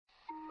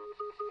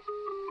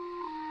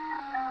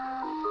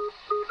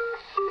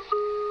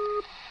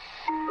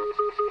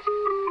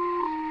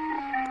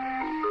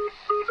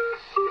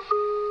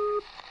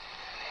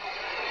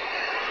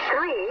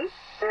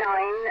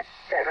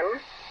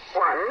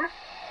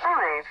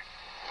5.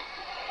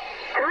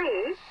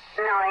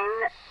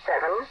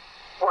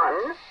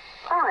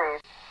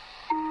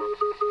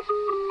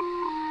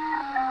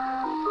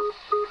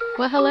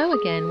 Well, hello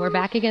again. We're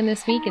back again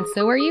this week, and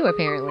so are you,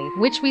 apparently,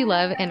 which we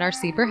love and are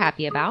super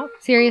happy about.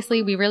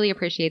 Seriously, we really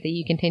appreciate that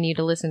you continue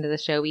to listen to the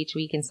show each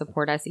week and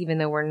support us, even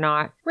though we're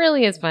not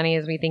really as funny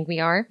as we think we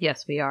are.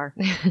 Yes, we are.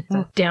 It's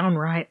a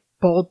downright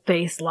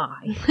bold-faced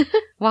lie.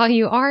 While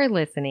you are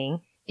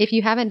listening, if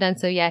you haven't done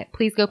so yet,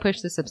 please go push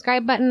the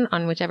subscribe button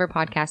on whichever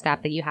podcast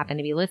app that you happen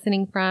to be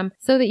listening from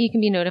so that you can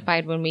be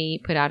notified when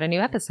we put out a new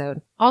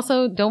episode.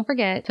 Also, don't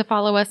forget to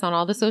follow us on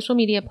all the social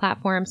media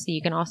platforms so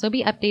you can also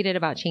be updated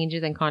about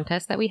changes and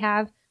contests that we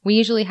have. We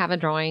usually have a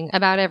drawing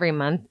about every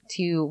month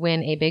to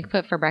win a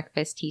Bigfoot for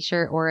Breakfast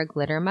t-shirt or a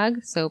glitter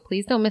mug, so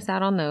please don't miss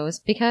out on those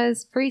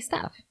because free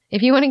stuff.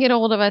 If you want to get a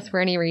hold of us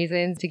for any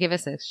reason, to give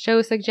us a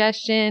show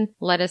suggestion,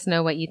 let us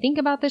know what you think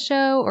about the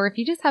show, or if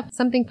you just have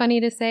something funny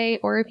to say,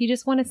 or if you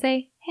just want to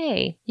say,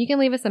 hey, you can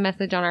leave us a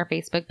message on our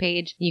Facebook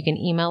page. You can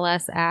email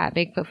us at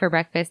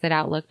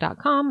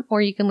bigfootforbreakfast@outlook.com,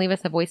 or you can leave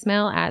us a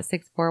voicemail at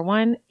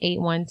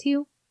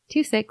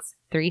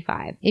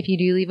 641-812-2635. If you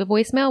do leave a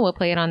voicemail, we'll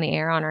play it on the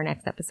air on our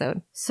next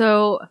episode.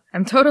 So,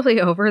 I'm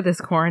totally over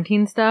this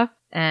quarantine stuff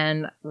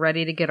and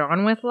ready to get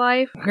on with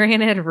life.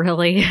 Granted,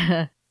 really,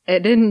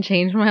 it didn't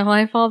change my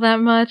life all that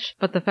much,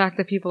 but the fact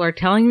that people are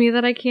telling me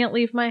that I can't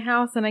leave my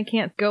house and I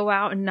can't go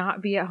out and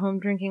not be at home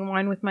drinking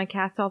wine with my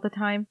cats all the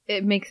time,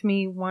 it makes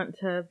me want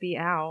to be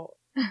out.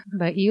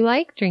 But you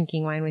like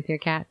drinking wine with your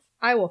cats.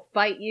 I will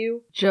fight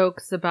you.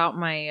 Jokes about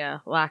my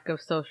lack of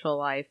social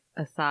life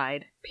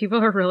aside,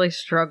 people are really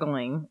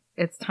struggling.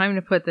 It's time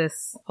to put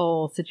this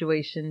whole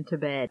situation to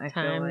bed.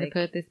 Time to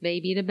put this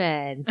baby to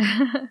bed.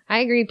 I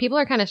agree. People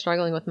are kind of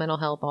struggling with mental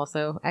health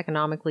also.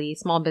 Economically,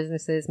 small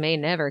businesses may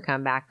never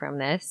come back from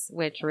this,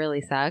 which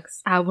really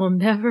sucks. I will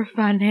never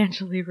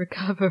financially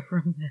recover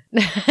from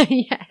this.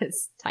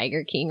 Yes.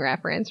 Tiger King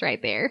reference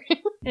right there.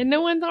 And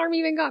no one's arm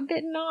even got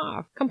bitten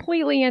off.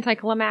 Completely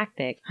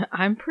anticlimactic.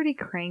 I'm pretty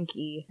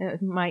cranky.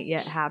 It might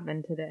yet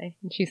happen today.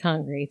 She's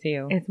hungry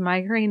too. It's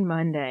Migraine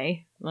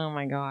Monday. Oh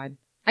my God.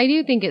 I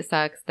do think it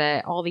sucks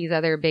that all these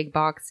other big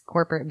box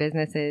corporate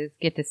businesses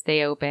get to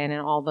stay open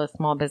and all the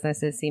small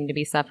businesses seem to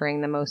be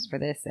suffering the most for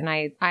this. And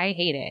I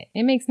hate it.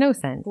 It makes no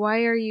sense.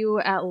 Why are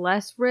you at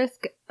less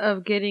risk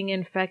of getting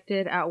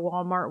infected at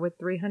Walmart with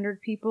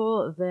 300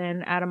 people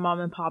than at a mom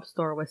and pop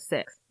store with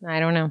 6? I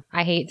don't know.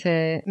 I hate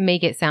to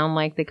make it sound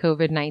like the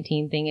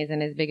COVID-19 thing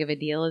isn't as big of a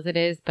deal as it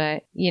is,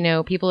 but, you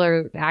know, people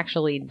are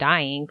actually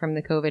dying from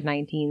the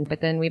COVID-19.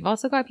 But then we've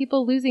also got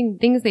people losing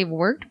things they've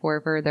worked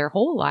for their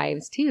whole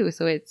lives, too.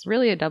 So it's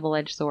really a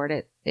double-edged sword.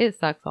 It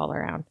sucks all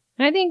around.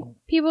 And I think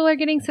people are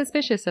getting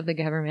suspicious of the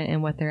government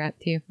and what they're up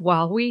to.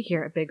 While we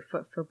here at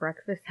Bigfoot for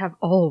Breakfast have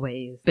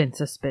always been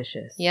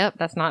suspicious. Yep,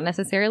 that's not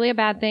necessarily a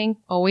bad thing.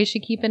 Always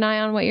should keep an eye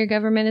on what your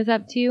government is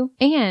up to.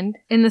 And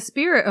in the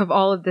spirit of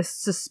all of this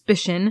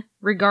suspicion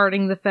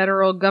regarding the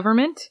federal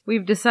government,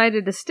 we've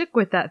decided to stick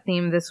with that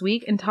theme this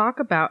week and talk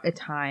about a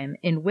time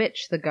in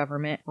which the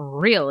government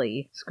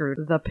really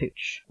screwed the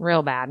pooch.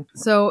 Real bad.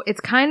 So it's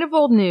kind of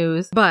old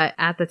news, but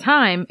at the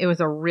time it was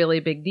a really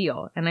big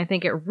deal. And I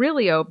think it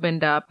really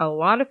opened up a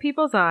lot of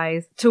people's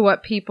eyes to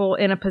what people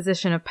in a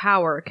position of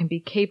power can be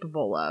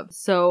capable of.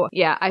 So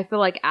yeah, I feel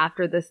like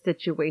after this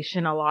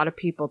situation, a lot of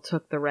people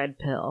took the red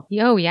pill.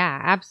 Oh yeah,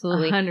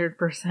 absolutely.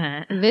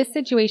 100%. This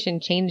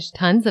situation changed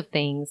tons of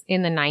things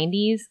in the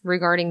 90s.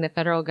 Regarding the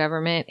federal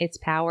government, its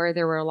power,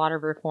 there were a lot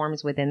of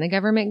reforms within the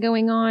government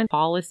going on.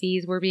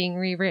 Policies were being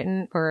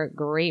rewritten for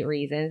great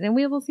reasons, and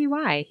we will see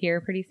why here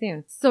pretty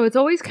soon. So it's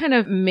always kind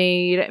of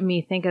made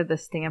me think of the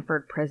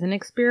Stanford prison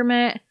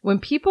experiment. When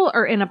people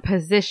are in a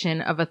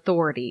position of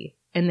authority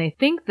and they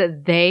think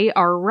that they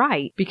are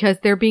right because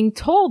they're being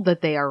told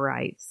that they are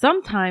right,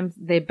 sometimes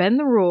they bend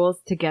the rules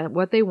to get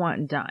what they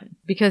want done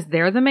because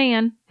they're the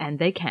man and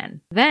they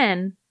can.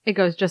 Then it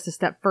goes just a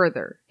step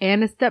further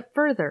and a step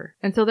further.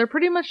 And so they're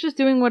pretty much just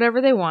doing whatever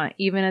they want,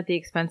 even at the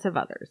expense of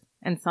others.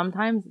 And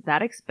sometimes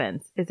that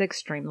expense is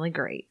extremely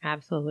great.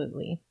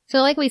 Absolutely. So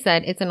like we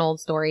said, it's an old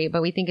story,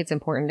 but we think it's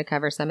important to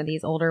cover some of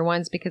these older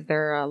ones because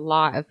there are a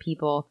lot of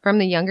people from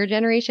the younger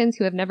generations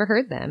who have never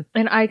heard them.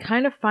 And I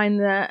kind of find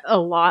that a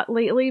lot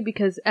lately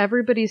because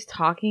everybody's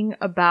talking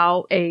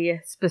about a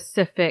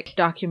specific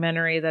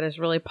documentary that is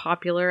really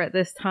popular at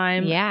this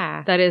time.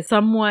 Yeah. That is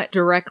somewhat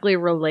directly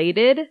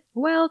related.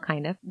 Well,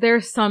 kind of.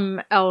 There's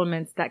some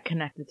elements that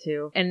connect the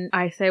two. And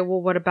I say,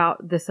 well, what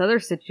about this other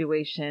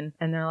situation?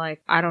 And they're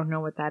like, I don't know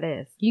what that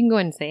is. You can go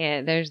ahead and say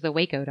it. There's the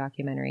Waco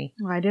documentary.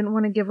 Well, I didn't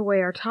want to give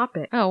away our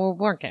topic. Oh, well,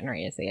 we're getting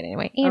ready to say it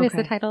anyway. And It's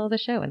the title of the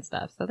show and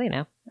stuff, so they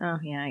know. Oh,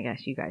 yeah, I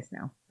guess you guys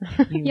know.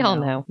 Y'all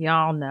know.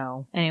 Y'all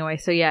know. Anyway,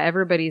 so yeah,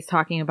 everybody's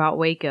talking about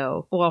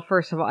Waco. Well,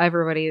 first of all,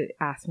 everybody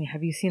asked me,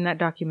 have you seen that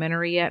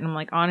documentary yet? And I'm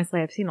like, honestly,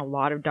 I've seen a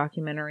lot of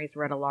documentaries,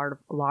 read a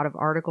lot of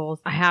articles.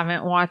 I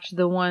haven't watched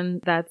the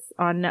one that's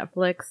on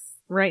Netflix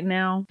right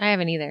now. I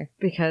haven't either.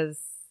 Because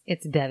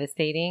it's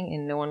devastating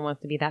and no one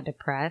wants to be that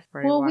depressed.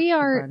 Ready to Well, watch we the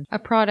are bunch. a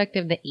product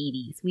of the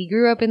 80s. We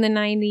grew up in the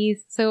 90s.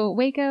 So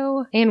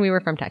Waco, and we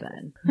were from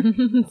Texas.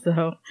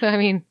 So So, I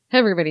mean,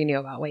 everybody knew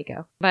about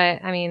Waco.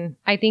 But, I mean,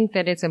 I think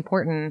that it's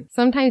important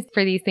sometimes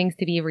for these things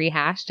to be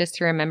rehashed just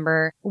to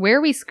remember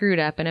where we screwed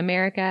up in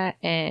America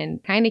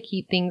and kind of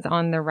keep things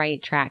on the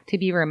right track, to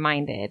be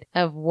reminded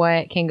of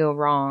what can go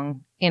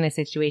wrong in a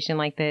situation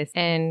like this,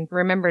 and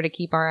remember to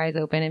keep our eyes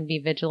open and be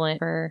vigilant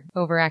for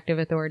overactive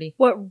authority.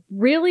 what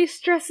really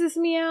stresses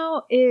me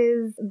out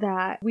is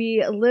that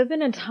we live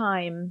in a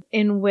time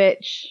in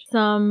which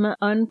some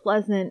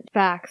unpleasant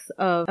facts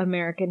of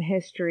American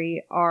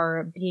history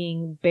are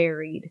being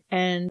buried,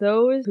 and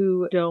those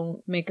who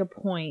don't make a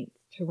point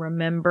to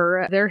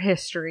remember their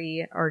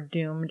history are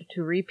doomed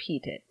to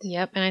repeat it.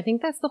 Yep, and I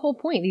think that's the whole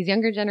point. These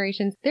younger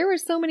generations, there were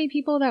so many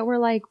people that were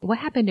like, what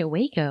happened to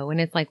Waco? And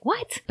it's like,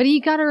 what? But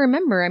you gotta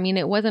remember, I mean,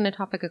 it wasn't a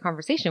topic of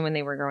conversation when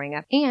they were growing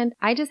up. And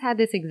I just had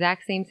this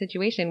exact same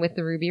situation with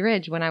the Ruby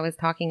Ridge when I was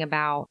talking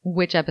about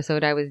which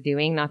episode I was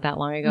doing not that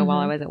long ago while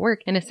I was at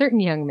work. And a certain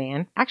young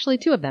man, actually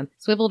two of them,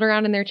 swiveled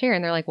around in their chair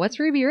and they're like, what's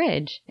Ruby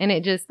Ridge? And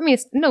it just, I mean,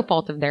 it's no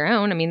fault of their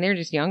own. I mean, they're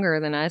just younger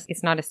than us.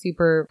 It's not a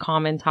super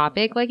common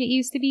topic like it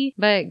used to be.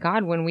 But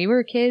God, when we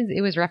were kids,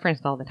 it was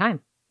referenced all the time.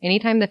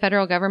 Anytime the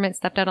federal government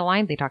stepped out of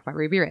line, they talked about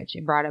Ruby Ridge.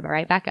 It brought it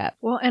right back up.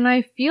 Well, and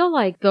I feel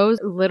like those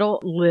little,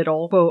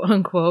 quote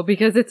unquote,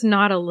 because it's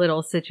not a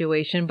little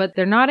situation, but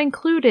they're not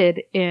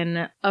included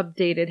in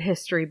updated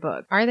history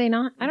books. Are they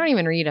not? I don't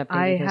even read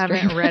updated history.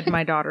 haven't read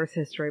my daughter's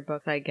history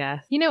books, I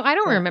guess. You know, I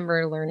don't But-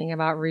 remember learning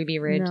about Ruby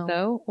Ridge, No.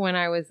 though, when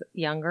I was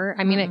younger.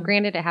 I mean,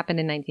 granted, it happened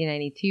in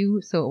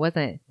 1992, so it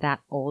wasn't that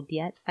old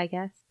yet, I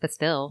guess. But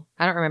still,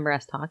 I don't remember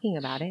us talking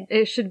about it.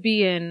 It should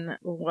be in,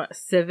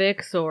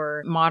 civics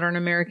or modern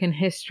American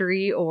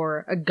history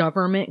or a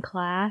government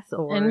class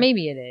or... And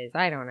maybe it is.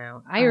 I don't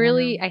know. I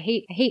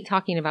hate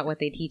talking about what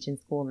they teach in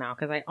school now,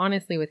 because I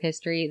honestly, with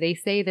history, they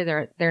say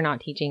that they're not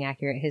teaching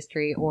accurate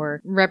history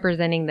or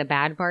representing the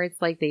bad parts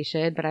like they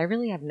should, but I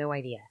really have no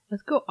idea.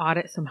 Let's go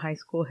audit some high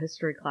school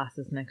history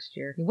classes next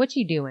year. What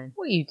you doing?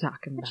 What are you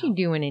talking about? What you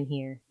doing in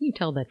here? You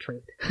tell the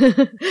truth.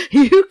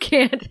 You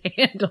can't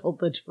handle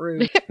the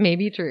truth.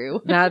 Maybe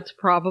true. That's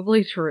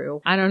probably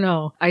true. I don't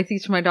know. I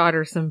teach my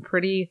daughter some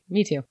pretty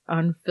Me too.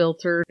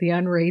 unfiltered, the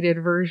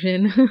unrated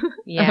version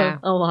Yeah. of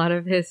a lot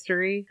of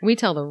history. We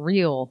tell the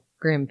real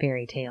grim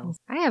fairy tales.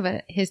 I have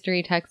a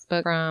history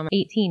textbook from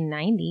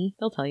 1890.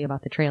 They'll tell you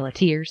about the Trail of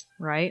Tears.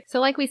 Right? So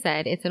like we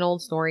said, it's an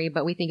old story,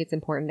 but we think it's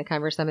important to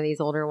cover some of these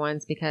older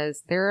ones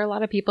because there are a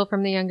lot of people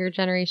from the younger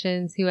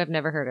generations who have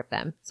never heard of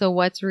them. So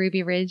what's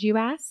Ruby Ridge, you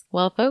ask?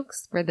 Well,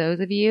 folks, for those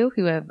of you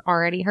who have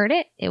already heard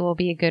it, it will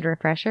be a good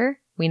refresher.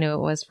 We know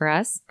it was for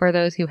us. For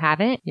those who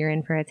haven't, you're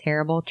in for a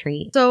terrible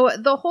treat. So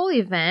the whole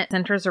event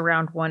centers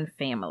around one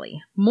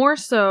family, more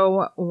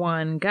so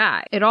one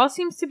guy. It all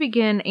seems to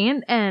begin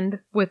and end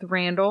with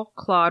Randall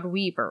Claude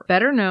Weaver,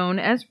 better known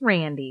as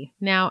Randy.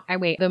 Now,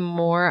 the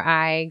more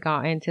I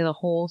got into the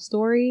whole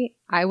story,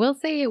 I will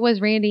say it was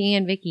Randy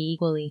and Vicky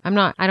equally. I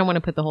don't want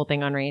to put the whole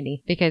thing on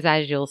Randy because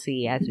as you'll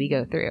see as we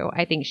go through,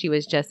 I think she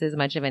was just as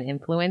much of an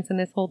influence in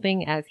this whole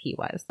thing as he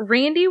was.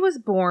 Randy was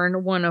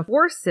born one of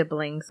 4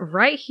 siblings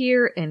right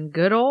here in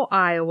good old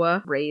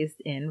Iowa,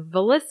 raised in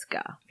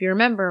Villisca. If you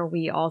remember,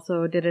 we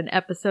also did an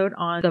episode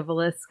on the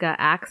Villisca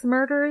axe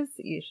murders.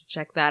 You should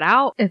check that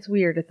out. It's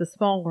weird. It's a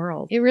small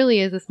world. It really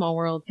is a small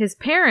world. His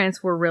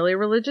parents were really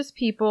religious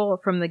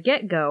people from the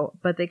get-go,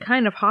 but they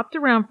kind of hopped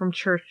around from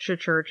church to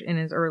church in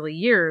his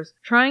early years,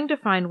 trying to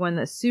find one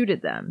that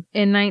suited them.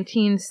 In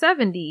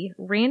 1970,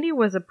 Randy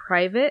was a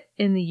private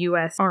in the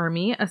U.S.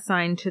 Army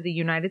assigned to the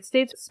United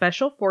States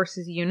Special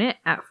Forces Unit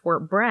at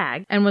Fort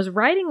Bragg and was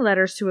writing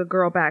letters to a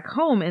girl back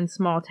home in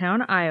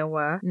small-town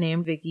Iowa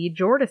named Vicky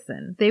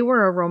Jordison. They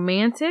were a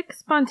romantic,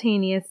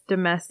 spontaneous,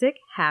 domestic,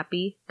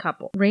 happy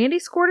couple. Randy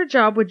scored a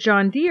job with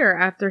John Deere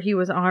after he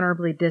was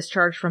honorably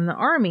discharged from the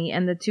Army,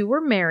 and the two were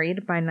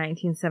married by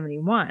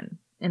 1971.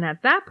 And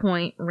at that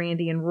point,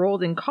 Randy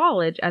enrolled in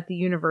college at the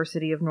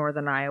University of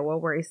Northern Iowa,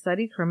 where he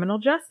studied criminal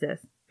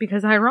justice.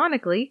 Because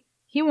ironically,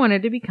 he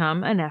wanted to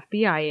become an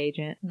FBI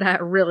agent.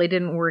 That really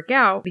didn't work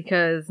out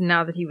because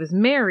now that he was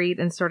married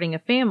and starting a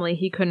family,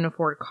 he couldn't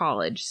afford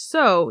college.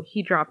 So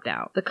he dropped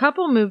out. The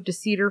couple moved to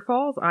Cedar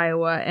Falls,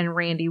 Iowa, and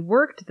Randy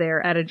worked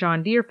there at a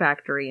John Deere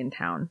factory in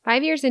town.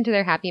 5 years into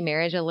their happy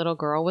marriage, a little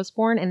girl was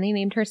born and they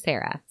named her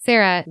Sarah.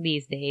 Sarah,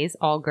 these days,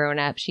 all grown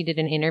up, she did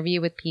an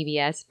interview with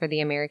PBS for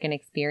the American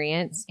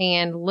Experience.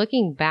 And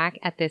looking back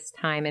at this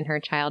time in her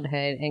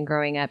childhood and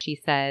growing up,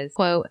 she says,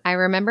 quote, "I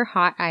remember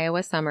hot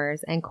Iowa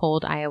summers and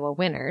cold Iowa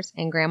winters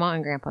and Grandma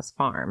and Grandpa's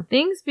farm.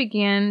 Things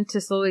began to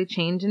slowly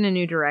change in a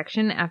new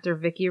direction after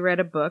Vicky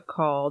read a book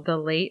called The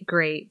Late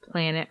Great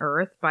Planet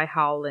Earth by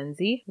Hal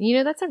Lindsey. You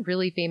know, that's a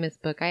really famous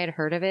book. I had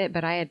heard of it,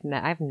 but I've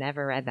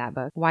never read that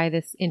book. Why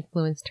this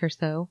influenced her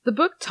so? The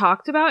book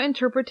talked about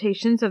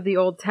interpretations of the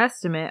Old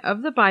Testament,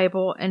 of the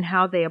Bible, and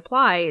how they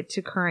apply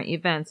to current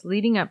events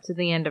leading up to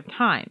the end of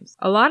times.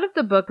 A lot of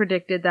the book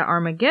predicted that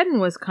Armageddon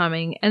was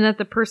coming and that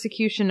the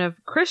persecution of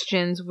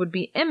Christians would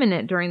be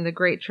imminent during the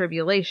Great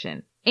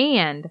Tribulation,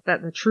 and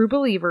that the true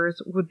believers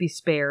would be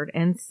spared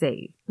and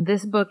saved.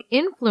 This book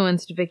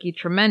influenced Vicky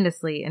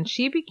tremendously, and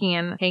she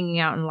began hanging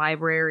out in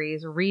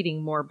libraries,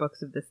 reading more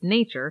books of this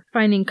nature,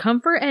 finding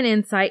comfort and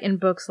insight in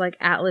books like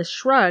Atlas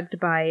Shrugged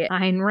by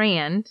Ayn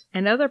Rand,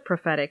 and other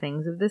prophetic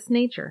things of this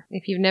nature.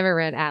 If you've never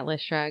read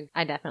Atlas Shrugged,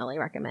 I definitely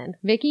recommend.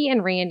 Vicky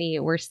and Randy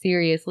were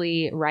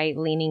seriously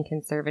right-leaning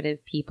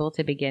conservative people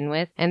to begin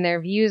with, and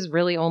their views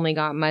really only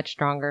got much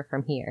stronger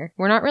from here.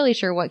 We're not really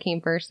sure what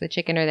came first, the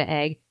chicken or the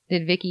egg.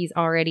 Did Vicky's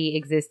already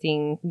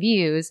existing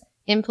views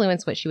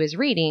influence what she was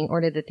reading,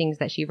 or did the things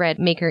that she read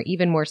make her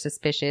even more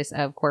suspicious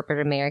of corporate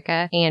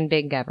America and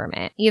big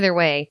government? Either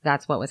way,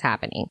 that's what was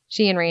happening.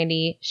 She and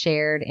Randy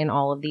shared in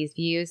all of these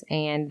views,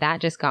 and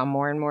that just got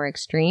more and more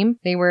extreme.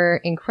 They were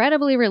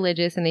incredibly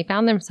religious, and they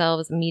found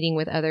themselves meeting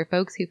with other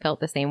folks who felt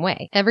the same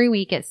way every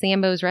week at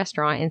Sambo's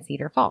restaurant in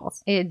Cedar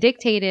Falls. It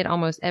dictated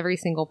almost every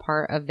single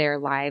part of their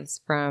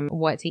lives, from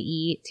what to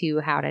eat to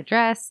how to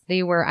dress.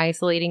 They were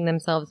isolating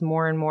themselves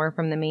more and more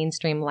from the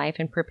mainstream life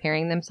and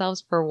preparing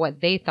themselves for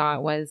what they thought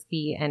was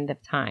the end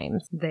of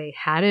times. They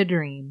had a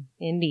dream.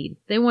 Indeed.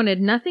 They wanted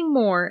nothing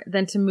more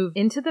than to move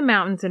into the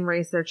mountains and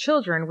raise their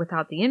children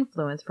without the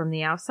influence from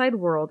the outside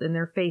world in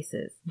their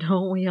faces.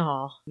 Don't we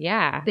all?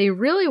 Yeah. They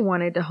really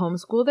wanted to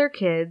homeschool their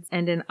kids,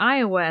 and in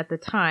Iowa at the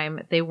time,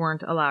 they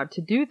weren't allowed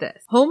to do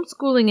this.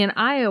 Homeschooling in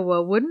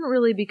Iowa wouldn't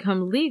really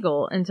become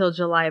legal until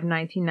July of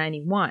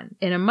 1991.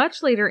 In a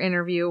much later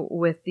interview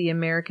with the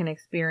American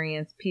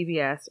Experience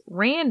PBS,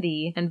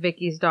 Randy and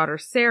Vicky's daughter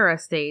Sarah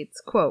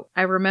states, quote,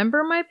 "I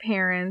remember my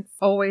parents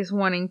always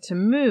wanting to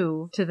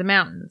move to the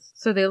mountains.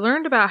 So they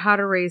learned about how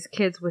to raise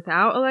kids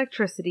without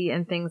electricity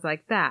and things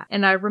like that.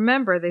 And I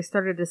remember they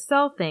started to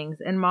sell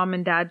things, and Mom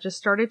and Dad just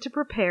started to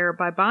prepare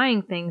by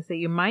buying things that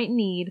you might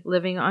need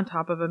living on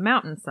top of a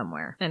mountain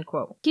somewhere." End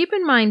quote. Keep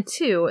in mind,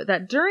 too,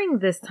 that during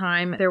this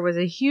time, there was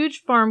a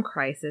huge farm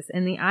crisis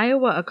and the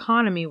Iowa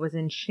economy was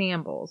in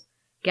shambles.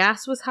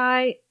 Gas was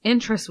high,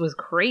 interest was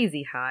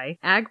crazy high,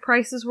 ag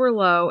prices were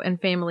low,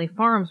 and family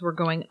farms were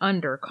going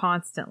under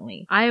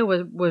constantly.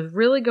 Iowa was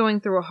really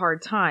going through a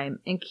hard time,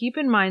 and keep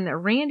in mind that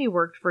Randy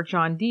worked for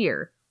John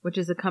Deere, which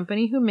is a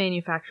company who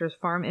manufactures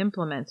farm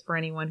implements for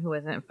anyone who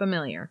isn't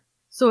familiar.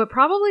 So it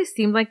probably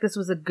seemed like this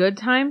was a good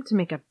time to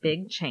make a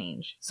big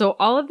change. So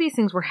all of these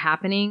things were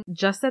happening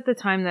just at the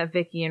time that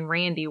Vicky and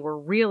Randy were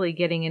really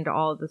getting into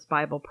all of this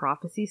Bible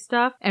prophecy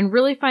stuff and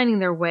really finding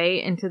their way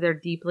into their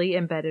deeply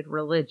embedded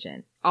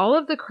religion. All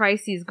of the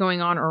crises going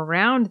on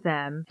around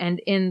them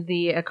and in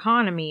the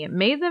economy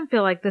made them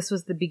feel like this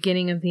was the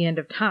beginning of the end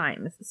of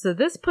times. So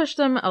this pushed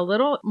them a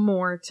little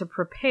more to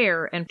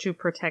prepare and to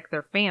protect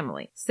their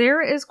family.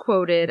 Sarah is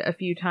quoted a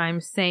few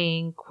times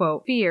saying,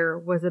 quote, "Fear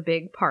was a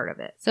big part of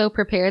it." So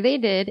prepare they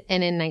did,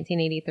 and in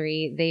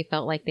 1983, they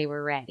felt like they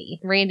were ready.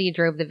 Randy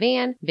drove the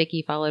van,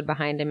 Vicky followed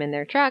behind him in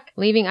their truck,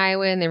 leaving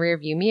Iowa in the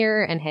rearview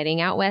mirror and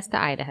heading out west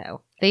to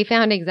Idaho. They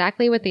found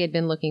exactly what they had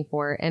been looking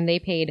for, and they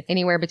paid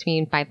anywhere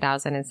between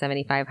 $5,000 and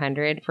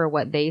 $7,500 for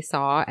what they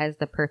saw as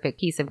the perfect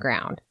piece of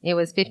ground. It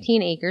was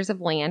 15 acres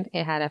of land,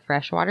 it had a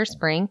freshwater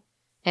spring,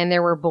 and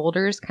there were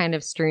boulders kind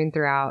of strewn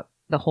throughout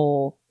the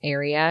whole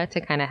area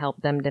to kind of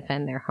help them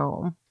defend their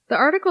home. The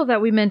article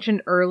that we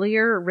mentioned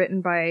earlier,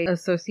 written by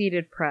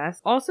Associated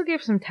Press, also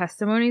gave some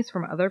testimonies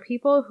from other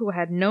people who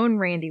had known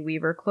Randy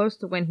Weaver close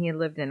to when he had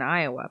lived in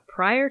Iowa,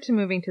 prior to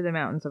moving to the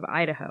mountains of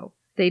Idaho.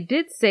 They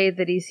did say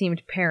that he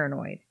seemed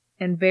paranoid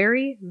and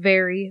very,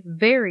 very,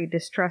 very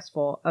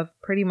distrustful of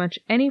pretty much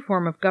any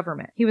form of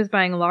government. He was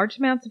buying large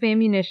amounts of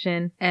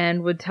ammunition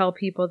and would tell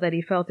people that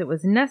he felt it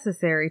was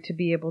necessary to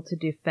be able to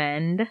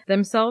defend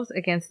themselves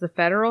against the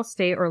federal,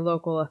 state, or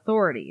local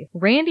authorities.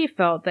 Randy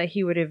felt that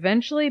he would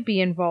eventually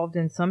be involved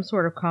in some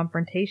sort of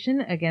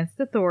confrontation against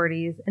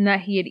authorities, and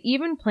that he had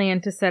even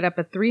planned to set up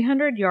a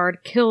 300-yard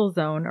kill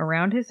zone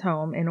around his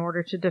home in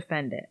order to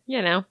defend it.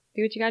 You know,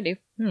 do what you gotta do.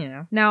 You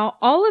know. Now,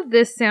 all of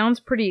this sounds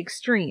pretty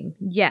extreme,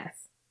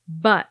 yes.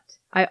 But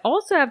I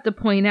also have to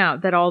point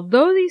out that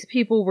although these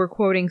people were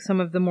quoting some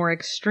of the more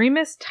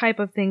extremist type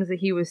of things that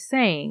he was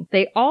saying,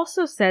 they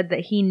also said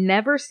that he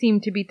never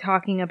seemed to be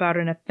talking about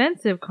an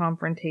offensive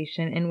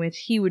confrontation in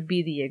which he would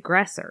be the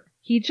aggressor.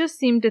 He just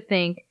seemed to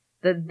think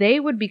that they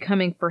would be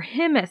coming for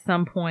him at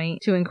some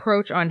point to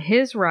encroach on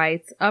his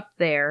rights up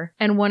there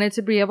and wanted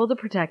to be able to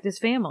protect his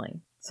family.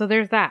 So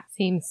there's that.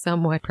 Seems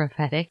somewhat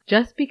prophetic.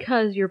 Just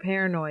because you're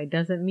paranoid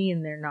doesn't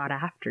mean they're not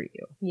after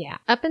you. Yeah.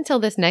 Up until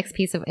this next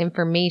piece of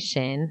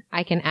information,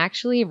 I can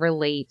actually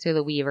relate to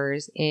the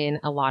Weavers in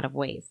a lot of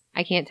ways.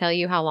 I can't tell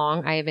you how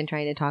long I have been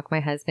trying to talk my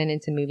husband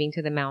into moving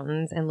to the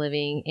mountains and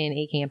living in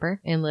a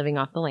camper and living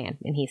off the land.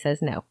 And he says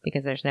no,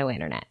 because there's no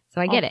internet.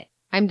 So I get it.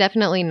 I'm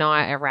definitely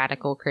not a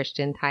radical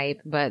Christian type,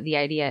 but the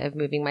idea of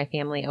moving my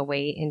family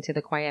away into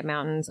the quiet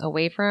mountains,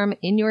 away from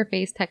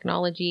in-your-face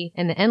technology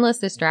and the endless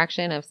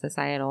distraction of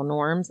societal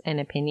norms and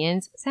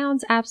opinions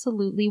sounds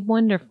absolutely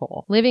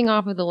wonderful. Living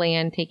off of the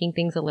land, taking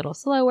things a little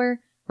slower,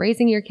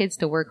 raising your kids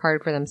to work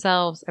hard for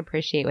themselves,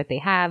 appreciate what they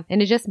have, and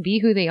to just be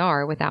who they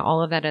are without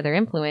all of that other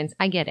influence,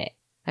 I get it.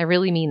 I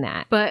really mean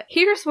that. But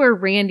here's where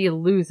Randy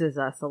loses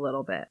us a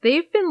little bit.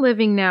 They've been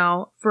living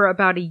now for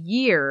about a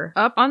year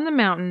up on the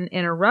mountain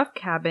in a rough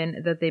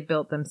cabin that they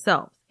built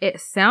themselves. It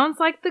sounds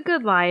like the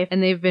good life,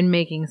 and they've been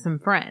making some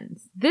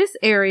friends. This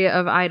area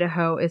of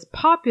Idaho is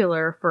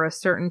popular for a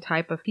certain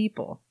type of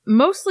people.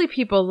 Mostly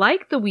people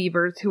like the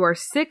Weavers who are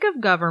sick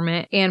of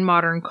government and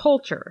modern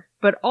culture,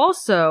 but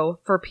also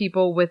for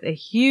people with a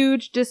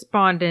huge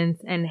despondence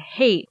and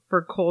hate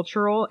for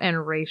cultural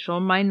and racial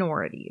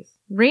minorities.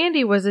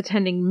 Randy was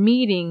attending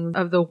meetings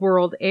of the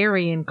World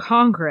Aryan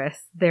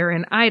Congress there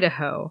in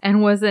Idaho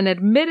and was an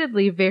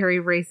admittedly very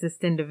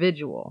racist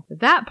individual.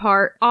 That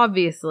part,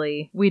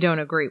 obviously, we don't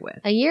agree with.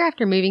 A year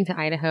after moving to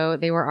Idaho,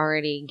 they were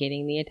already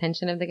getting the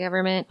attention of the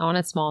government on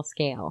a small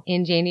scale.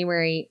 In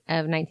January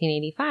of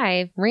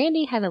 1985,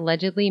 Randy had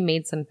allegedly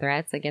made some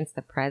threats against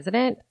the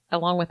president,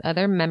 along with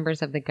other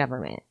members of the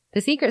government. The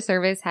Secret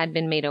Service had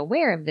been made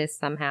aware of this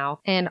somehow,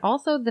 and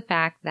also the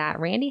fact that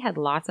Randy had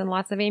lots and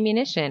lots of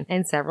ammunition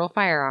and several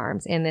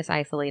firearms in this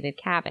isolated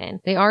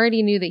cabin. They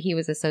already knew that he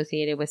was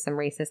associated with some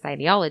racist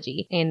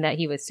ideology, and that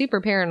he was super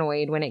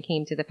paranoid when it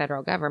came to the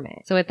federal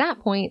government. So at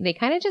that point, they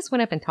kind of just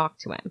went up and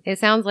talked to him. It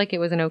sounds like it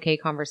was an okay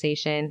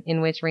conversation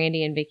in which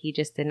Randy and Vicky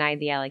just denied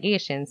the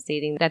allegations,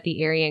 stating that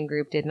the Aryan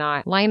group did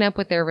not line up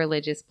with their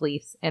religious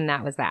beliefs, and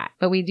that was that.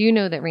 But we do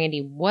know that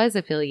Randy was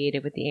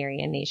affiliated with the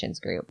Aryan Nations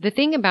group. The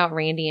thing about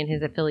Randy and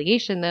his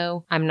affiliation,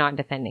 though, I'm not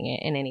defending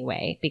it in any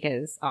way,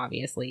 because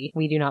obviously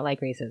we do not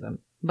like racism.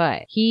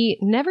 But he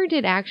never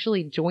did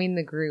actually join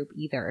the group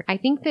either. I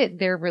think that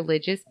their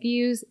religious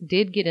views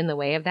did get in the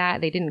way of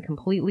that. They didn't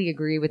completely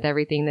agree with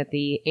everything that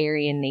the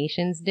Aryan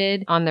nations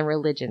did on the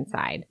religion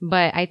side.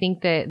 But I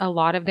think that a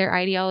lot of their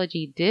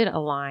ideology did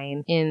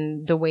align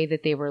in the way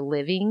that they were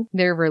living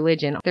their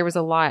religion. There was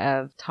a lot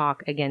of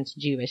talk against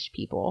Jewish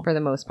people for the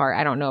most part.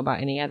 I don't know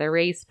about any other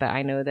race, but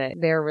I know that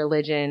their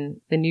religion,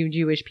 the new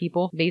Jewish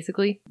people,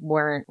 basically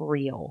weren't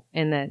real,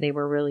 and that they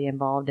were really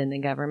involved in the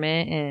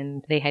government,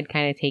 and they had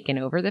kind of taken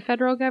over the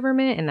federal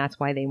government, and that's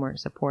why they weren't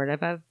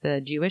supportive of the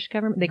Jewish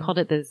government. They called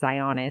it the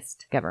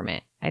Zionist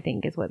government, I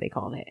think is what they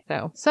called it.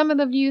 So some of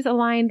the views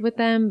aligned with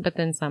them, but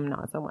then some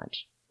not so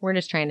much. We're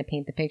just trying to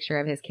paint the picture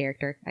of his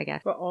character, I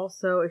guess. But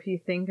also, if you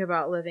think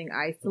about living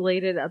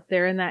isolated up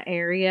there in that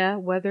area,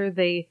 whether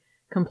they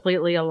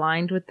completely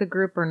aligned with the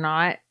group or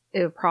not,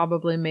 it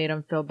probably made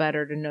them feel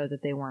better to know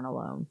that they weren't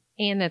alone.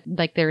 And that,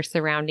 like, their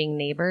surrounding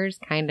neighbors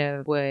kind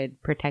of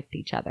would protect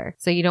each other.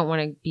 So you don't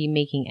want to be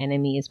making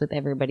enemies with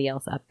everybody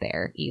else up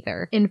there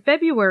either. In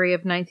February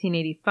of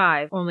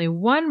 1985, only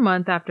 1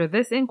 month after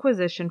this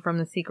inquisition from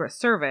the Secret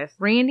Service,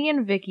 Randy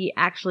and Vicky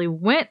actually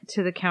went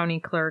to the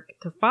county clerk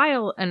to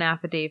file an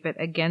affidavit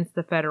against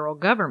the federal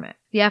government.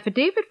 The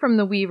affidavit from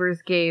the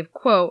Weavers gave,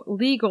 quote,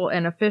 legal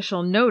and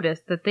official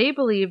notice that they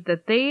believed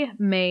that they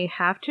may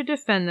have to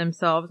defend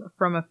themselves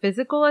from a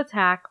physical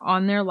attack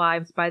on their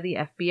lives by the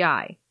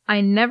FBI. I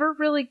never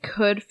really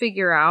could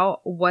figure out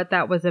what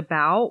that was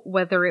about,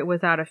 whether it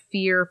was out of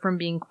fear from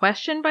being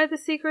questioned by the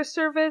Secret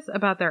Service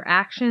about their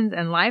actions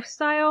and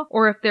lifestyle,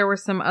 or if there were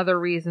some other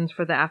reasons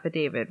for the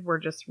affidavit. We're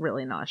just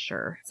really not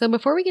sure. So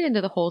before we get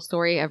into the whole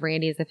story of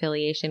Randy's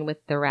affiliation with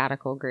the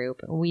radical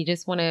group, we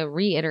just want to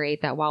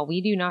reiterate that while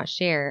we do not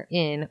share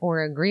in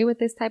or agree with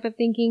this type of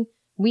thinking,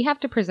 we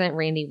have to present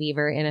Randy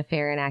Weaver in a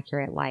fair and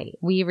accurate light.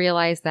 We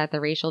realize that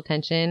the racial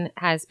tension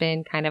has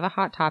been kind of a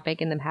hot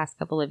topic in the past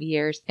couple of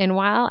years, and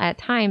while at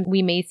times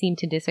we may seem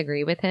to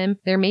disagree with him,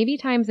 there may be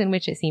times in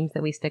which it seems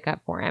that we stick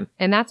up for him.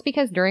 And that's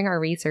because during our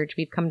research,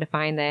 we've come to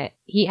find that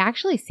he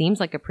actually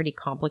seems like a pretty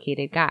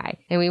complicated guy,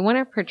 and we want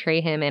to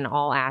portray him in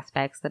all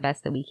aspects the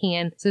best that we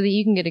can so that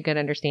you can get a good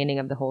understanding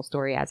of the whole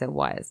story as it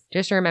was.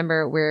 Just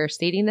remember, we're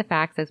stating the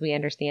facts as we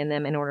understand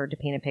them in order to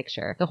paint a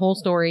picture. The whole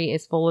story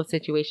is full of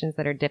situations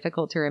that are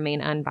difficult to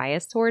remain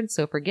unbiased towards,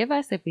 so forgive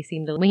us if we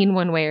seem to lean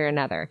one way or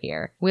another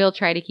here. We'll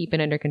try to keep it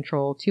under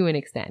control to an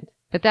extent.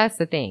 But that's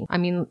the thing. I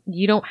mean,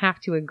 you don't have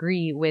to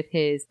agree with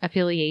his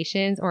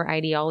affiliations or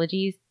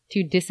ideologies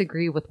to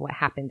disagree with what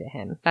happened to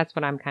him. That's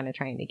what I'm kind of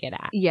trying to get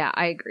at. Yeah,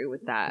 I agree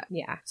with that.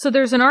 Yeah. So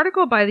there's an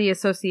article by the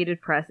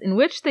Associated Press in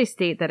which they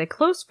state that a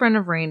close friend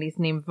of Randy's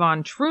named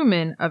Von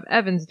Truman of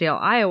Evansdale,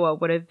 Iowa,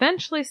 would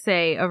eventually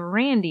say of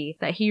Randy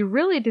that he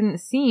really didn't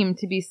seem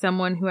to be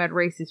someone who had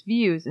racist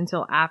views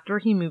until after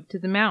he moved to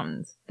the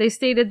mountains. They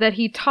stated that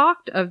he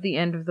talked of the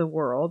end of the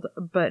world,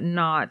 but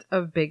not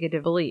of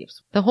bigoted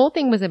beliefs. The whole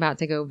thing was about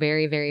to go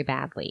very, very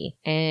badly,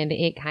 and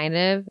it kind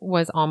of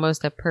was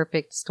almost a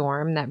perfect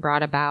storm that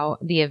brought about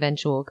the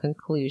eventual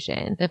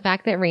conclusion. The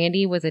fact that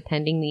Randy was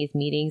attending these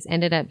meetings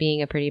ended up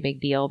being a pretty big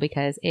deal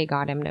because it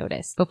got him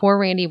noticed. Before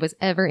Randy was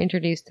ever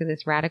introduced to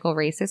this radical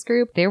racist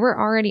group, they were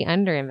already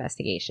under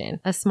investigation.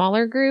 A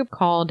smaller group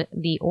called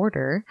the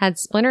Order had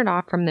splintered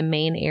off from the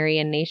main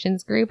Aryan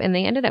Nations group, and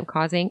they ended up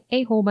causing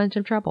a whole bunch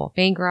of trouble.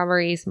 Bank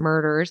robberies,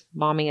 murders,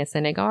 bombing a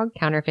synagogue,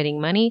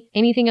 counterfeiting money,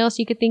 anything else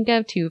you could think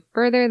of to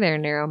further their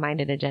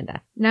narrow-minded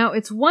agenda. Now,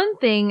 it's one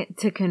thing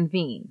to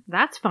convene.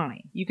 That's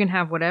fine. You can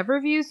have whatever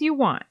views you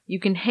want. You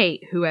can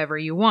hate whoever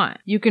you want.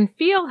 You can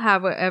feel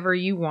however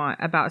you want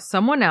about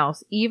someone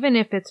else, even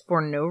if it's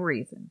for no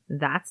reason.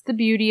 That's the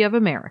beauty of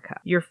America.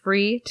 You're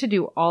free to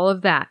do all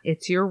of that.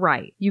 It's your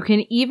right. You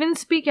can even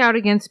speak out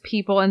against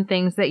people and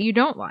things that you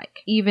don't like,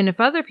 even if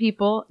other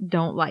people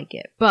don't like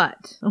it.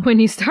 But when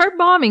you start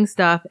bombing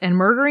stuff and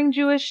murdering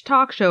Jewish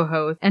talk show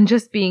hosts and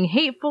just being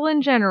hateful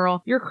in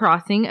general, you're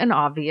crossing an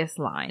obvious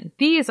line.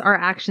 These are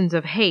actions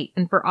of hate,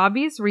 and for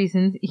obvious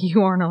reasons,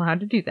 you aren't allowed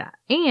to do that.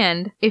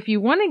 And if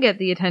you want to get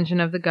the attention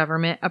of the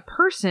government, a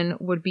person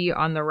would be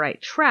on the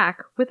right track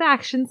with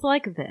actions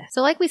like this.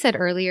 So like we said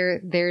earlier,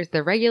 there's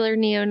the regular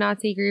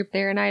neo-Nazi group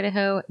there in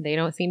Idaho. They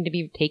don't seem to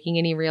be taking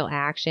any real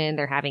action.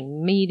 They're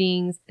having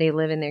meetings. They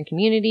live in their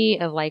community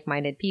of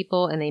like-minded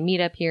people, and they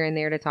meet up here and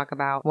there to talk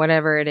about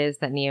whatever it is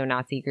that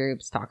neo-Nazi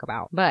groups talk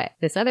about. But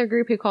this other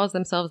group who calls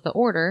themselves the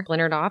Order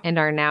splintered off and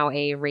are now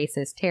a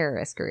racist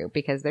terrorist group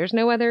because there's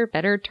no other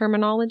better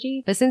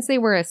terminology. But since they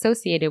were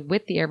associated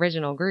with the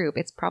original group,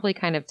 it's probably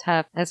kind of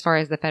tough as far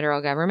as the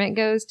federal government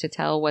goes to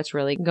tell what's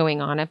really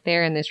going on up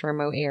there in this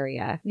remote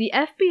area. The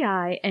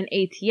FBI and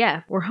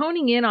ATF were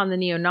honing in on the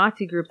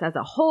neo-Nazi groups as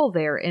a whole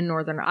there in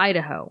northern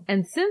Idaho.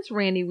 And since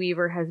Randy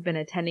Weaver has been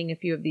attending a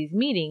few of these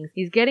meetings,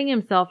 he's getting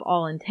himself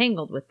all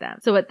entangled with them.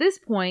 So at this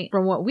point,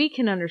 from what we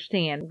can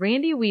understand,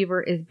 Randy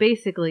Weaver is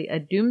basically a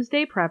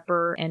doomsday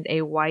prepper and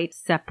a white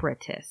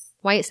separatist.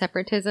 White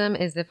separatism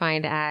is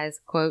defined as,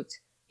 quote,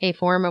 a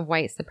form of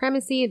white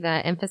supremacy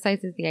that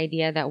emphasizes the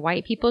idea that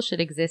white people should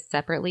exist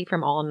separately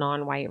from all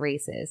non-white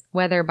races,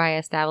 whether by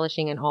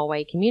establishing an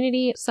all-white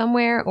community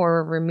somewhere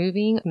or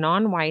removing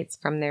non-whites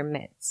from their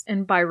midst.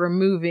 And by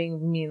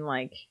removing, mean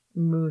like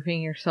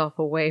moving yourself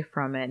away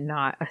from it,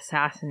 not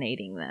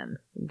assassinating them.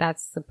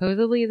 That's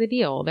supposedly the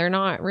deal. They're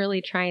not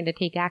really trying to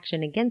take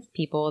action against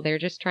people. They're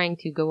just trying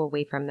to go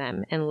away from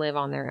them and live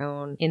on their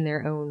own, in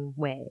their own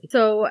way.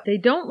 So they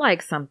don't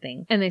like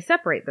something and they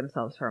separate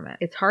themselves from it.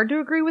 It's hard to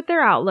agree with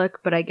their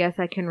outlook, but I guess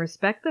I can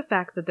respect the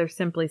fact that they're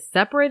simply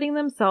separating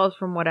themselves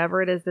from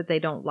whatever it is that they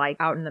don't like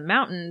out in the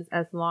mountains,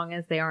 as long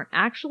as they aren't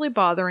actually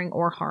bothering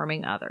or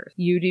harming others.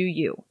 You do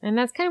you. And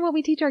that's kind of what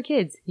we teach our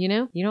kids, you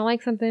know? You don't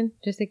like something,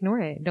 just ignore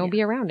it. Don't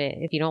be around it.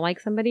 If you don't like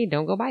somebody,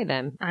 don't go by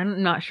them.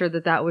 I'm not sure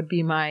that that would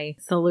be my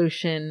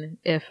solution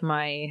if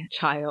my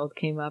child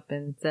came up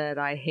and said,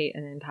 I hate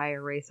an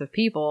entire race of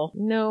people.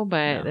 No,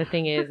 but the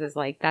thing is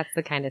like, that's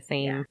the kind of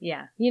same,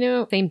 yeah. You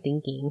know, same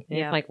thinking.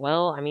 Yeah. It's like,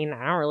 well, I mean,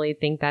 I don't really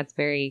think that's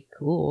very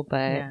cool,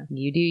 but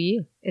you do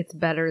you. It's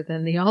better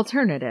than the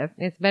alternative.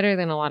 It's better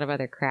than a lot of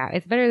other crap.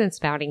 It's better than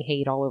spouting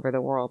hate all over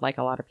the world like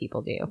a lot of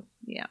people do.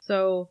 Yeah.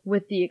 So,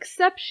 with the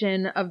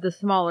exception of the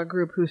smaller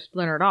group who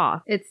splintered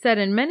off, it's said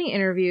in many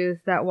interviews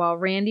that while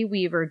Randy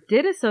Weaver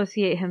did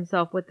associate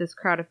himself with this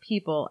crowd of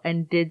people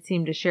and did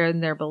seem to share in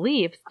their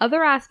beliefs,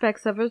 other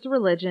aspects of his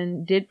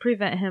religion did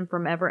prevent him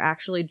from ever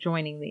actually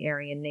joining the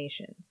Aryan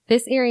Nations.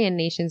 This Aryan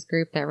Nations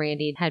group that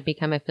Randy had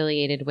become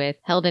affiliated with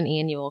held an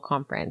annual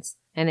conference,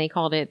 and they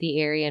called it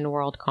the Aryan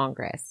World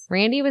Congress.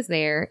 Randy was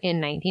there in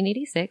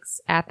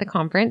 1986 at the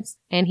conference,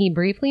 and he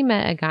briefly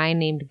met a guy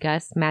named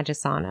Gus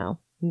Magisano.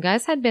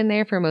 Gus had been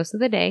there for most of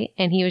the day,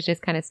 and he was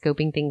just kind of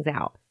scoping things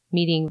out,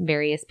 meeting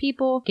various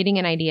people, getting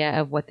an idea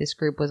of what this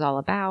group was all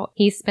about.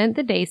 He spent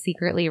the day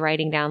secretly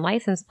writing down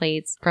license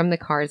plates from the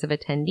cars of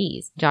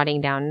attendees, jotting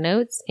down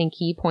notes and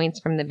key points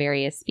from the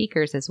various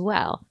speakers as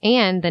well,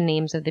 and the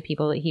names of the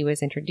people that he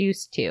was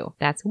introduced to.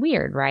 That's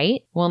weird,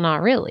 right? Well,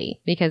 not really,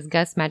 because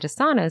Gus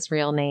Magisano's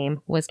real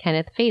name was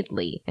Kenneth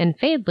Fadley, and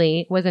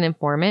Fadley was an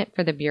informant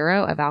for the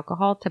Bureau of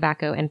Alcohol,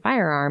 Tobacco, and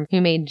Firearms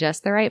who made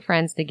just the right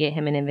friends to get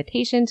him an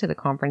invitation to the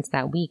conference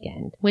that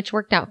weekend, which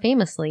worked out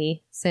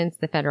famously since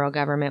the federal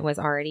government informant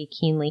was already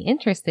keenly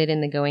interested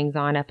in the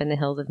goings-on up in the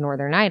hills of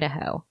northern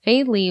Idaho.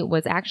 Fadley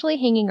was actually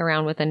hanging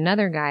around with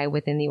another guy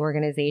within the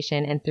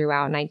organization, and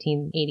throughout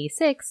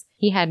 1986,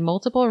 he had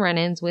multiple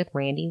run-ins with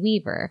Randy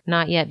Weaver,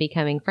 not yet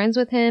becoming friends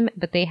with him,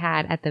 but they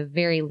had at the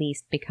very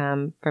least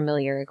become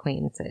familiar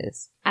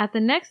acquaintances. At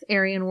the next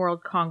Aryan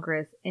World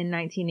Congress in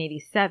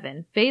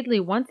 1987,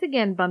 Fadley once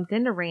again bumped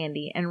into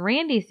Randy, and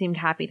Randy seemed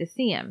happy to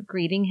see him,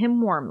 greeting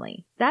him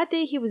warmly. That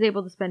day he was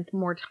able to spend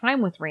more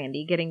time with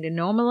Randy, getting to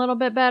know him a little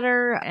bit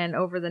better, and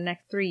over the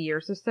next 3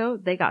 years or so,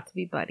 they got to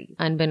be buddies.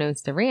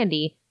 Unbeknownst to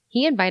Randy,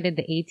 he invited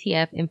the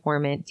ATF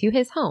informant to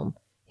his home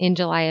in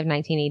July of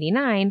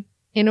 1989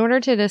 in order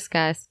to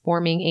discuss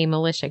forming a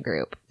militia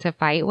group to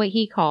fight what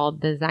he called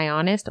the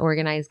Zionist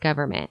organized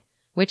government,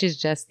 which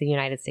is just the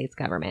United States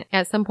government.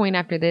 At some point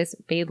after this,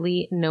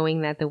 Fadley,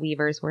 knowing that the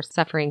Weavers were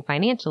suffering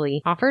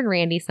financially, offered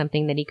Randy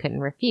something that he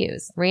couldn't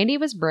refuse. Randy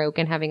was broke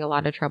and having a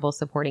lot of trouble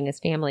supporting his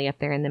family up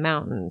there in the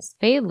mountains.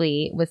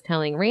 Fadley was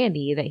telling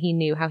Randy that he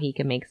knew how he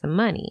could make some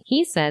money.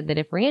 He said that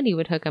if Randy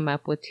would hook him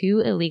up with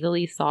 2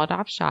 illegally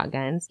sawed-off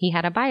shotguns, he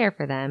had a buyer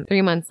for them.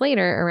 3 months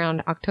later,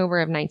 around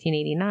October of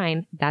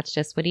 1989, that's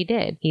just what he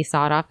did. He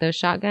sawed off those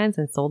shotguns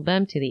and sold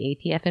them to the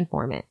ATF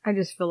informant. I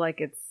just feel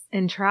like it's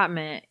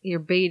entrapment. You're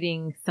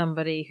baiting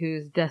somebody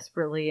who's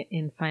desperately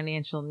in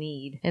financial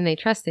need. And they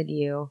trusted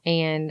you.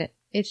 And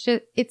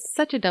it's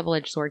such a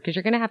double-edged sword, because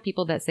you're going to have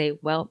people that say,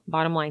 well,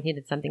 bottom line, he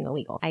did something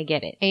illegal. I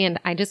get it. And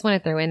I just want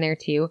to throw in there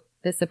too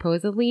that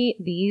supposedly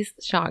these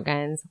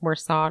shotguns were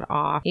sawed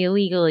off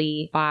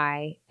illegally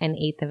by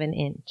 1/8 of an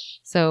inch.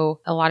 So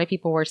a lot of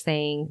people were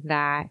saying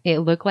that it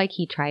looked like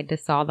he tried to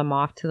saw them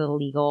off to the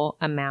legal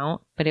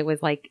amount, but it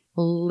was like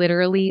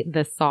literally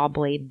the saw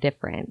blade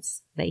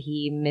difference that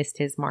he missed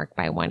his mark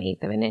by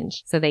 1/8 of an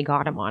inch. So they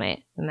got him on it,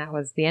 and that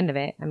was the end of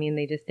it. I mean,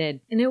 they just did.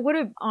 And it would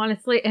have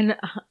honestly, and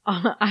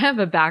I have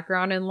a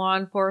background in law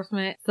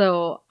enforcement,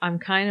 so I'm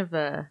kind of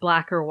a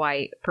black or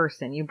white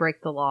person. You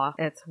break the law,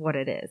 it's what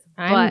it is.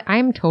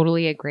 I'm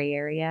totally a gray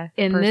area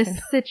in person.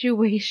 This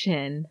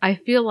situation, I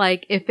feel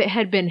like if it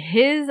had been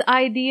his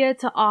idea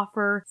to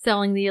offer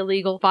selling the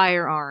illegal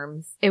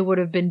firearms, it would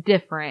have been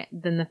different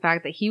than the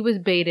fact that he was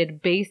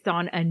baited based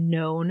on a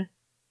known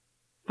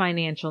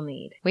financial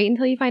need. Wait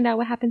until you find out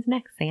what happens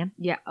next, Sam.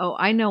 Yeah. Oh,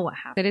 I know what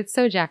happened. But it's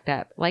so jacked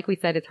up. Like we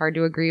said, it's hard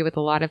to agree with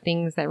a lot of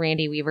things that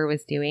Randy Weaver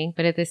was doing.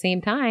 But at the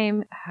same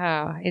time,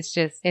 it's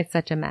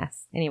such a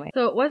mess. Anyway.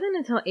 So it wasn't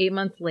until 8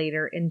 months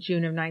later in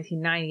June of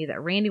 1990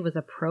 that Randy was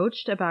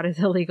approached about his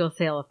illegal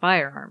sale of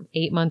firearms.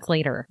 8 months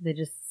later. They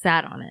just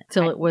sat on it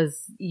till it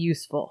was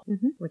useful,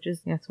 which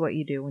is, that's what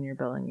you do when you're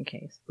building a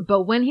case.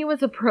 But when he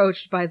was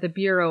approached by the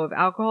Bureau of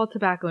Alcohol,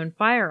 Tobacco, and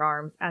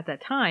Firearms at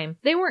that time,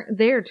 they weren't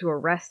there to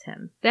arrest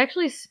him. They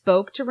actually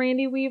spoke to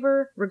Randy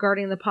Weaver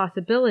regarding the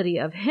possibility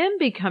of him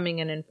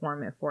becoming an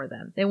informant for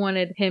them. They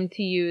wanted him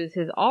to use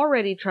his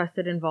already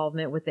trusted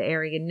involvement with the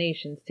Aryan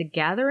nations to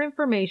gather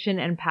information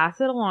and pass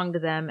it along to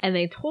them, and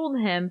they told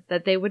him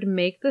that they would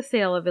make the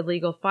sale of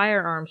illegal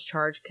firearms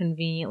charge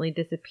conveniently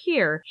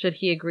disappear should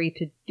he agree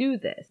to do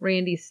this.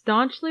 Randy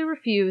staunchly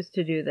refused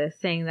to do this,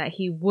 saying that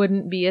he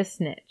wouldn't be a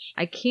snitch.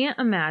 I can't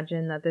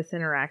imagine that this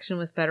interaction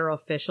with federal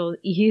officials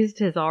eased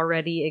his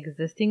already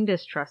existing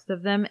distrust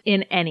of them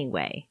in any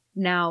way.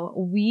 Now,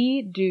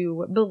 we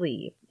do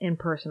believe in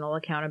personal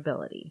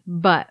accountability,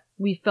 but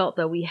we felt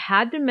that we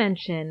had to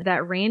mention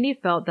that Randy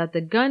felt that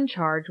the gun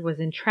charge was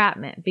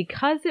entrapment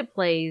because it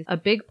plays a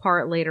big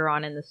part later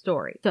on in the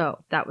story.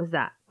 So that was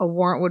that. A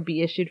warrant would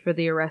be issued for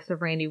the arrest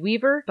of Randy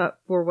Weaver, but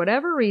for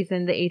whatever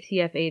reason, the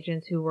ATF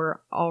agents who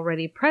were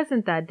already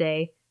present that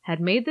day had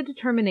made the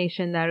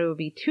determination that it would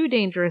be too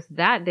dangerous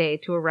that day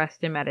to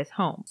arrest him at his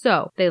home.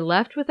 So they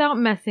left without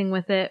messing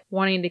with it,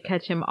 wanting to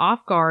catch him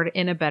off guard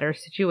in a better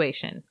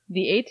situation.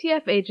 The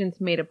ATF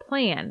agents made a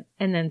plan,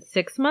 and then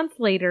 6 months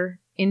later,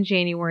 in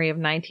January of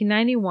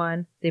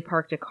 1991, they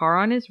parked a car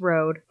on his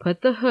road,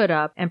 put the hood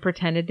up, and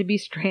pretended to be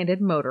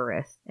stranded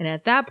motorists. And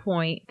at that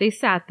point, they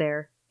sat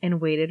there and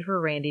waited for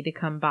Randy to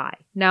come by.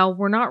 Now,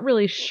 we're not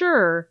really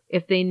sure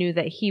if they knew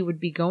that he would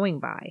be going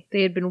by.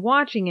 They had been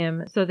watching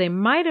him, so they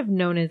might have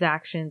known his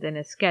actions and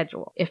his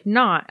schedule. If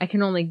not, I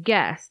can only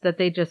guess that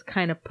they just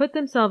kind of put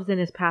themselves in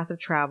his path of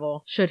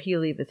travel should he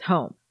leave his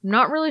home. I'm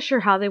not really sure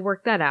how they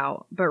worked that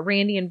out, but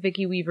Randy and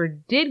Vicky Weaver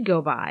did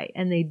go by,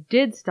 and they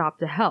did stop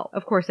to help.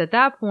 Of course, at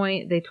that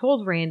point, they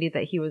told Randy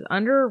that he was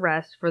under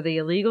arrest for the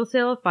illegal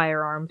sale of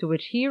firearms, to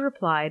which he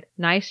replied,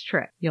 "Nice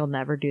trick. You'll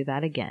never do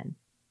that again."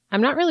 I'm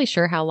not really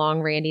sure how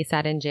long Randy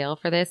sat in jail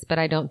for this, but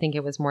I don't think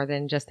it was more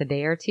than just a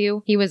day or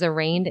two. He was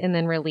arraigned and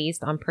then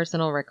released on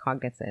personal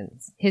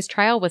recognizance. His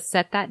trial was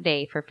set that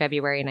day for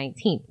February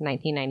 19th,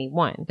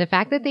 1991. The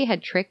fact that they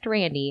had tricked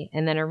Randy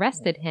and then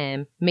arrested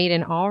him made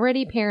an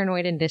already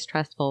paranoid and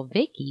distrustful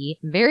Vicky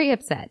very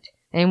upset.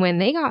 And when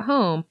they got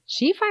home,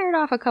 she fired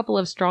off a couple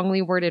of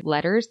strongly worded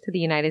letters to the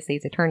United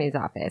States Attorney's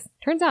Office.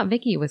 Turns out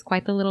Vicky was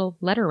quite the little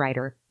letter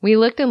writer. We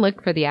looked and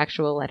looked for the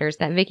actual letters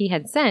that Vicky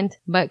had sent,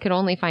 but could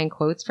only find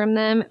quotes from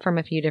them from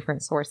a few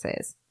different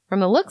sources. From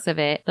the looks of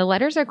it, the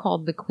letters are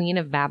called the Queen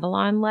of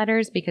Babylon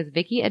letters because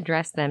Vicky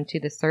addressed them to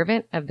the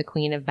servant of the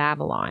Queen of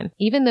Babylon,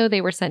 even though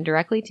they were sent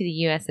directly to the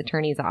U.S.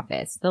 Attorney's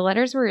Office. The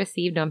letters were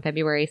received on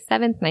February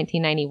 7th,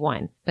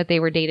 1991, but they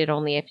were dated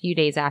only a few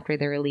days after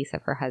the release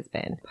of her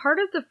husband. Part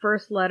of the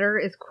first letter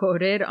is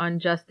quoted on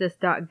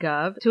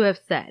justice.gov to have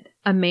said,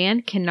 "A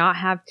man cannot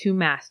have two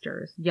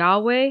masters.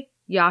 Yahweh,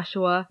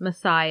 Yahshua,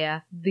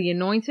 Messiah, the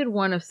anointed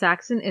one of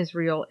Saxon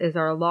Israel, is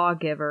our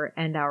lawgiver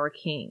and our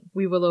king.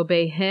 We will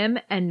obey him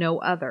and no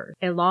other.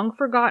 A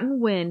long-forgotten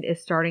wind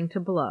is starting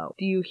to blow.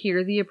 Do you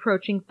hear the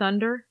approaching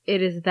thunder?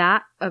 It is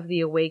that of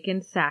the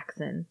awakened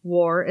Saxon.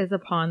 War is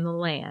upon the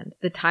land.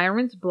 The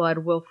tyrant's blood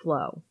will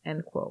flow."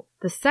 End quote.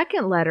 The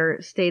second letter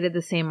stated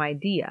the same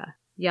idea.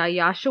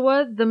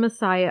 Yahshua, the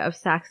Messiah of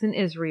Saxon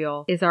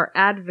Israel, is our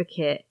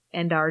advocate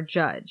and our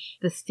judge.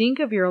 The stink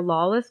of your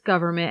lawless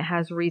government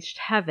has reached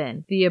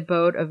heaven, the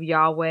abode of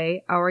Yahweh,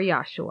 our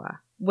Yahshua.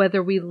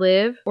 Whether we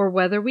live or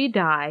whether we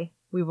die,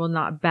 we will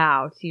not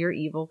bow to your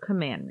evil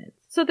commandments.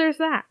 So there's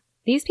that.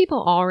 These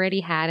people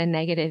already had a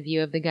negative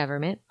view of the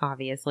government,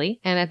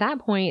 obviously, and at that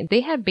point, they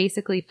had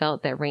basically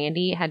felt that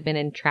Randy had been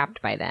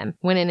entrapped by them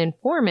when an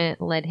informant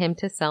led him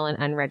to sell an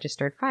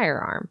unregistered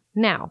firearm.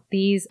 Now,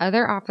 these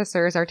other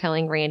officers are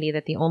telling Randy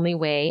that the only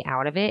way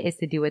out of it is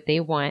to do what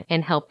they want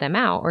and help them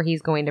out, or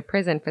he's going to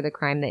prison for the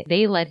crime that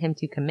they led him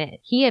to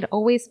commit. He had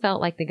always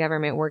felt like the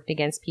government worked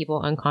against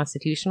people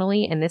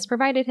unconstitutionally, and this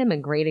provided him a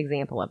great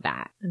example of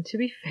that. And to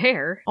be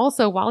fair,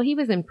 also, while he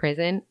was in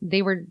prison,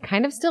 they were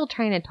kind of still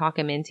trying to talk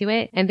him into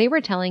it, and they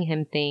were telling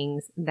him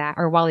things that,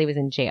 or while he was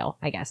in jail,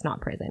 I guess,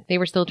 not prison. They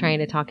were still trying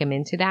to talk him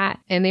into that,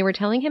 and they were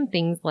telling him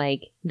things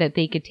like that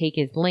they could take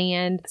his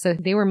land, so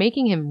they were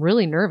making him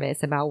really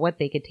nervous about what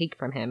they could take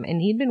from him,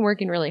 and he'd been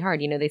working really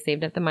hard. You know, they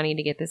saved up the money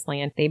to get this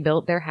land, they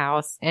built their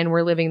house, and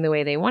were living the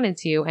way they wanted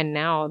to, and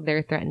now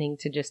they're threatening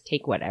to just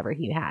take whatever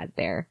he had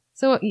there.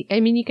 So, I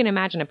mean, you can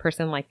imagine a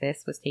person like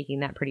this was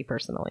taking that pretty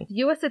personally. The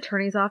U.S.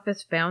 Attorney's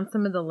Office found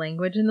some of the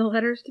language in the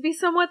letters to be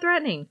somewhat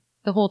threatening.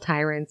 The whole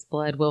tyrant's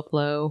blood will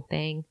flow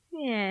thing.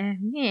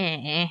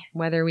 Yeah.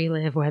 Whether we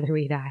live, whether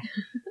we die.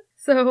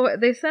 So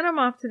they sent him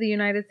off to the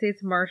United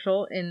States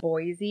Marshal in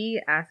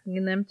Boise,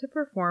 asking them to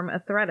perform a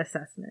threat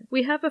assessment.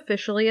 We have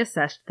officially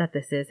assessed that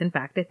this is, in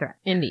fact, a threat.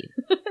 Indeed.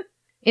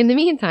 In the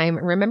meantime,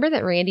 remember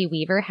that Randy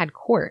Weaver had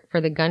court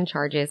for the gun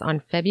charges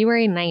on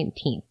February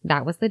 19th.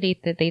 That was the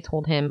date that they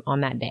told him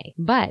on that day.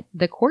 But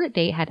the court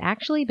date had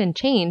actually been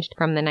changed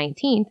from the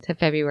 19th to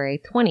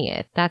February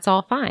 20th. That's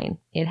all fine.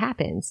 It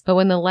happens. But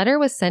when the letter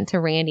was sent to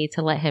Randy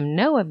to let him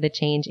know of the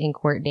change in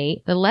court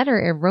date, the letter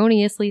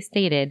erroneously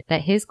stated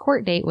that his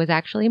court date was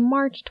actually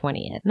March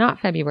 20th, not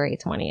February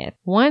 20th.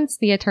 Once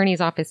the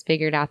attorney's office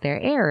figured out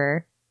their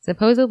error,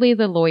 supposedly,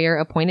 the lawyer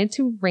appointed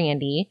to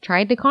Randy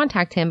tried to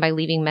contact him by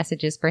leaving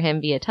messages for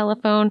him via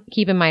telephone.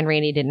 Keep in mind,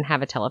 Randy didn't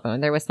have a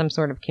telephone. There was some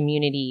sort of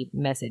community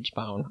message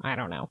phone. I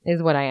don't know,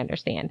 is what I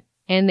understand.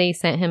 And they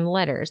sent him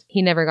letters.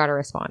 He never got a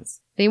response.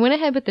 They went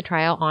ahead with the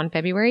trial on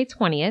February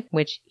 20th,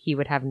 which he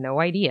would have no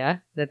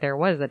idea that there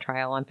was a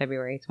trial on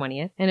February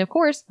 20th. And of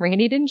course,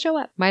 Randy didn't show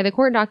up. By the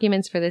court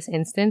documents for this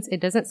instance, it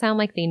doesn't sound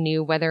like they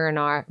knew whether or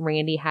not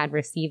Randy had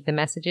received the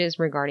messages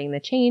regarding the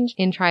change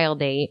in trial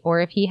date or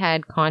if he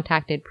had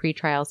contacted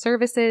pretrial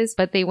services,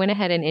 but they went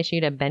ahead and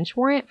issued a bench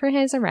warrant for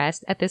his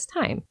arrest at this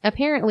time.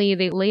 Apparently,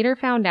 they later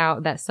found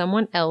out that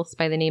someone else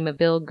by the name of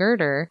Bill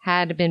Girder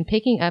had been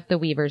picking up the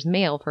Weaver's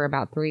mail for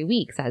about 3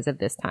 weeks as of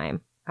this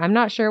time. I'm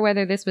not sure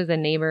whether this was a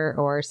neighbor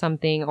or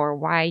something or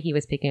why he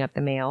was picking up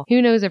the mail.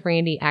 Who knows if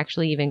Randy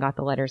actually even got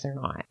the letters or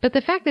not. But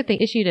the fact that they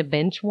issued a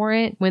bench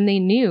warrant when they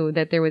knew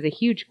that there was a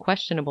huge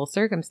questionable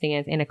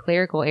circumstance and a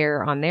clerical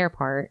error on their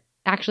part.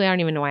 Actually, I don't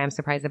even know why I'm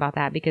surprised about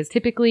that, because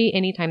typically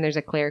anytime there's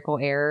a clerical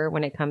error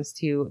when it comes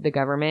to the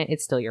government,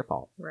 it's still your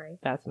fault. Right.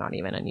 That's not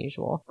even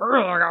unusual.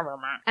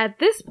 At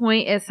this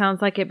point, it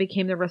sounds like it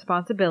became the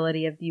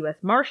responsibility of the U.S.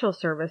 Marshal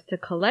Service to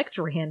collect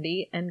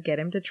Randy and get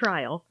him to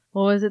trial.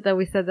 What was it that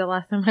we said the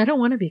last time? I don't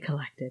want to be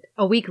collected.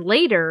 A week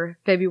later,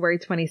 February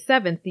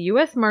 27th, the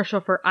U.S.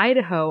 Marshal for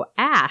Idaho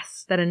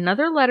asked that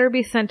another letter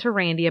be sent to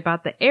Randy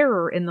about the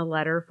error in the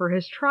letter for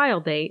his trial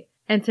date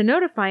and to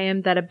notify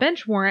him that a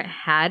bench warrant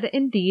had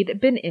indeed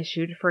been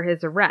issued for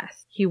his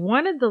arrest. He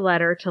wanted the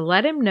letter to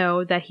let him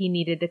know that he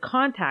needed to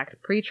contact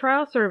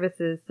pretrial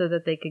services so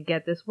that they could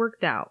get this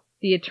worked out.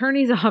 The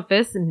attorney's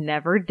office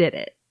never did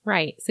it.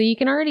 Right. So you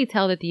can already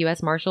tell that the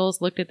U.S.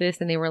 Marshals looked at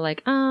this and they were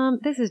like,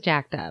 this is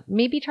jacked up.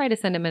 Maybe try to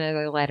send him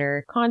another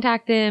letter.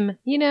 Contact him.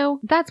 You know,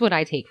 that's what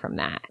I take from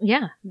that.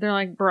 Yeah. They're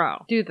like,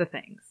 bro, do the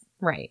things.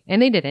 Right.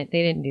 And they didn't.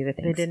 They didn't do the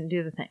things. They didn't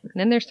do the things. And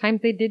then there's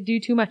times they did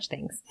do too much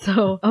things.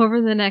 So over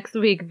the next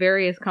week,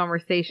 various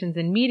conversations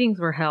and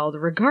meetings were held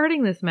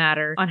regarding this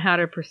matter on how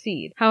to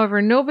proceed.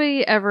 However,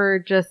 nobody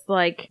ever just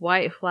like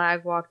white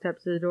flag walked up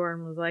to the door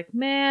and was like,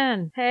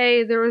 man,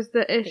 hey, there was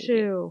the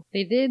issue.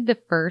 They did the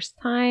first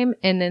time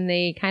and then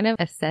they kind of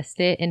assessed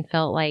it and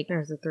felt like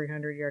there's a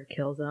 300-yard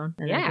kill zone.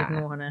 And yeah. I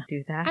didn't want to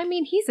do that. I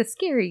mean, he's a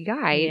scary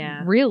guy.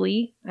 Yeah.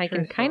 Really. I True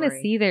can kind of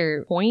story. see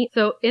their point.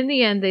 So in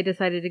the end, they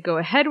decided to go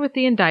ahead with with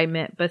the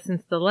indictment, but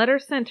since the letter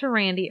sent to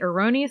Randy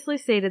erroneously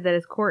stated that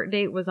his court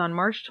date was on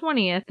March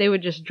 20th, they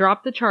would just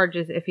drop the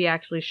charges if he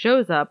actually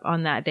shows up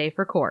on that day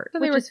for court,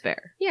 which is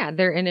fair. Yeah,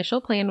 their initial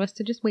plan was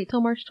to just wait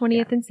till March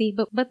 20th and see,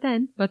 but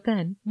then.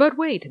 But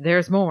wait,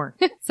 there's more.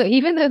 So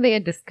even though they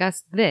had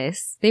discussed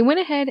this, they went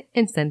ahead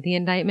and sent the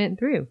indictment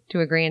through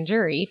to a grand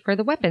jury for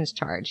the weapons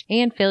charge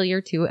and failure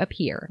to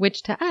appear,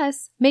 which to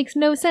us makes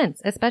no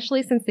sense,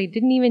 especially since they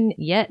didn't even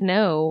yet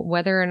know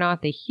whether or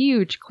not the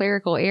huge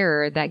clerical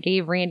error that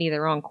gave Randy the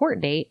wrong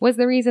court date was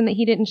the reason that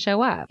he didn't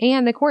show up.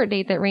 And the court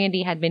date that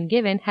Randy had been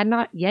given had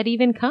not yet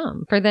even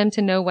come for them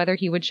to know whether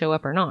he would show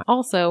up or not.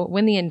 Also,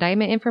 when the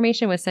indictment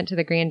information was sent to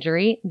the grand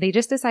jury, they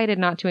just decided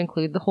not to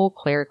include the whole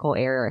clerical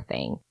error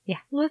thing. Yeah.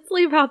 Let's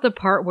leave out the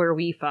part where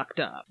we fucked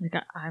up.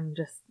 Like, I'm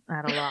just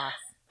at a loss.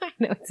 I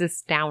know, it's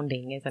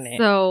astounding, isn't it?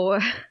 So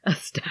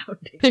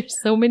astounding. There's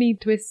so many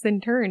twists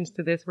and turns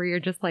to this where you're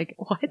just like,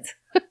 what?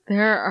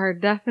 There are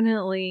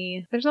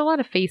definitely... There's a lot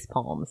of face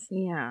palms.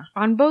 Yeah.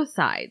 On both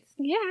sides.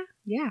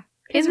 Yeah.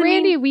 Because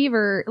Randy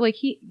Weaver,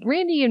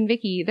 Randy and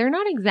Vicky, they're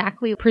not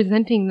exactly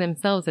presenting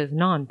themselves as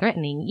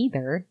non-threatening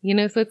either,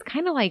 so it's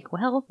kind of like,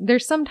 well,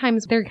 there's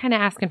sometimes they're kind of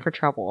asking for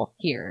trouble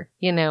here,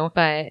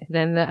 but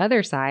then the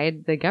other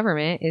side, the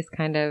government, is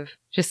kind of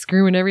just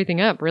screwing everything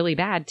up really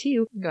bad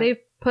too. They've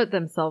put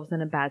themselves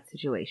in a bad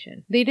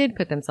situation. They did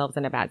put themselves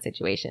in a bad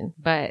situation,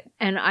 but...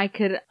 And I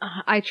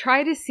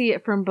try to see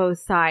it from both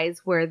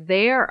sides where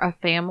they are a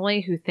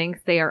family who thinks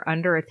they are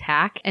under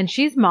attack, and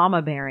she's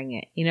mama bearing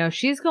it.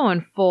 She's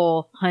going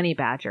full honey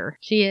badger.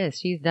 She is.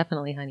 She's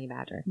definitely honey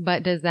badger.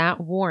 But does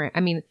that warrant...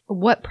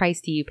 what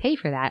price do you pay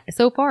for that?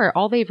 So far,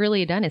 all they've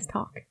really done is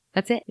talk.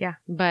 That's it. Yeah.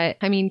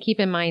 But, keep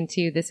in mind,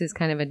 too, this is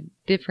kind of a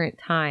different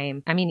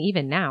time.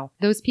 Even now,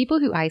 those people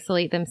who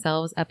isolate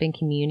themselves up in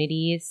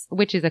communities,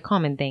 which is a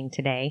common thing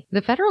today,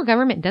 the federal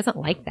government doesn't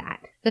like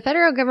that. The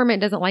federal government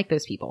doesn't like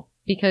those people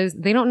because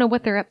they don't know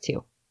what they're up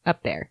to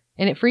up there.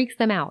 And it freaks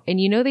them out. And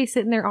they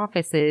sit in their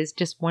offices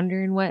just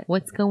wondering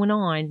what's going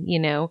on,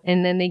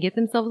 and then they get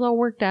themselves all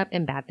worked up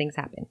and bad things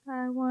happen.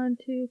 I want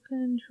to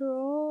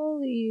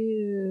control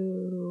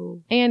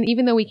you. And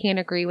even though we can't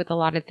agree with a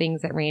lot of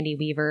things that Randy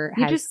Weaver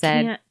has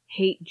said, you can't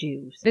hate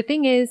Jews. The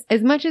thing is,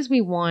 as much as we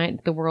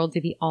want the world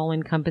to be all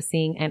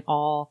encompassing and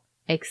all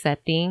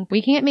accepting,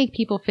 we can't make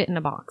people fit in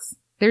a box.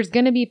 There's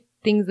going to be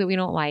things that we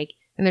don't like.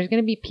 And there's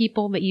going to be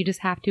people that you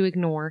just have to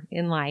ignore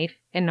in life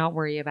and not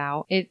worry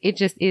about. It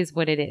just is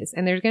what it is.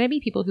 And there's going to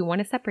be people who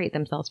want to separate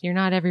themselves. You're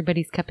not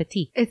everybody's cup of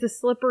tea. It's a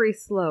slippery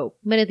slope.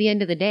 But at the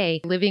end of the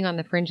day, living on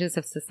the fringes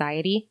of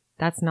society,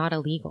 that's not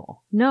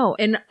illegal. No,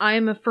 and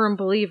I'm a firm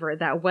believer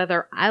that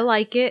whether I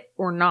like it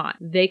or not,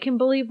 they can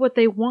believe what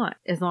they want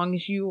as long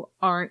as you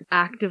aren't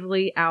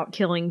actively out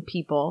killing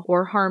people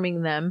or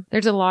harming them.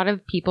 There's a lot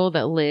of people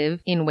that live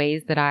in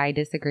ways that I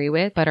disagree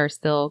with, but are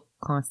still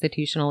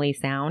constitutionally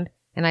sound.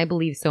 And I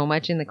believe so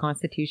much in the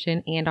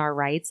Constitution and our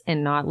rights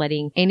and not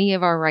letting any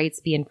of our rights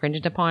be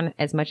infringed upon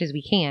as much as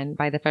we can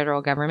by the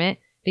federal government.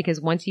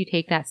 Because once you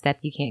take that step,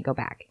 you can't go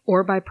back.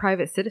 Or by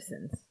private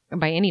citizens. Or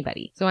by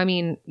anybody. So,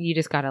 you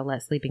just gotta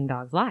let sleeping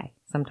dogs lie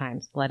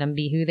sometimes. Let them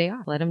be who they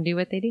are. Let them do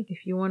what they do.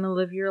 If you want to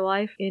live your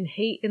life in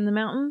hate in the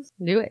mountains,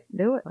 do it.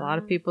 Do it. A lot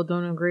of people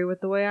don't agree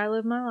with the way I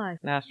live my life.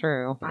 That's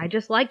true. I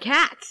just like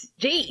cats.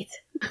 Jeez.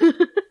 A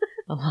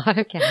lot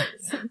of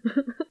cats.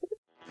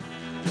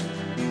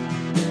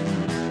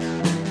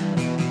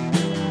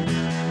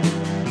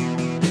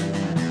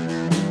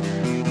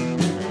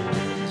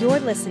 You're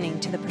listening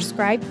to the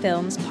Prescribed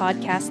Films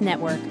Podcast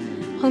Network,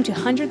 home to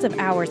hundreds of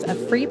hours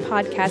of free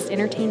podcast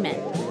entertainment.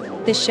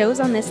 The shows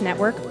on this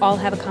network all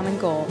have a common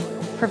goal,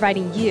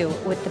 providing you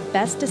with the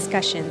best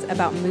discussions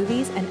about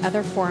movies and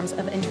other forms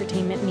of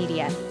entertainment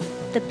media.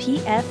 The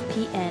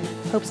PFPN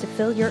hopes to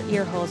fill your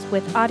earholes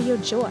with audio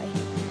joy.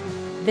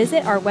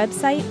 Visit our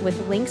website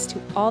with links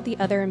to all the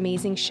other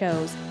amazing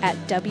shows at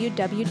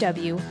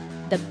www.thepfpn.com.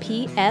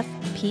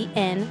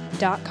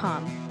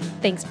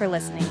 Thanks for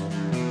listening.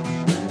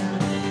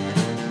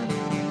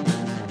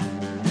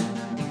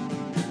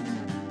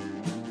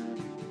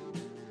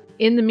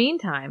 In the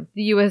meantime,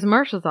 the U.S.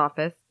 Marshal's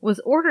Office was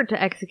ordered to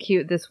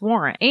execute this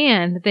warrant,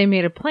 and they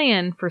made a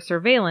plan for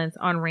surveillance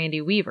on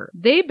Randy Weaver.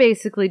 They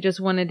basically just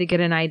wanted to get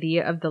an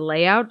idea of the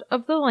layout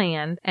of the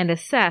land and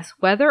assess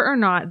whether or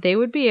not they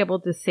would be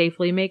able to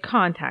safely make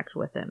contact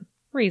with him.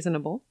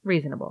 Reasonable.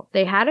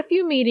 They had a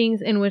few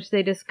meetings in which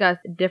they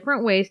discussed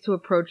different ways to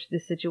approach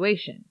this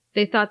situation.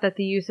 They thought that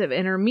the use of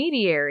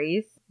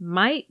intermediaries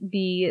might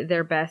be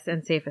their best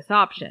and safest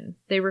option.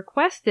 They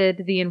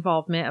requested the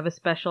involvement of a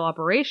special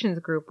operations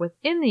group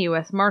within the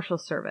U.S.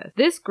 Marshals Service.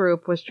 This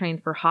group was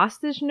trained for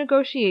hostage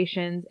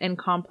negotiations and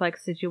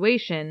complex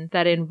situations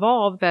that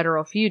involved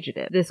federal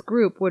fugitives. This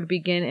group would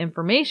begin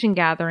information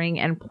gathering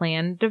and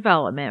plan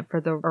development for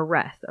the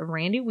arrest of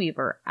Randy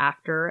Weaver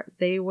after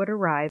they would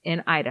arrive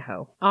in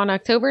Idaho. On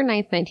October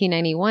 9th,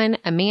 1991,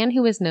 a man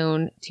who was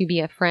known to be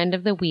a friend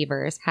of the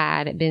Weavers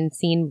had been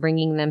seen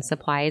bringing them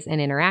supplies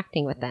and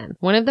interacting with them.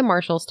 One of the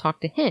marshals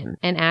talked to him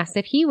and asked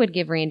if he would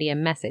give Randy a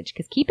message.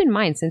 Because keep in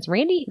mind, since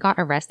Randy got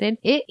arrested,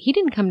 he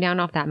didn't come down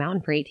off that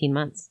mountain for 18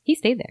 months. He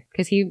stayed there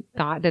because he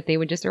thought that they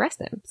would just arrest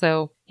him.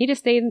 So he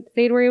just stayed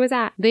where he was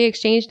at. They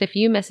exchanged a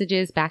few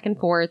messages back and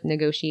forth,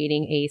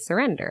 negotiating a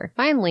surrender.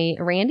 Finally,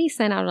 Randy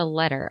sent out a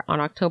letter on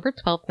October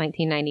 12,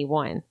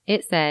 1991.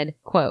 It said,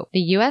 quote, "The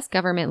U.S.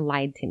 government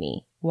lied to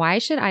me. Why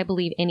should I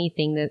believe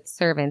anything that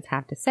servants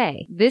have to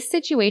say? This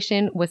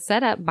situation was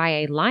set up by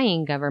a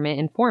lying government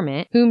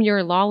informant whom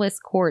your lawless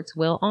courts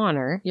will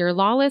honor. Your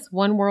lawless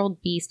one-world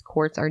beast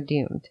courts are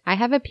doomed. I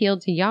have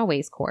appealed to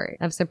Yahweh's court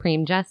of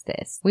supreme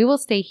justice. We will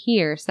stay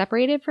here,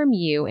 separated from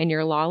you and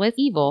your lawless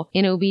evil,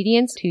 in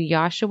obedience to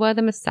Yahshua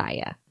the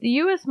Messiah." The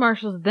U.S.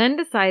 Marshals then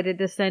decided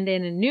to send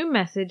in a new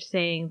message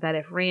saying that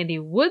if Randy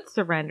would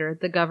surrender,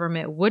 the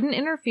government wouldn't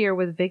interfere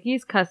with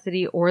Vicky's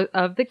custody or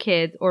of the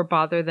kids or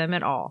bother them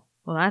at all.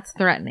 Well, that's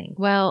threatening.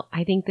 Well,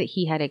 I think that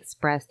he had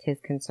expressed his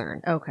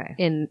concern. Okay.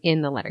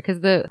 In the letter.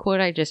 Because the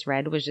quote I just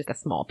read was just a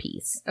small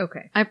piece.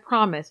 Okay. I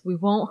promise we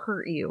won't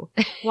hurt you.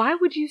 Why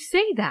would you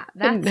say that?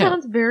 That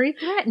sounds very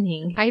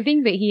threatening. I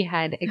think that he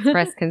had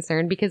expressed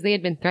concern because they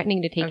had been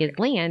threatening to take his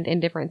land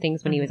and different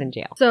things when he was in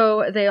jail.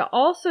 So they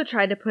also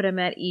tried to put him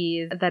at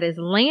ease that his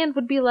land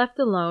would be left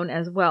alone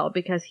as well,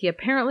 because he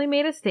apparently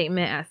made a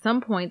statement at some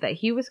point that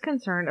he was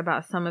concerned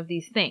about some of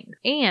these things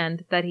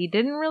and that he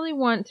didn't really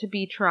want to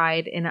be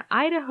tried in an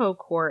Idaho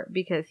court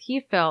because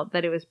he felt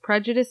that it was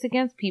prejudice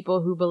against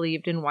people who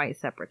believed in white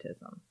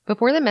separatism.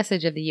 Before the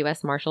message of the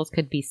U.S. Marshals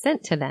could be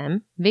sent to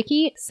them,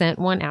 Vicky sent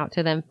one out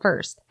to them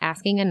first,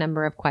 asking a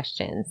number of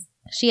questions.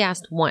 She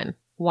asked 1,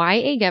 why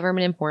a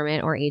government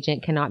informant or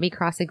agent cannot be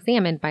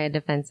cross-examined by a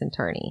defense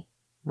attorney.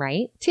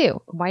 Right?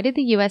 2, why did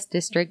the U.S.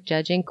 District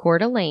Judge in Coeur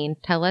d'Alene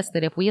tell us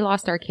that if we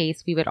lost our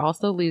case, we would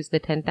also lose the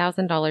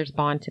 $10,000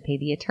 bond to pay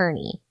the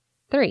attorney?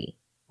 3,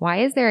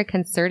 why is there a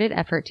concerted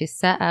effort to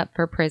set up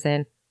for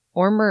prison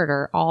or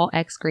murder all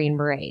ex-Green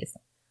Berets?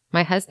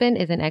 My husband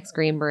is an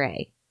ex-Green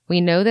Beret. We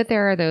know that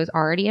there are those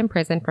already in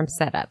prison from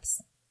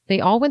setups. They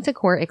all went to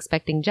court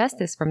expecting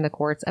justice from the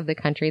courts of the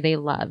country they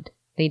loved.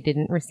 They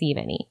didn't receive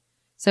any.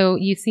 So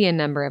you see a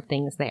number of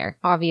things there.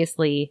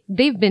 Obviously,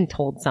 they've been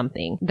told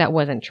something that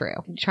wasn't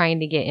true, trying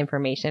to get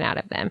information out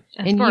of them.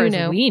 As far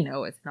as we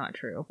know, it's not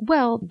true.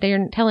 Well,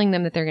 they're telling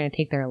them that they're going to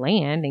take their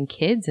land and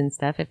kids and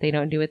stuff if they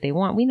don't do what they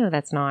want. We know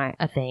that's not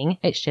a thing.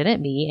 It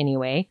shouldn't be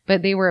anyway.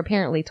 But they were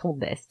apparently told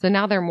this. So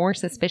now they're more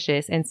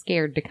suspicious and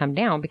scared to come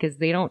down because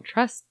they don't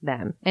trust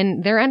them.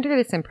 And they're under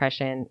this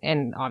impression,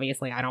 and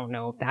obviously I don't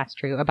know if that's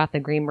true, about the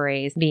Green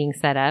Berets being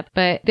set up,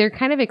 but they're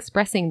kind of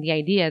expressing the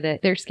idea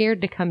that they're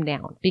scared to come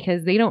down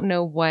because they don't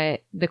know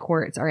what the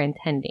courts are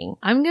intending.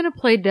 I'm going to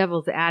play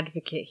devil's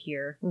advocate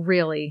here.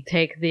 Really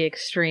take the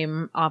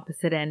extreme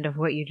opposite end of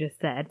what you just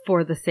said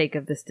for the sake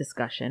of this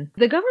discussion.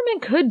 The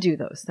government could do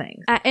those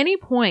things. At any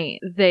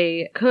point,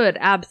 they could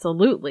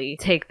absolutely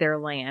take their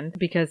land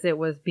because it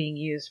was being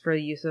used for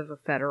the use of a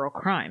federal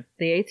crime.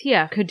 The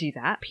ATF could do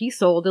that. He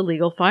sold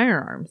illegal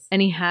firearms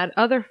and he had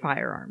other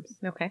firearms.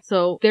 Okay.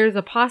 So there's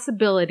a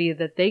possibility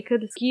that they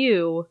could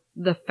skew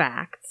the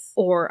facts,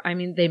 or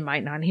they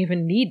might not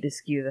even need to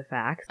skew the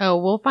facts.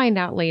 Oh, we'll find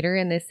out later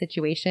in this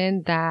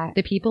situation that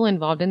the people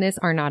involved in this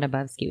are not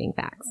above skewing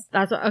facts.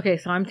 Okay,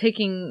 so I'm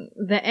taking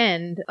the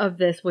end of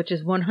this, which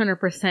is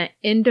 100%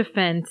 in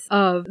defense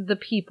of the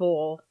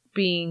people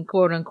being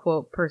quote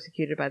unquote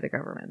persecuted by the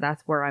government.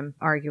 That's where I'm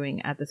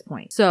arguing at this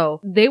point. So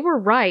they were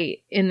right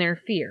in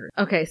their fear.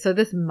 Okay, so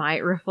this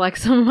might reflect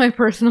some of my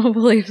personal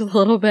beliefs a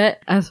little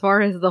bit as far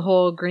as the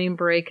whole Green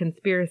Beret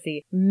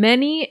conspiracy.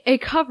 Many a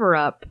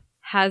cover-up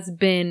has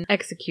been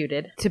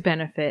executed to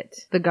benefit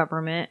the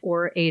government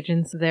or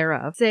agents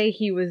thereof. Say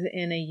he was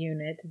in a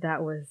unit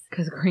that was,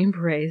 because Green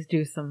Berets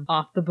do some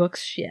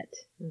off-the-books shit.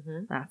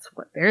 Mm-hmm. That's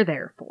what they're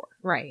there for.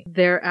 Right.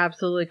 There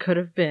absolutely could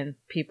have been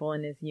people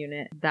in his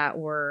unit that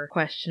were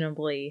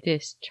questionably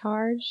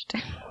discharged.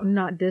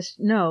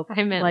 No.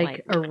 I meant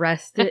like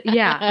arrested.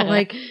 Yeah.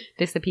 Like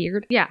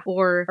disappeared. Yeah.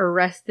 Or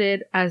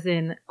arrested as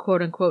in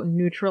quote unquote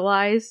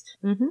neutralized.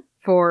 Mm-hmm.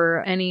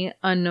 For any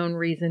unknown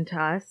reason to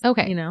us.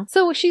 Okay.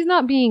 So she's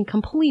not being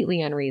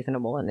completely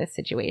unreasonable in this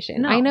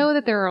situation. No. I know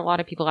that there are a lot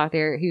of people out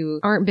there who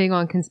aren't big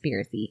on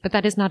conspiracy, but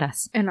that is not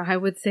us. And I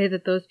would say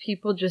that those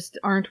people just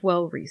aren't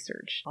well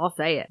researched. I'll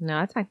say it. No,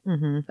 that's fine.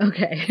 Mm-hmm.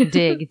 Okay.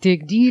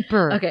 dig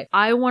deeper. Okay.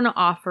 I want to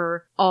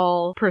offer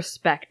all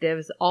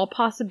perspectives, all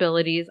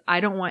possibilities. I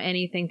don't want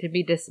anything to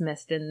be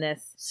dismissed in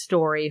this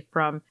story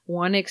from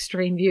one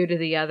extreme view to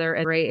the other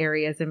and gray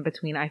areas in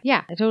between.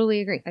 Yeah, I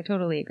totally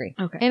agree.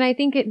 Okay. And I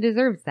think it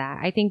deserves that.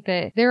 I think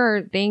that there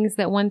are things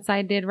that one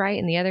side did right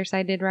and the other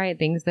side did right,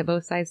 things that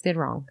both sides did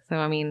wrong.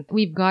 So,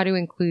 we've got to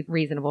include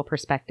reasonable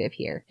perspective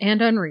here.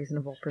 And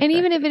unreasonable perspective. And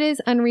even if it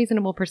is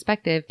unreasonable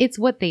perspective, it's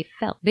what they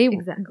felt.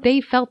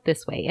 They felt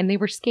this way and they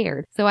were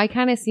scared. So I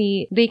kind of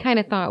see, they kind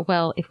of thought,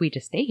 well, if we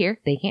just stay here,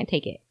 they can't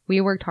take it. We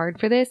worked hard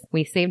for this.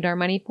 We saved our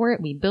money for it.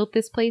 We built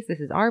this place.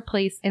 This is our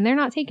place, and they're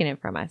not taking it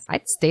from us.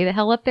 I'd stay the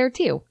hell up there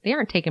too. They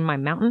aren't taking my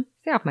mountain.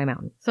 Stay off my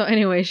mountain. So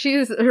anyway,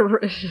 she's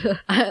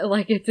I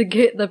like it to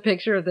get the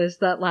picture of this,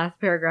 that last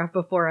paragraph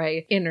before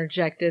I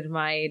interjected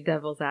my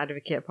devil's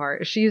advocate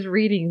part. She's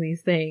reading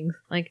these things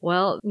like,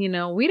 well, we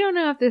don't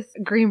know if this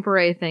Green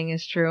Beret thing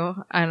is true.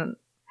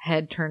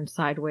 Head turned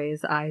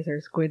sideways, eyes are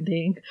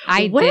squinting.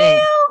 I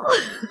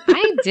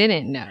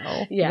didn't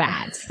know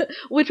that.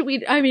 Which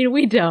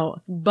we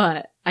don't,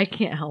 but I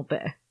can't help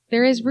it.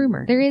 There is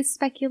rumor. There is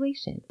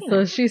speculation.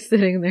 So she's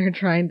sitting there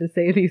trying to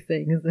say these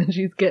things, and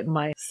she's getting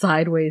my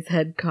sideways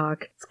head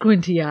cock,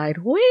 squinty-eyed,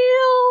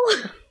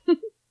 well.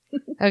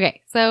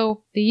 Okay,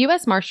 so the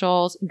U.S.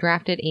 Marshals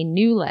drafted a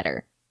new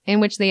letter in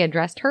which they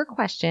addressed her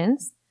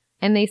questions,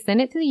 and they sent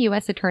it to the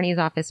U.S. Attorney's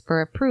Office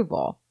for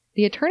approval.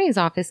 The Attorney's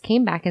Office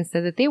came back and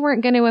said that they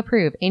weren't going to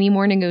approve any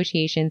more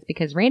negotiations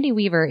because Randy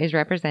Weaver is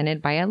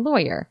represented by a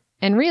lawyer.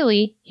 And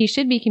really, he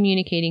should be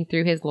communicating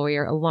through his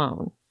lawyer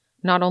alone.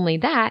 Not only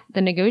that,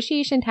 the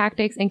negotiation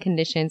tactics and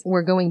conditions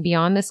were going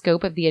beyond the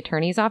scope of the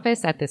attorney's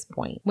office at this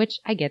point, which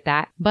I get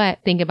that. But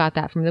think about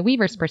that from the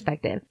Weaver's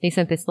perspective. They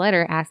sent this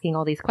letter asking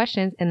all these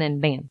questions and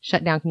then bam,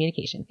 shut down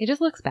communication. It just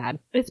looks bad.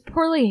 It's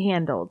poorly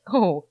handled.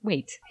 Oh,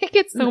 wait. It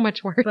gets so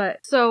much worse. But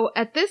so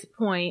at this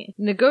point,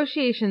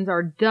 negotiations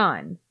are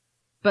done,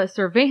 but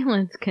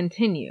surveillance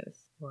continues.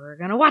 We're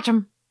going to watch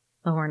them,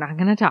 but we're not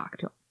going to talk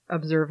to them.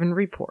 Observe and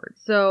report.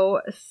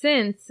 So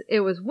since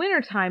it was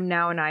wintertime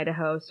now in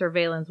Idaho,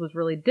 surveillance was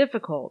really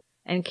difficult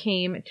and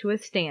came to a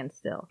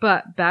standstill.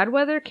 But bad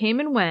weather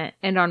came and went,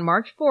 and on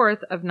March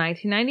 4th of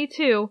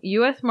 1992,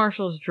 U.S.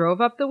 Marshals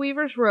drove up the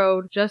Weavers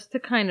Road just to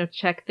kind of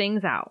check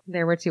things out.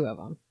 There were 2 of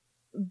them.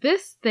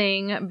 This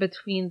thing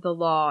between the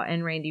law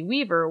and Randy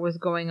Weaver was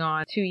going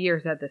on 2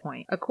 years at this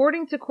point.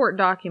 According to court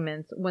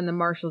documents, when the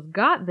marshals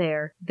got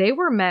there, they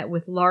were met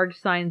with large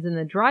signs in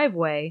the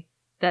driveway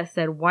that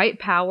said white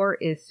power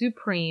is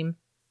supreme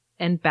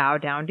and bow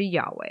down to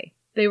Yahweh.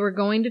 They were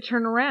going to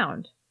turn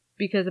around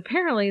because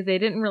apparently they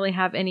didn't really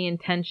have any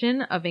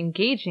intention of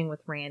engaging with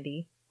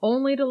Randy,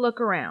 only to look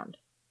around.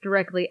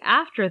 Directly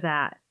after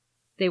that,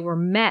 they were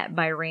met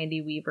by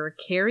Randy Weaver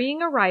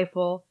carrying a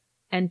rifle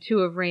and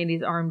 2 of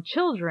Randy's armed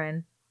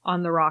children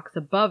on the rocks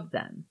above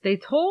them. They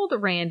told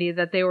Randy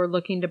that they were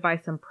looking to buy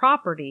some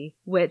property,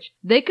 which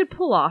they could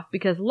pull off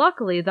because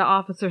luckily the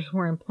officers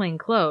were in plain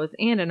clothes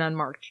and an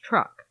unmarked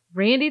truck.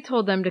 Randy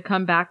told them to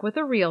come back with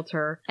a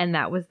realtor, and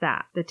that was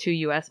that. The 2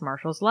 U.S.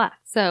 Marshals left.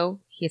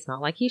 So, it's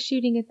not like he's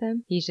shooting at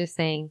them. He's just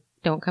saying,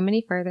 don't come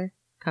any further.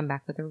 Come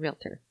back with a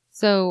realtor.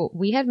 So,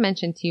 we had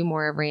mentioned 2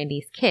 more of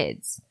Randy's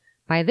kids.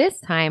 By this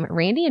time,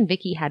 Randy and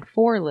Vicky had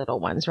 4 little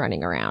ones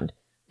running around.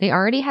 They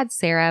already had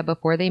Sarah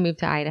before they moved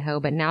to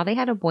Idaho, but now they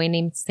had a boy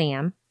named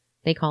Sam.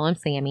 They call him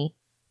Sammy.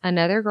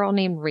 Another girl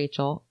named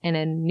Rachel, and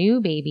a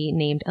new baby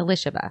named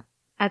Elishaba.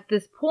 At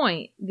this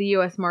point, the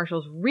U.S.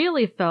 Marshals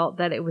really felt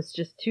that it was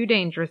just too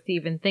dangerous to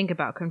even think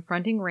about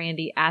confronting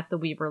Randy at the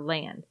Weaver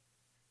land.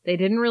 They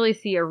didn't really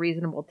see a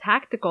reasonable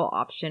tactical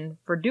option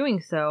for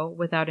doing so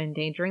without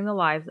endangering the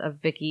lives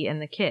of Vicky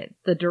and the kids.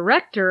 The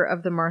director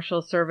of the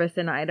Marshal Service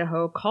in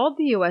Idaho called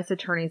the U.S.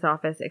 Attorney's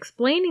Office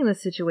explaining the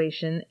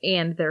situation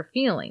and their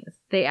feelings.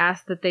 They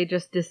asked that they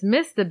just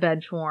dismiss the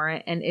bench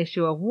warrant and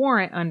issue a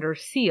warrant under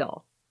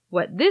seal.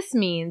 What this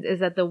means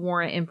is that the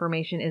warrant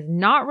information is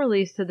not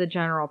released to the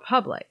general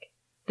public.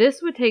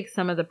 This would take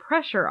some of the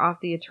pressure off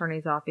the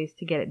attorney's office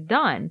to get it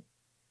done,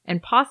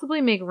 and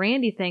possibly make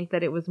Randy think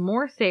that it was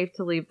more safe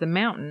to leave the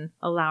mountain,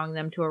 allowing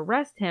them to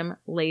arrest him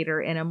later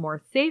in a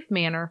more safe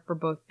manner for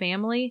both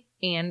family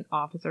and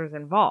officers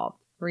involved.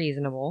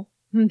 Reasonable.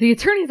 The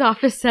attorney's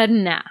office said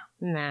nah.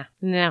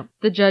 No.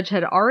 The judge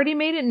had already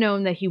made it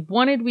known that he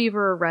wanted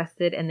Weaver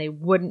arrested and they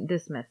wouldn't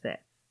dismiss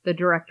it. The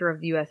director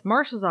of the U.S.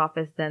 Marshal's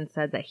Office then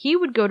said that he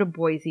would go to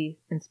Boise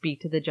and speak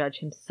to the judge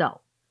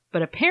himself.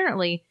 But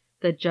apparently,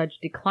 the judge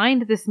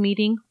declined this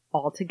meeting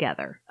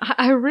altogether.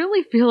 I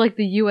really feel like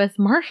the U.S.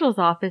 Marshal's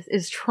Office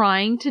is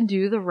trying to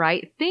do the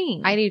right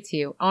thing. I do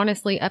too.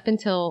 Honestly, up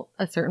until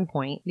a certain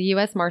point, the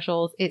U.S.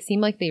 Marshals, it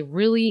seemed like they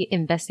really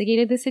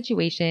investigated the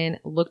situation,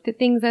 looked at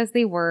things as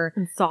they were,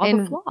 and saw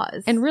the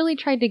flaws. And really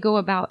tried to go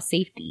about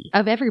safety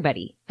of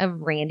everybody.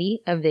 Of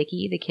Randy, of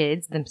Vicky, the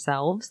kids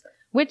themselves.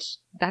 Which,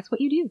 that's what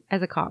you do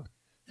as a cop.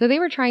 So they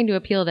were trying to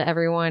appeal to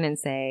everyone and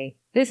say,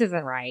 this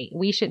isn't right.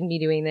 We shouldn't be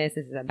doing this.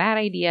 This is a bad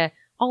idea.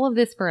 All of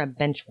this for a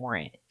bench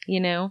warrant, you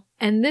know?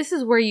 And this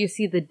is where you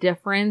see the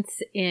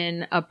difference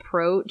in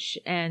approach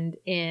and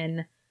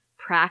in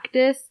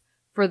practice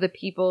for the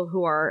people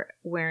who are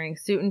wearing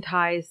suit and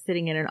ties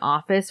sitting in an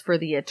office for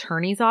the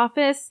attorney's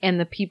office and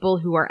the people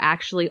who are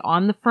actually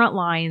on the front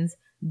lines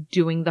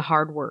doing the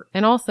hard work.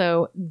 And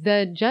also,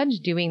 the judge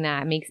doing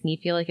that makes me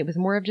feel like it was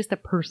more of just a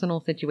personal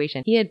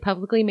situation. He had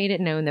publicly made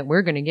it known that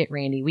we're going to get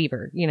Randy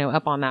Weaver,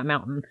 up on that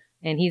mountain,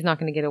 and he's not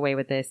going to get away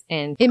with this.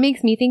 And it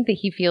makes me think that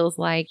he feels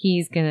like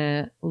he's going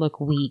to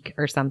look weak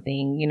or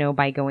something,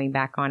 by going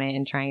back on it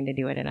and trying to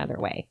do it another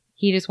way.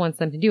 He just wants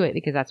them to do it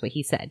because that's what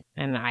he said.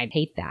 And I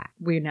hate that.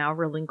 We now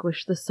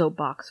relinquish the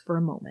soapbox for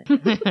a moment.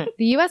 The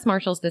U.S.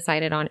 Marshals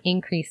decided on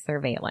increased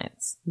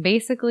surveillance.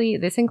 Basically,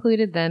 this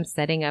included them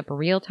setting up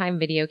real-time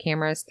video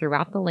cameras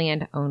throughout the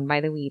land owned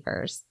by the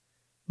Weavers.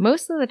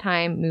 Most of the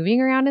time,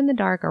 moving around in the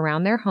dark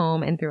around their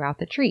home and throughout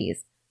the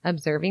trees,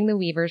 observing the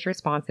Weavers'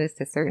 responses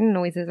to certain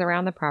noises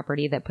around the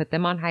property that put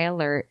them on high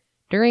alert,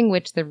 during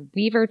which the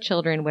Weaver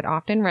children would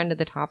often run to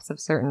the tops of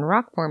certain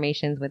rock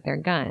formations with their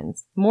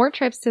guns. More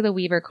trips to the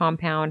Weaver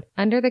compound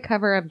under the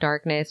cover of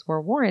darkness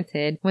were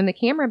warranted when the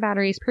camera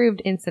batteries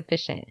proved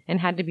insufficient and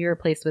had to be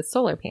replaced with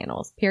solar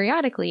panels.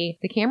 Periodically,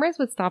 the cameras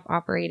would stop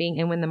operating,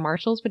 and when the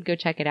marshals would go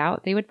check it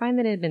out, they would find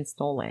that it had been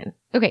stolen.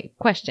 Okay,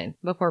 question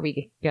before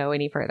we go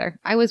any further.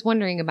 I was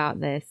wondering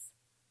about this.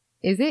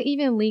 Is it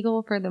even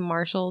legal for the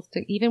marshals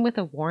to, even with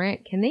a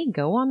warrant, can they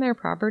go on their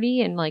property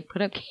and like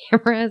put up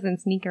cameras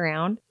and sneak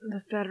around?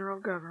 The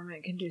federal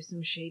government can do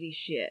some shady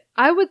shit.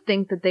 I would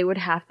think that they would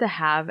have to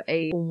have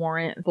a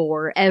warrant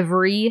for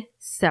every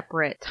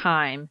separate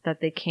time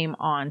that they came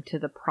on to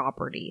the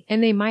property.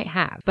 And they might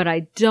have. But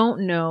I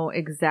don't know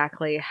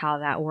exactly how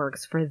that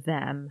works for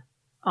them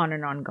on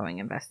an ongoing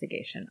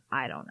investigation.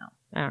 I don't know.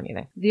 I don't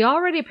either. The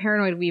already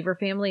paranoid Weaver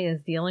family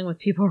is dealing with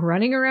people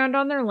running around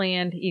on their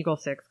land, Eagle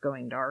 6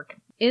 going dark,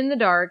 in the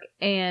dark,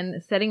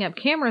 and setting up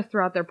cameras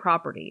throughout their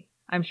property.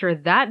 I'm sure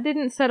that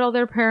didn't settle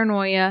their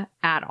paranoia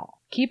at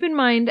all. Keep in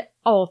mind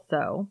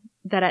also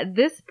that at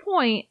this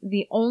point,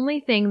 the only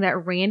thing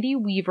that Randy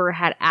Weaver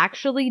had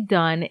actually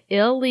done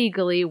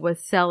illegally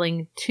was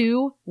selling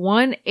 2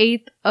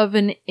 1/8 of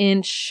an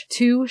inch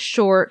too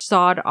short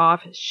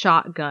sawed-off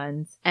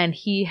shotguns, and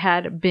he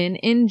had been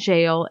in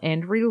jail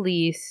and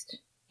released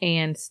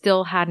and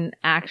still hadn't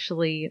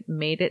actually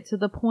made it to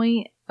the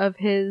point of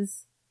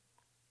his...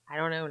 I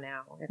don't know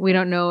now. We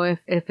don't know if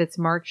it's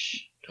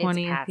March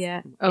 20th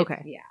yet?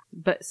 Okay. Yeah.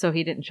 But so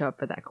he didn't show up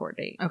for that court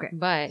date. Okay.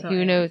 But so,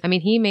 who knows? I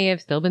mean, he may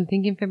have still been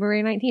thinking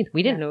February 19th.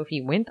 We didn't know if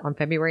he went on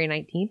February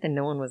 19th and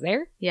no one was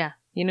there. Yeah.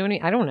 You know what I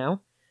mean? I don't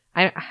know.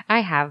 I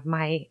have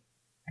my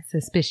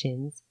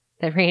suspicions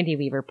that Randy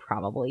Weaver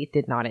probably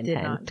did not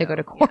intend to go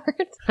to court.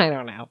 Yeah. I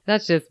don't know.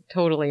 That's just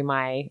totally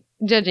my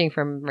judging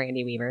from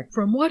Randy Weaver.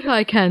 From what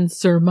I can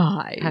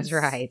surmise. That's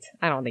right.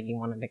 I don't think he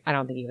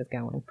was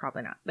going.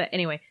 Probably not. But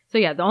anyway, so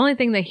yeah, the only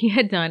thing that he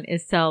had done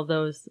is sell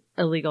those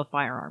illegal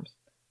firearms.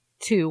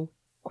 2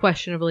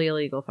 questionably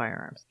illegal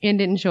firearms. And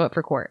didn't show up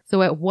for court.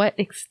 So at what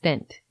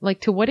extent?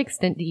 Like, to what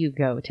extent do you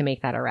go to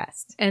make that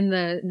arrest? And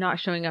the not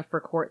showing up for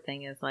court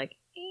thing is like,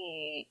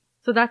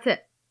 So that's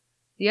it.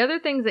 The other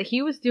things that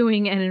he was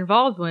doing and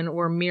involved in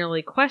were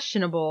merely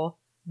questionable,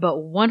 but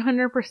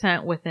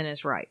 100% within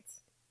his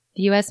rights.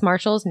 The U.S.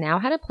 Marshals now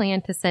had a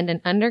plan to send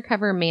an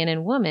undercover man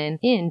and woman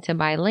in to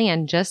buy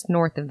land just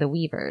north of the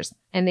Weavers,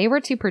 and they were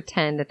to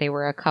pretend that they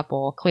were a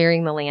couple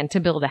clearing the land to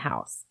build a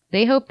house.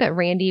 They hoped that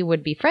Randy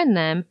would befriend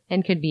them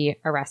and could be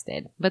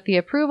arrested. But the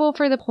approval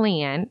for the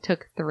plan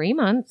took 3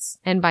 months,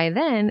 and by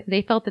then,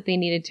 they felt that they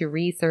needed to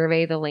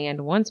resurvey the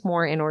land once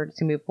more in order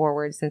to move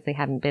forward since they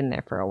hadn't been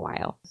there for a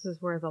while. This is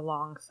where the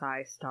long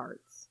sigh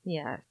starts.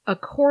 Yeah.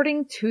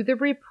 According to the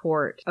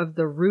report of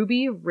the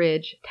Ruby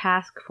Ridge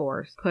Task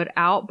Force put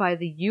out by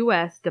the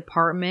U.S.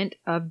 Department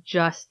of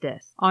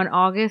Justice on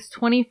August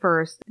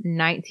 21st,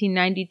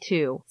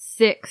 1992,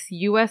 6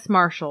 U.S.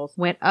 Marshals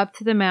went up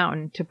to the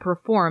mountain to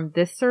perform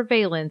this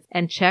surveillance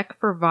and check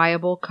for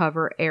viable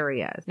cover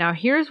areas. Now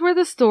here's where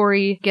the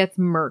story gets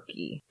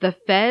murky. The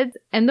feds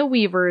and the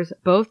Weavers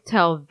both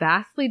tell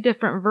vastly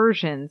different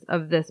versions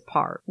of this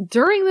part.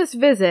 During this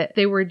visit,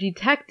 they were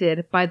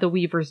detected by the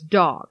Weavers'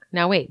 dog.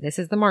 Now wait, this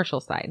is the Marshall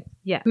side.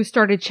 Yeah, who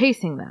started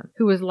chasing them,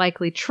 who was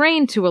likely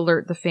trained to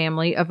alert the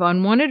family of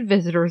unwanted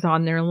visitors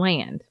on their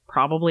land,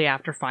 probably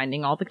after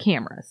finding all the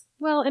cameras.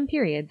 Well, and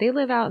period. They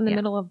live out in the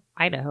middle of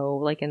Idaho,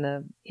 like in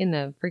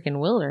the freaking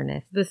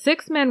wilderness. The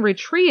 6 men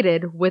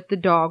retreated with the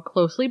dog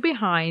closely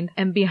behind,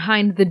 and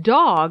behind the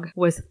dog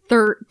was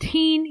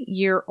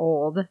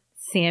 13-year-old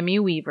Sammy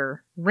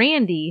Weaver,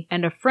 Randy,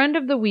 and a friend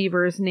of the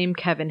Weavers named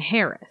Kevin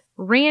Harris.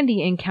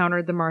 Randy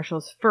encountered the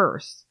Marshals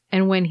first,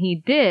 and when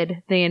he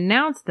did, they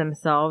announced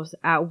themselves,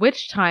 at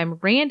which time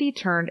Randy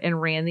turned and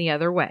ran the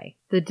other way.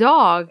 The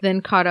dog then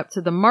caught up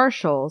to the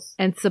Marshals,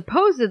 and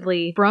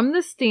supposedly, from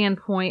the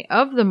standpoint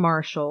of the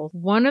Marshals,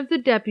 one of the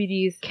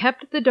deputies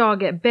kept the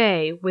dog at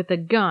bay with a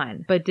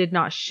gun, but did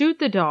not shoot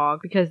the dog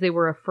because they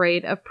were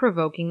afraid of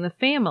provoking the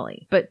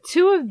family. But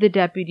 2 of the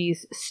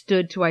deputies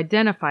stood to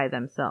identify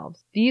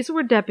themselves. These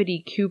were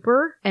Deputy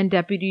Cooper and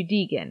Deputy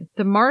Deegan.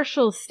 The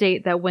Marshals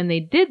state that when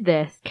they did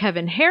this,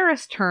 Kevin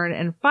Harris turned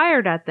and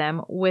fired at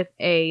them with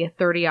a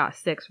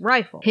 .30-06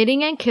 rifle,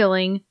 hitting and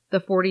killing the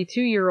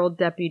 42-year-old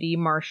Deputy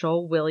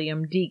Marshal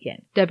William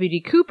Deegan.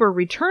 Deputy Cooper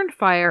returned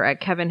fire at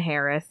Kevin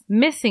Harris,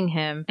 missing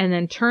him, and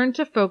then turned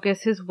to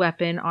focus his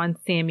weapon on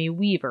Sammy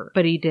Weaver,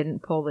 but he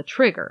didn't pull the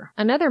trigger.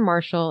 Another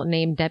marshal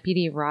named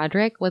Deputy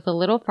Roderick was a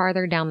little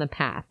farther down the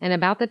path, and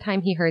about the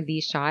time he heard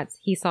these shots,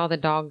 he saw the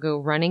dog go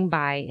running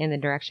by in the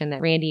direction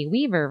that Randy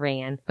Weaver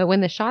ran, but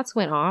when the shots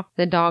went off,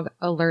 the dog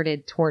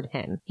alerted toward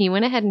him. He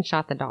went ahead and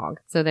shot the dog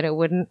so that it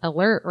wouldn't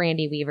alert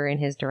Randy Weaver in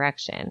his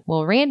direction.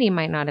 Well, Randy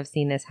might not have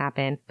seen this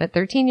happen, but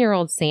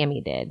 13-year-old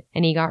Sammy did,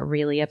 and he got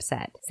really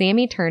upset.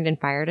 Sammy turned and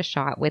fired a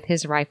shot with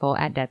his rifle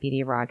at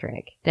Deputy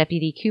Roderick.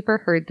 Deputy Cooper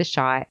heard the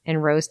shot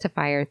and rose to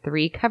fire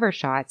 3 cover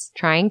shots,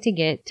 trying to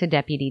get to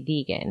Deputy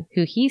Deegan,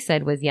 who he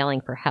said was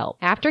yelling for help.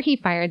 After he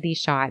fired these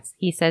shots,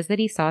 he says that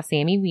he saw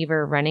Sammy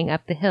Weaver running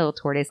up the hill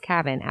toward his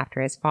cabin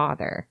after his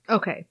father.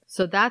 Okay,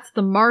 so that's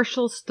the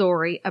marshal's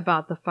story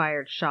about the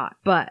fired shot.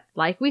 But,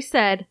 like we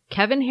said,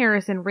 Kevin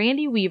Harris and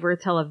Randy Weaver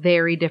tell a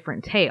very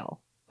different tale.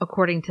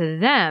 According to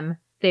them,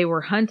 they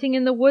were hunting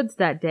in the woods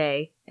that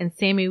day, and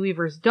Sammy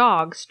Weaver's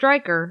dog,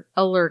 Stryker,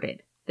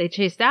 alerted. They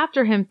chased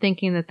after him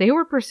thinking that they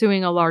were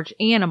pursuing a large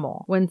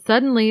animal, when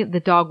suddenly the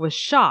dog was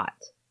shot,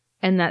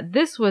 and that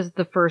this was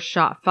the first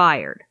shot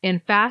fired.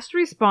 In fast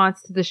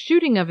response to the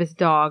shooting of his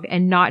dog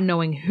and not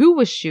knowing who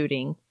was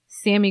shooting,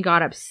 Sammy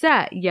got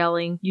upset,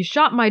 yelling, "You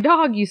shot my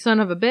dog, you son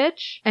of a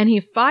bitch!" And he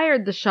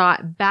fired the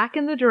shot back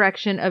in the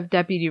direction of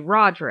Deputy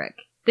Roderick.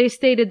 They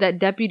stated that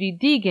Deputy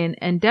Deegan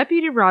and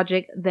Deputy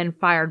Roderick then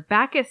fired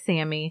back at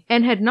Sammy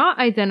and had not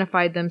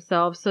identified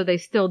themselves, so they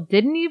still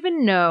didn't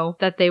even know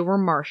that they were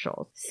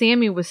marshals.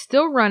 Sammy was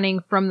still running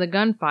from the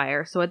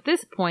gunfire, so at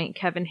this point,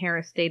 Kevin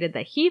Harris stated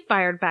that he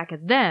fired back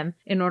at them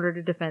in order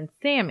to defend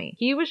Sammy.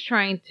 He was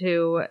trying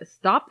to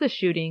stop the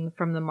shooting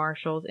from the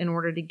marshals in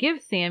order to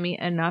give Sammy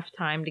enough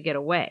time to get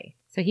away.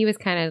 So he was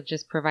kind of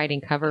just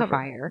providing cover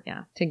fire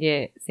to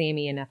get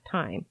Sammy enough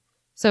time.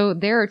 So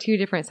there are 2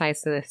 different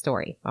sides to this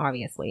story,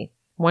 obviously.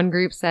 One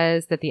group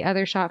says that the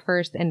other shot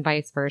first and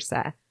vice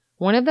versa.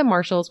 One of the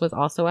marshals was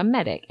also a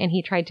medic, and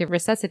he tried to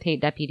resuscitate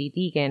Deputy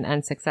Deegan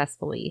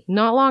unsuccessfully.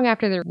 Not long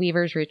after the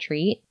Weavers'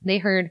 retreat, they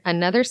heard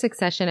another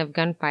succession of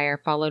gunfire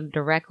followed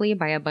directly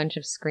by a bunch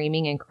of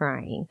screaming and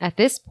crying. At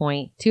this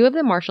point, 2 of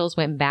the marshals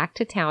went back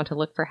to town to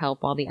look for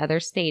help while the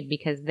others stayed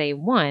because they,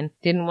 1,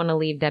 didn't want to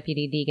leave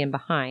Deputy Deegan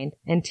behind,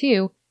 and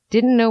 2,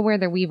 didn't know where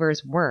the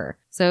Weavers were,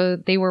 so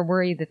they were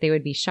worried that they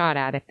would be shot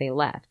at if they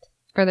left.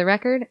 For the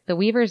record, the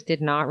Weavers did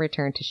not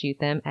return to shoot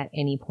them at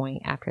any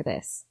point after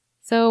this.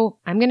 So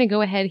I'm going to go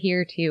ahead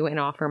here too and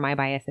offer my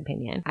biased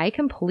opinion. I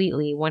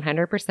completely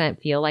 100%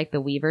 feel like the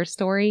Weavers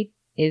story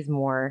is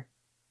more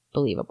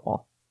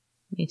believable.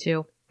 Me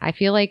too. I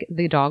feel like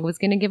the dog was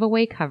going to give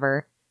away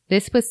cover.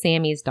 This was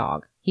Sammy's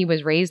dog. He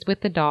was raised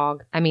with the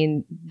dog. I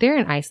mean, they're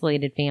an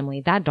isolated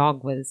family. That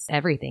dog was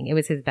everything. It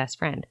was his best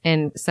friend.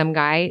 And some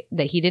guy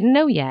that he didn't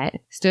know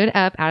yet stood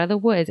up out of the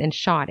woods and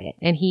shot it.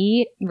 And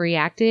he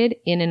reacted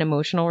in an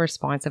emotional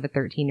response of a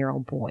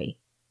 13-year-old boy.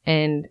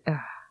 And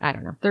I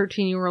don't know.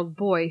 13-year-old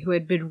boy who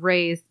had been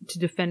raised to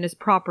defend his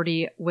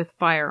property with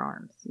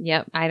firearms.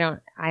 Yep. I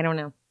don't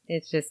know.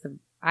 It's just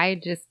I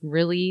just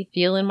really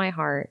feel in my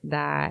heart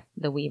that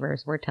the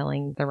Weavers were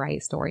telling the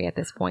right story at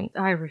this point.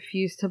 I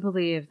refuse to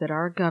believe that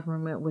our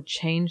government would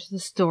change the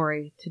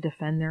story to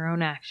defend their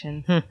own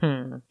actions.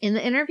 In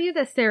the interview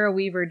that Sarah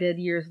Weaver did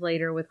years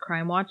later with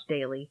Crime Watch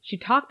Daily, she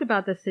talked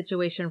about the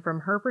situation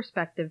from her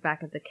perspective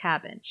back at the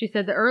cabin. She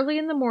said that early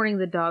in the morning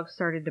the dog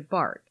started to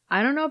bark.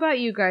 I don't know about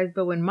you guys,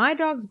 but when my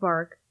dogs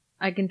bark,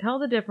 I can tell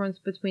the difference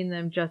between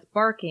them just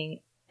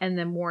barking and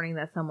them warning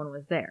that someone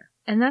was there.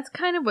 And that's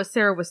kind of what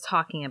Sarah was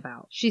talking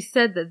about. She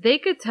said that they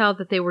could tell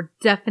that they were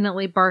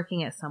definitely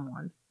barking at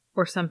someone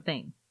or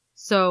something.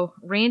 So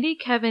Randy,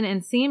 Kevin,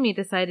 and Sammy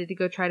decided to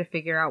go try to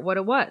figure out what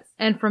it was.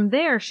 And from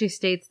there, she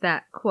states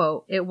that,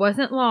 quote, "It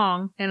wasn't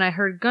long, and I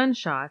heard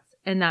gunshots,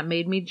 and that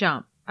made me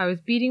jump. I was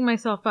beating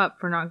myself up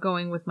for not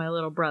going with my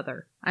little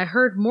brother. I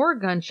heard more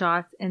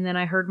gunshots, and then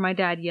I heard my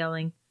dad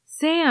yelling,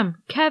 'Sam,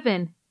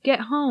 Kevin,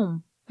 get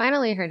home.'"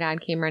 Finally, her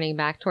dad came running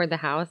back toward the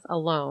house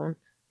alone,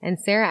 and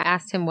Sarah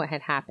asked him what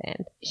had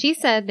happened. She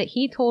said that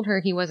he told her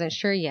he wasn't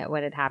sure yet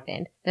what had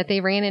happened, that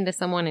they ran into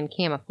someone in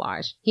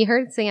camouflage. He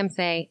heard Sam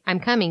say, "I'm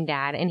coming,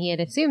 Dad," and he had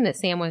assumed that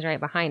Sam was right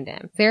behind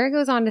him. Sarah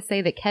goes on to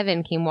say that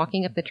Kevin came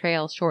walking up the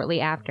trail shortly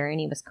after and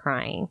he was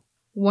crying.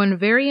 One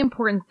very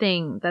important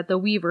thing that the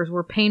Weavers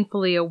were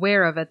painfully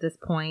aware of at this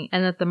point,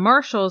 and that the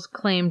marshals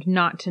claimed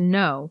not to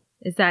know,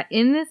 is that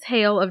in this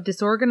hail of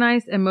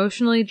disorganized,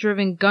 emotionally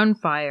driven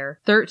gunfire,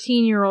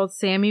 13-year-old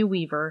Sammy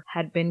Weaver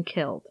had been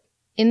killed.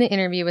 In the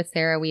interview with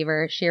Sarah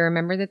Weaver, she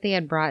remembered that they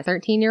had brought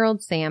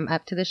 13-year-old Sam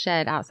up to the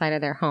shed outside of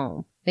their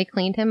home. They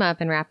cleaned him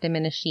up and wrapped him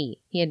in a sheet.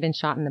 He had been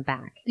shot in the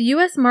back. The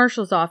U.S.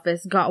 Marshal's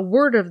Office got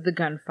word of the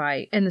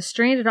gunfight and the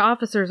stranded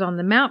officers on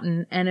the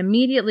mountain and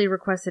immediately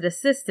requested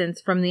assistance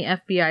from the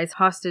FBI's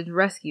hostage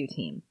rescue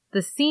team.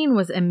 The scene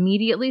was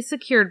immediately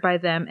secured by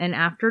them, and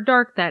after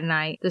dark that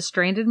night, the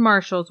stranded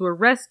marshals were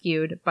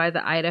rescued by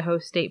the Idaho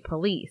State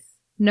Police.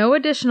 No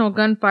additional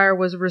gunfire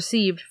was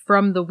received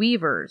from the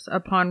Weavers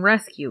upon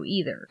rescue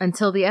either.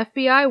 Until the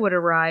FBI would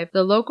arrive,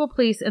 the local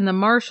police and the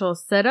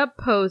marshals set up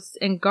posts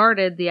and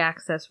guarded the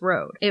access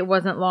road. It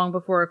wasn't long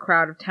before a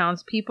crowd of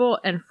townspeople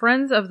and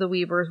friends of the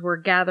Weavers were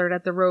gathered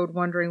at the road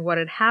wondering what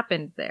had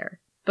happened there.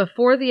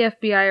 Before the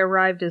FBI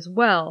arrived as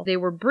well, they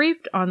were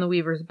briefed on the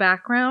Weavers'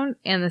 background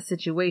and the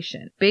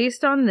situation.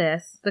 Based on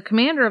this, the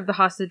commander of the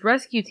hostage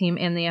rescue team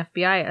and the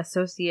FBI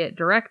associate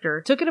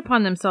director took it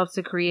upon themselves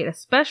to create a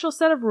special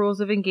set of rules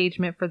of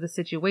engagement for the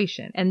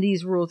situation, and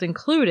these rules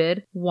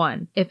included: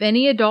 1. If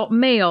any adult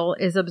male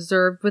is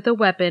observed with a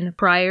weapon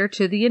prior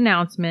to the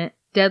announcement,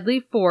 deadly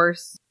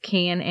force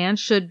can and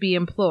should be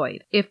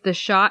employed, if the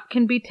shot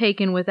can be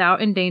taken without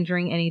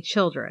endangering any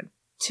children.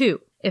 2.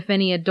 If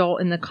any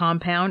adult in the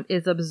compound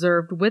is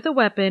observed with a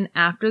weapon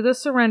after the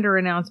surrender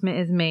announcement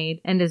is made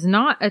and is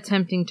not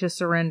attempting to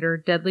surrender,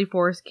 deadly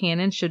force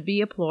can and should be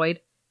employed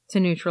to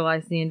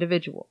neutralize the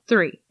individual.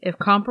 3. If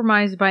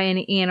compromised by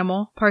any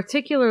animal,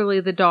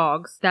 particularly the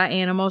dogs, that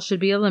animal should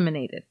be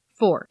eliminated.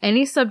 4.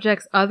 Any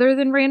subjects other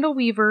than Randall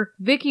Weaver,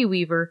 Vicky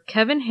Weaver,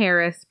 Kevin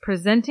Harris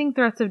presenting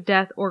threats of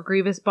death or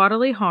grievous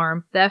bodily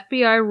harm, the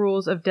FBI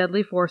rules of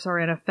deadly force are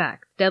in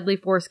effect. Deadly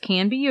force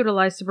can be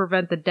utilized to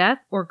prevent the death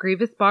or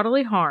grievous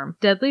bodily harm.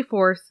 Deadly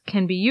force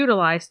can be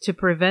utilized to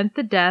prevent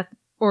the death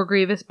or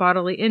grievous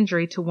bodily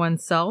injury to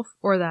oneself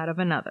or that of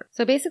another.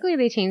 So basically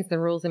they changed the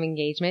rules of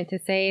engagement to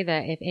say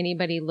that if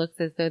anybody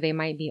looks as though they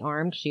might be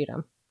armed, shoot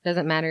them.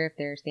 Doesn't matter if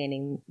they're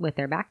standing with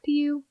their back to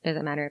you.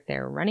 Doesn't matter if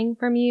they're running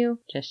from you.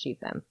 Just shoot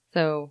them.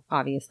 So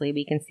obviously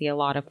we can see a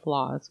lot of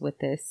flaws with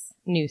this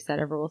new set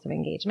of rules of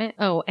engagement.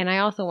 Oh, and I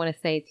also want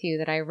to say too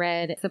that I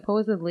read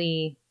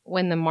supposedly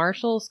when the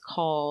marshals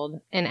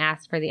called and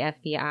asked for the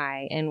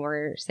FBI and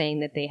were saying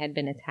that they had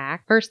been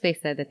attacked, first they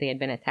said that they had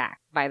been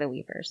attacked by the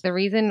Weavers. The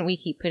reason we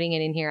keep putting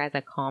it in here as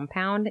a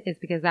compound is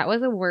because that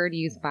was a word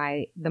used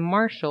by the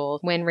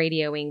marshals when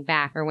radioing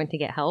back or went to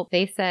get help.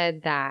 They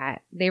said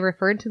that they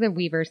referred to the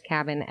Weavers'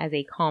 cabin as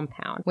a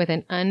compound with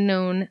an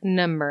unknown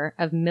number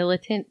of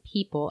militant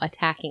people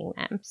attacking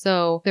them.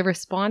 So the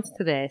response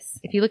to this,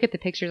 if you look at the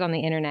pictures on the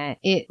internet,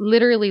 it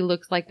literally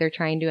looks like they're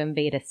trying to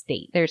invade a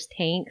state. There's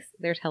tanks,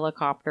 there's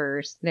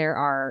helicopters, there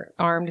are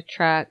armed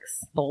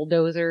trucks,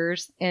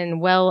 bulldozers, and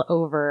well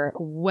over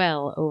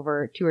 200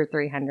 or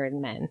 300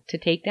 men to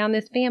take down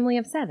this family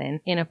of 7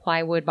 in a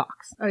plywood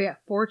box. Oh yeah,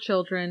 4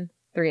 children,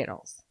 3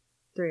 adults.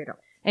 3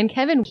 adults. And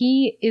Kevin,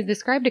 he is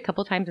described a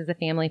couple times as a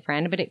family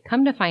friend, but it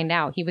come to find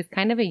out he was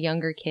kind of a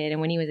younger kid. And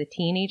when he was a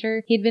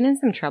teenager, he'd been in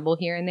some trouble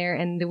here and there,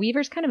 and the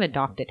Weavers kind of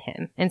adopted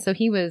him. And so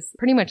he was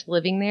pretty much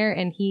living there,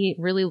 and he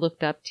really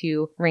looked up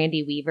to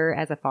Randy Weaver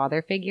as a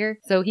father figure.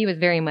 So he was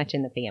very much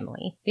in the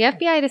family. The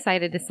FBI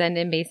decided to send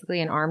in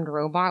basically an armed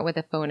robot with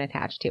a phone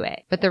attached to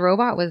it, but the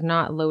robot was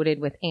not loaded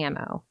with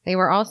ammo. They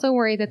were also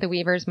worried that the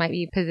Weavers might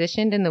be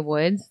positioned in the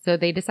woods, so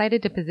they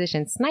decided to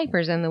position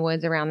snipers in the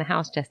woods around the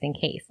house just in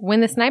case. When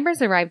the snipers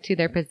arrived to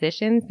their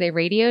positions, they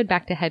radioed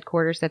back to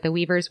headquarters that the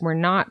Weavers were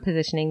not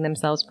positioning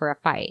themselves for a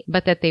fight,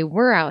 but that they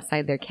were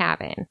outside their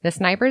cabin. The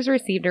snipers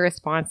received a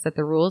response that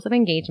the rules of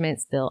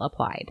engagement still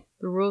applied.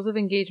 The rules of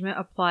engagement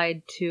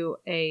applied to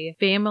a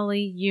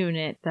family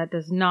unit that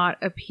does not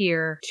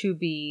appear to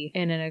be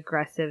in an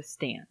aggressive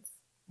stance.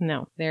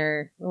 No,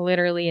 they're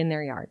literally in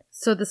their yard.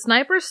 So the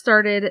snipers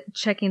started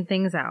checking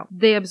things out.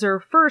 They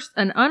observed first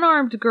an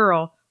unarmed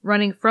girl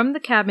running from the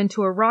cabin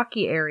to a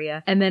rocky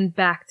area and then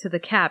back to the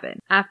cabin.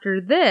 After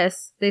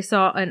this, they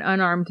saw an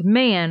unarmed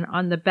man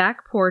on the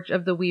back porch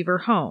of the Weaver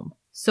home.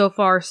 So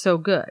far, so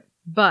good.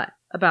 But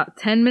about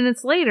 10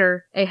 minutes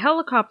later, a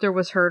helicopter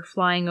was heard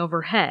flying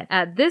overhead.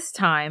 At this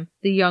time,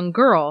 the young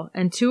girl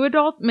and 2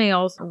 adult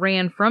males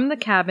ran from the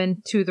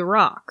cabin to the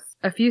rocks.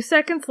 A few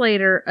seconds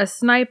later, a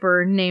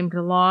sniper named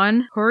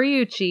Lon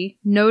Horiuchi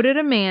noted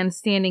a man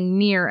standing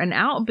near an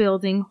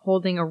outbuilding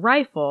holding a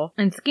rifle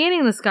and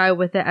scanning the sky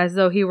with it as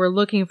though he were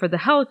looking for the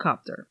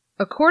helicopter.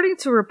 According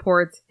to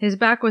reports, his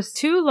back was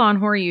to Lon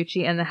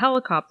Horiuchi and the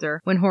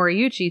helicopter when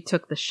Horiuchi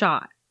took the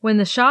shot. When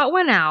the shot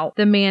went out,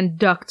 the man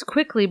ducked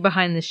quickly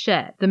behind the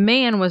shed. The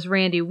man was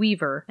Randy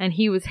Weaver, and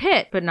he was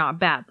hit, but not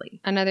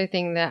badly. Another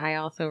thing that I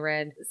also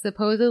read,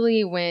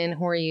 supposedly when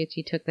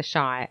Horiuchi took the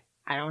shot,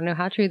 I don't know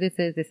how true this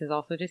is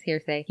also just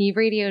hearsay, he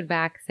radioed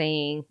back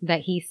saying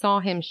that he saw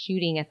him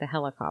shooting at the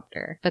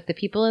helicopter. But the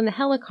people in the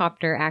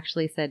helicopter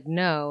actually said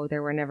no,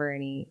 there were never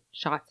any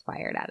shots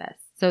fired at us.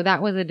 So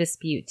that was a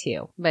dispute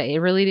too. But it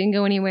really didn't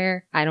go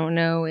anywhere. I don't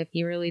know if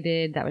he really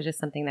did. That was just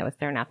something that was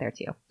thrown out there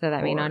too. So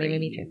that may not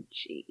even be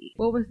true.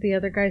 What was the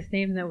other guy's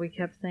name that we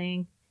kept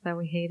saying that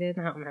we hated?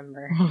 I don't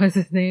remember. What was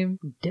his name?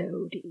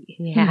 Doty.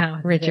 Yeah,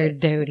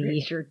 Richard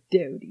Doty. Richard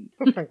Doty.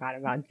 I forgot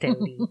about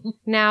Doty.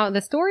 Now, the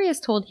story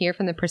is told here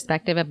from the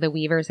perspective of the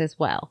Weavers as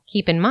well.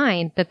 Keep in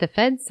mind that the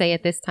feds say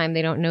at this time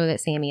they don't know that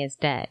Sammy is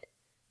dead.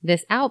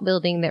 This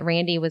outbuilding that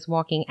Randy was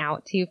walking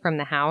out to from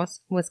the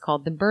house was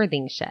called the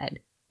birthing shed.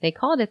 They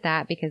called it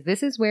that because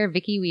this is where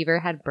Vicki Weaver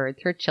had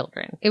birthed her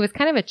children. It was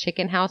kind of a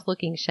chicken house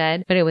looking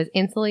shed, but it was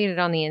insulated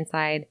on the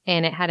inside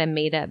and it had a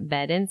made up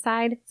bed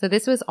inside. So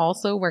this was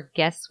also where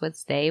guests would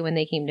stay when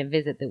they came to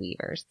visit the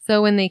Weavers.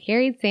 So when they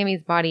carried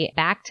Sammy's body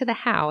back to the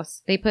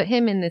house, they put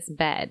him in this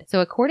bed.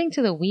 So according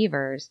to the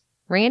Weavers,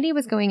 Randy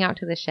was going out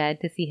to the shed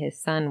to see his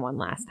son one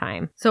last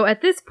time. So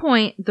at this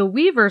point, the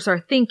Weavers are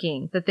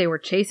thinking that they were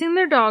chasing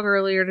their dog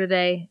earlier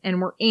today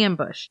and were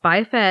ambushed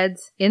by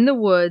feds in the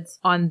woods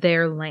on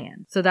their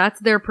land. So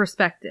that's their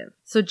perspective.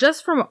 So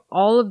just from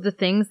all of the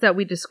things that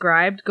we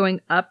described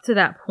going up to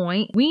that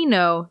point, we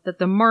know that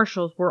the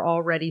marshals were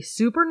already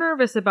super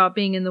nervous about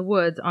being in the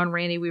woods on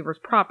Randy Weaver's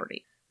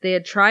property. They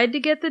had tried to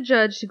get the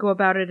judge to go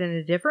about it in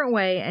a different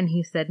way, and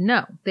he said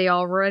no. They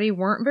already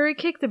weren't very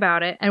kicked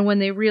about it, and when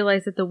they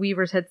realized that the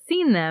Weavers had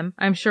seen them,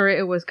 I'm sure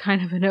it was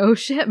kind of an oh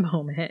shit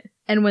moment.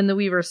 And when the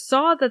Weavers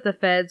saw that the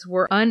feds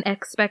were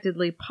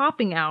unexpectedly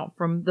popping out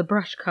from the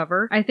brush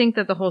cover, I think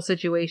that the whole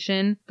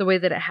situation, the way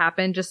that it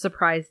happened, just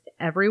surprised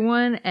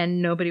everyone, and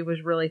nobody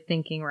was really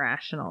thinking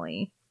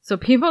rationally. So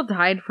people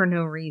died for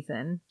no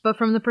reason. But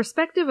from the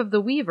perspective of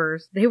the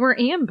Weavers, they were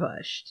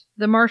ambushed.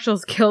 The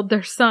marshals killed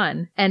their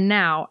son, and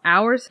now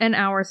hours and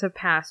hours have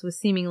passed with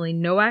seemingly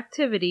no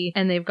activity,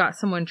 and they've got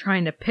someone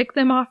trying to pick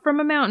them off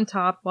from a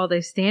mountaintop while they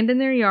stand in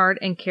their yard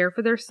and care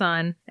for their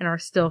son and are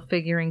still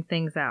figuring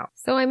things out.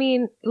 So, I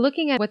mean,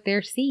 looking at what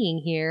they're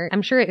seeing here,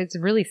 I'm sure it's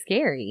really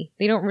scary.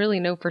 They don't really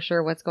know for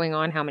sure what's going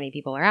on, how many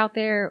people are out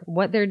there,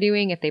 what they're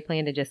doing, if they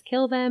plan to just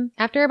kill them.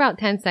 After about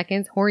 10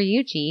 seconds,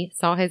 Horiuchi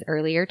saw his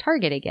earlier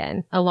target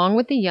again, along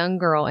with the young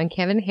girl and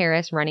Kevin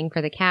Harris running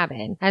for the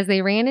cabin. As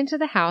they ran into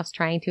the house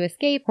trying to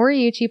escape,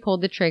 Horiuchi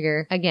pulled the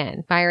trigger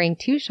again, firing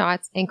 2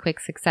 shots in quick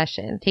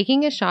succession,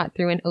 taking a shot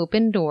through an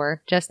open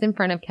door just in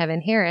front of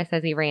Kevin Harris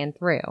as he ran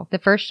through. The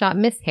first shot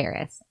missed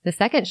Harris. The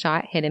second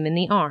shot hit him in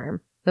the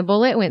arm. The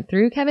bullet went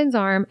through Kevin's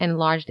arm and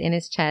lodged in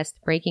his chest,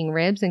 breaking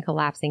ribs and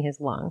collapsing his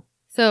lung.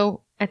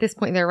 So, at this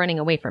point, they're running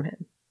away from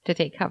him to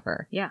take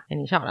cover. Yeah. And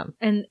he shot him.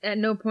 And at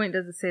no point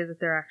does it say that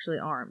they're actually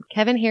armed.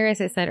 Kevin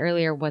Harris, it said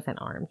earlier, wasn't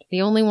armed.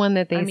 The only one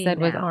that they said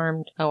was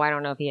armed. Oh, I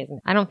don't know if he is.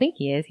 I don't think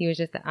he is. He was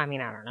just, I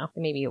don't know.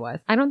 Maybe he was.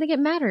 I don't think it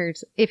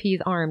matters if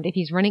he's armed, if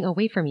he's running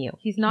away from you.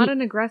 He's not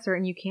an aggressor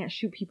and you can't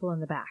shoot people in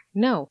the back.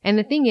 No. And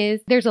the thing is,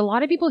 there's a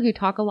lot of people who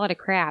talk a lot of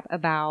crap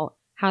about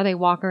how they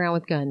walk around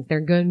with guns. They're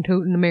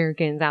gun-toting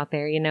Americans out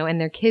there, and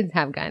their kids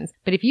have guns.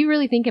 But if you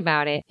really think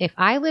about it, if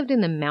I lived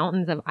in the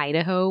mountains of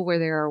Idaho where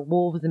there are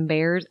wolves and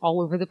bears all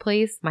over the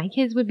place, my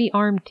kids would be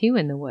armed too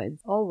in the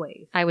woods.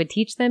 Always. I would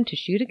teach them to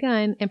shoot a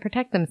gun and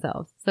protect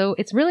themselves. So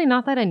it's really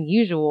not that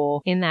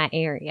unusual in that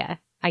area.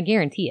 I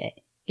guarantee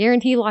it.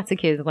 Guarantee lots of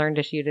kids learn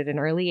to shoot at an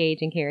early age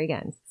and carry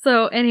guns.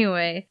 So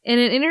anyway, in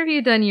an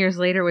interview done years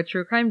later with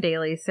True Crime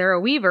Daily,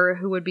 Sarah Weaver,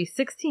 who would be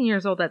 16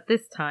 years old at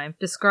this time,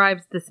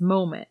 describes this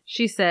moment.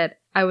 She said,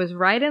 "I was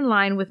right in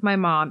line with my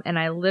mom and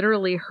I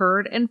literally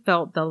heard and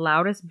felt the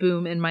loudest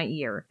boom in my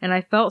ear. And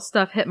I felt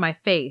stuff hit my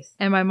face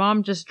and my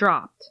mom just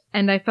dropped.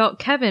 And I felt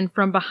Kevin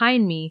from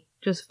behind me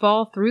just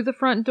fall through the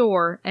front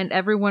door and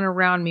everyone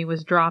around me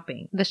was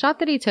dropping." The shot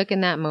that he took in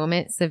that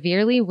moment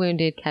severely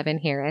wounded Kevin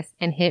Harris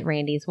and hit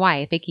Randy's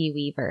wife, Vicki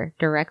Weaver,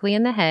 directly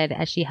in the head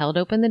as she held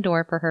open the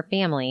door for her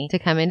family to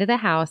come into the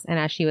house and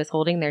as she was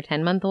holding their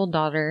 10-month-old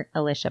daughter,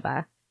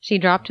 Elishaba. She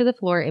dropped to the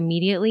floor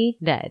immediately,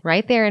 dead,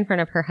 right there in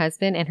front of her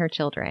husband and her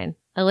children.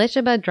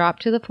 Elishaba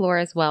dropped to the floor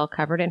as well,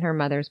 covered in her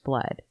mother's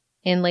blood.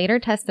 In later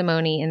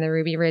testimony in the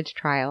Ruby Ridge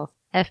trials,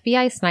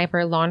 FBI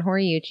sniper Lon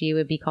Horiuchi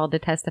would be called to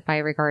testify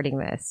regarding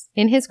this.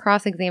 In his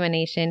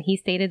cross-examination, he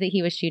stated that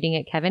he was shooting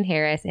at Kevin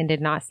Harris and did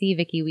not see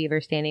Vicki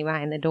Weaver standing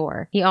behind the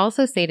door. He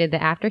also stated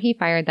that after he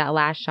fired that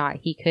last shot,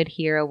 he could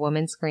hear a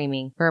woman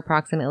screaming for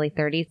approximately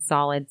 30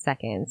 solid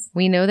seconds.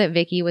 We know that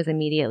Vicki was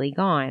immediately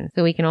gone,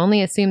 so we can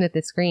only assume that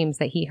the screams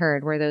that he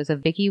heard were those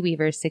of Vicki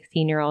Weaver's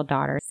 16-year-old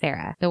daughter,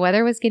 Sarah. The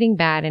weather was getting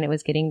bad and it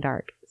was getting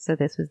dark. So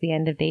this was the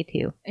end of day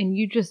 2. And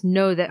you just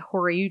know that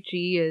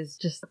Horiuchi is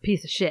just a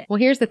piece of shit. Well,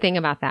 here's the thing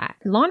about that.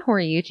 Lon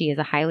Horiuchi is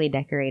a highly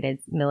decorated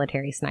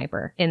military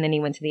sniper, and then he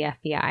went to the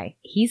FBI.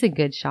 He's a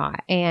good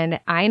shot. And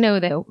I know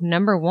that,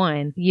 number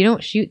one, you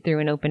don't shoot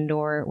through an open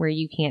door where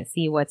you can't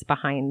see what's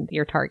behind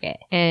your target.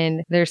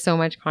 And there's so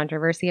much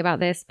controversy about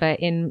this, but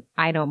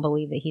I don't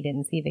believe that he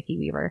didn't see Vicki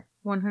Weaver.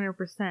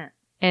 100%.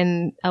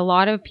 And a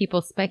lot of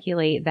people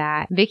speculate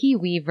that Vicki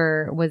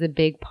Weaver was a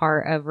big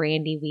part of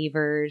Randy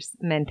Weaver's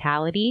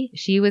mentality.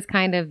 She was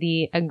kind of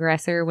the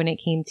aggressor when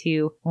it came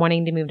to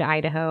wanting to move to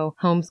Idaho,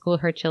 homeschool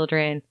her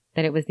children,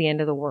 that it was the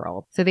end of the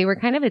world. So they were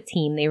kind of a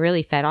team. They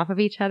really fed off of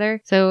each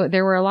other. So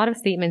there were a lot of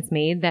statements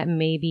made that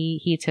maybe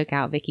he took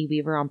out Vicki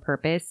Weaver on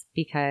purpose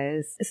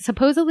because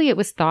supposedly it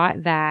was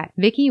thought that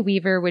Vicki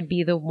Weaver would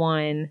be the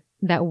one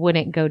that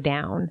wouldn't go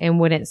down and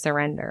wouldn't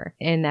surrender,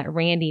 and that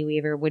Randy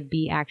Weaver would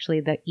be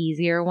actually the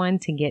easier one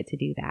to get to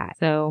do that.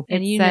 So,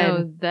 and you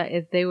know that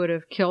if they would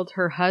have killed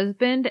her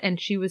husband and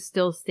she was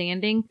still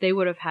standing, they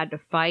would have had to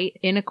fight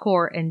in a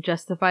court and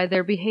justify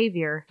their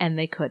behavior, and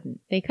they couldn't.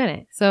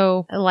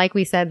 So, like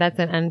we said, that's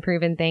an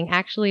unproven thing.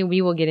 Actually,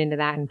 we will get into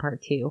that in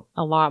part 2.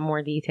 A lot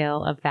more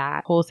detail of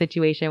that whole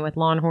situation with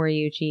Lon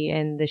Horiuchi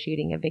and the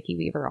shooting of Vicki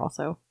Weaver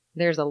also.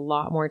 There's a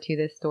lot more to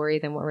this story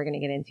than what we're going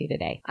to get into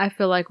today. I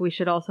feel like we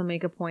should also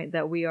make a point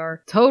that we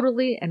are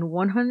totally and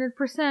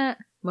 100%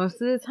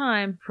 most of the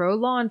time pro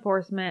law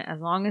enforcement as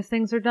long as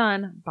things are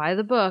done by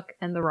the book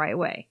and the right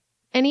way.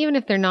 And even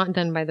if they're not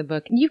done by the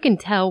book, you can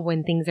tell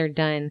when things are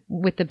done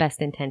with the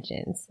best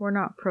intentions. We're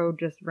not pro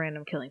just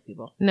random killing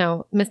people.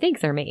 No,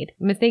 mistakes are made.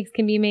 Mistakes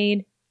can be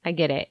made. I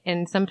get it.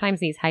 And sometimes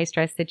these high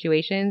stress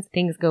situations,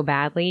 things go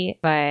badly,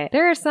 but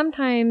there are some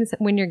times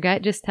when your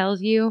gut just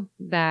tells you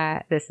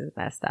that this is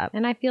messed up.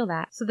 And I feel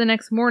that. So the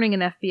next morning, an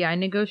FBI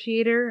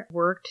negotiator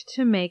worked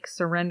to make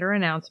surrender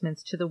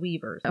announcements to the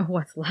Weavers,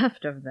 what's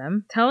left of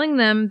them, telling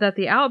them that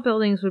the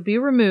outbuildings would be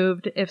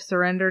removed if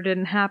surrender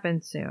didn't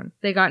happen soon.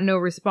 They got no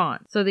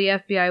response. So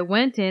the FBI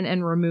went in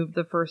and removed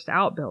the first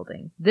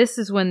outbuilding. This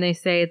is when they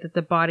say that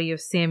the body of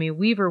Sammy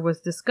Weaver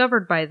was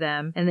discovered by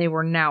them, and they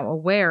were now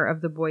aware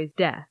of the boy's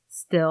death.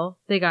 Still,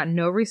 they got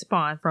no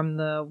response from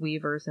the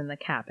Weavers in the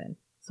cabin.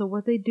 So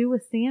what'd they do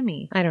with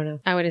Sammy? I don't know.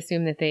 I would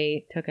assume that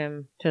they took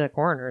him to the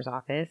coroner's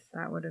office.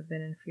 That would have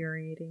been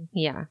infuriating.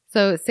 Yeah.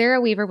 So Sarah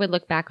Weaver would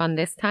look back on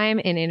this time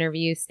in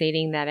interviews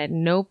stating that at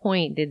no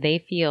point did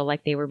they feel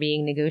like they were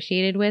being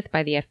negotiated with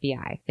by the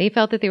FBI. They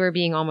felt that they were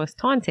being almost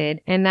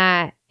taunted, and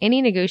that any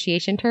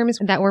negotiation terms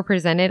that were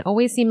presented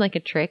always seemed like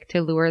a trick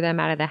to lure them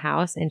out of the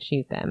house and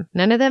shoot them.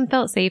 None of them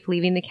felt safe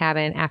leaving the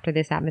cabin after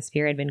this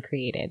atmosphere had been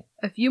created.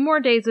 A few more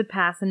days would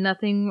pass and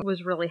nothing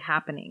was really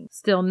happening.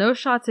 Still, no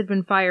shots had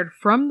been fired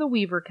from the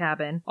Weaver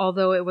cabin,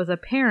 although it was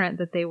apparent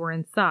that they were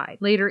inside.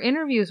 Later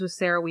interviews with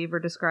Sarah Weaver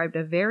described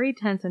a very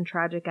tense and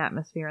tragic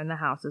atmosphere in the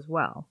house as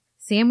well.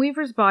 Sam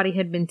Weaver's body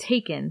had been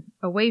taken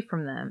away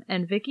from them,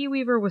 and Vicki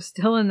Weaver was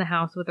still in the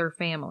house with her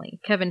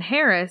family. Kevin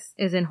Harris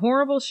is in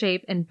horrible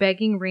shape and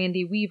begging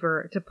Randy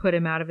Weaver to put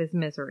him out of his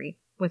misery,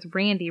 with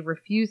Randy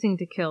refusing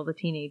to kill the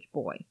teenage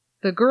boy.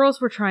 The girls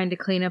were trying to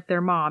clean up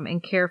their mom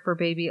and care for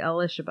baby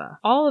Elishaba.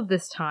 All of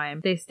this time,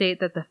 they state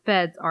that the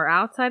feds are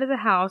outside of the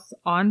house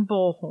on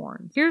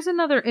bullhorns. Here's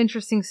another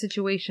interesting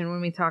situation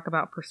when we talk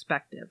about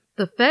perspective.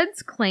 The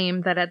feds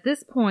claim that at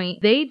this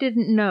point, they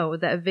didn't know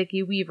that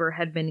Vicki Weaver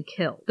had been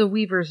killed. The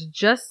Weavers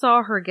just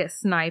saw her get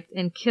sniped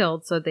and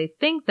killed, so they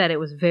think that it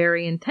was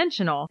very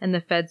intentional, and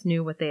the feds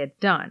knew what they had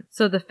done.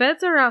 So the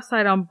feds are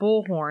outside on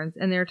bullhorns,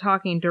 and they're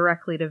talking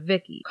directly to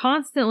Vicki,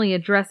 constantly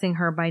addressing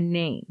her by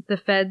name. The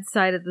feds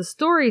cited the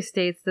story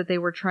states that they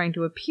were trying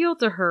to appeal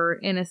to her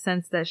in a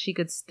sense that she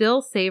could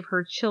still save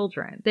her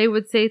children. They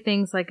would say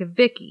things like,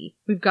 Vicki,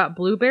 we've got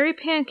blueberry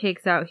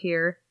pancakes out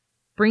here.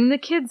 Bring the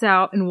kids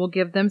out and we'll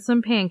give them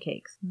some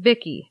pancakes.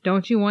 Vicki,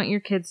 don't you want your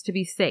kids to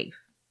be safe?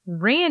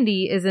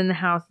 Randy is in the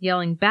house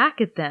yelling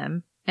back at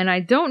them, and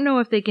I don't know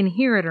if they can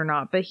hear it or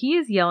not, but he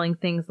is yelling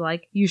things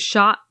like, you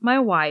shot my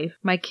wife,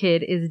 my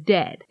kid is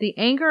dead. The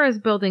anger is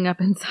building up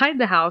inside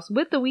the house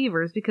with the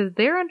Weavers because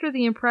they're under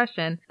the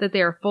impression that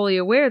they are fully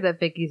aware that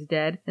Vicky's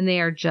dead, and they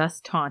are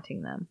just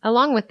taunting them.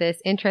 Along with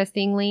this,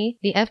 interestingly,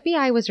 the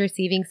FBI was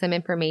receiving some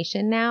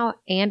information now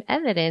and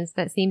evidence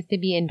that seems to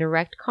be in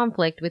direct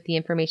conflict with the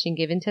information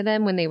given to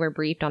them when they were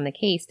briefed on the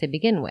case to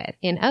begin with.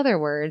 In other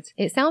words,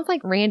 it sounds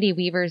like Randy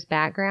Weaver's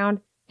background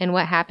and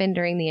what happened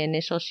during the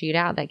initial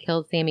shootout that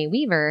killed Sammy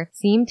Weaver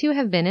seemed to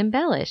have been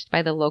embellished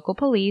by the local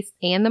police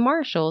and the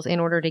marshals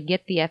in order to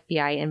get the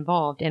FBI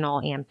involved and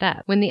all amped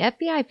up. When the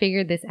FBI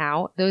figured this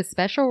out, those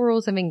special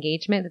rules of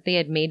engagement that they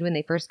had made when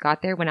they first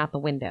got there went out the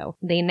window.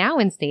 They now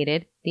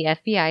instated the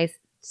FBI's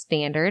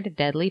standard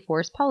deadly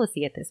force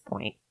policy at this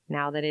point.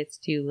 Now that it's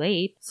too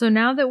late. So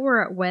now that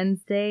we're at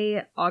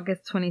Wednesday,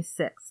 August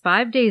 26th,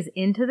 5 days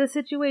into the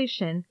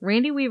situation,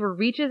 Randy Weaver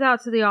reaches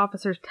out to the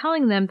officers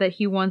telling them that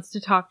he wants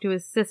to talk to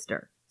his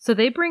sister. So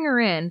they bring her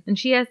in, and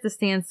she has to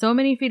stand so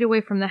many feet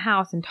away from the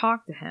house and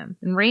talk to him.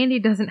 And Randy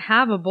doesn't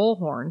have a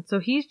bullhorn, so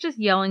he's just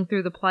yelling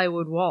through the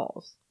plywood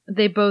walls.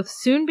 They both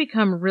soon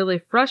become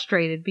really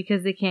frustrated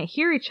because they can't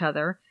hear each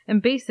other,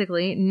 and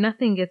basically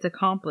nothing gets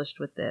accomplished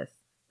with this.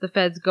 The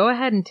feds go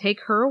ahead and take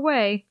her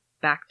away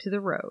back to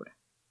the road.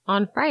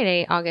 On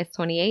Friday, August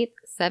 28th,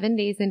 7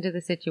 days into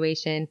the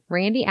situation,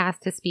 Randy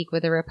asked to speak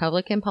with a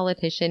Republican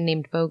politician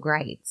named Bo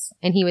Gritz,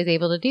 and he was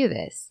able to do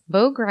this.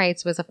 Bo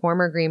Gritz was a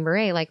former Green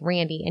Beret like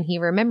Randy, and he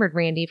remembered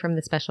Randy from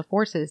the Special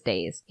Forces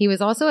days. He was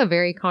also a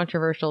very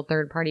controversial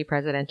third-party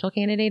presidential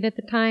candidate at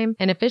the time,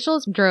 and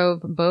officials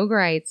drove Bo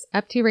Gritz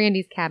up to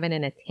Randy's cabin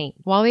in a tank.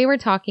 While they were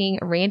talking,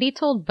 Randy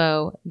told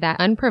Bo that,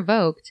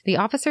 unprovoked, the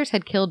officers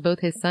had killed both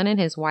his son and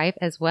his wife,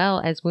 as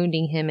well as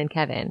wounding him and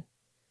Kevin.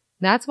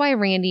 That's why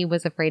Randy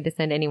was afraid to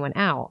send anyone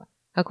out.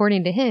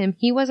 According to him,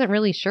 he wasn't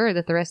really sure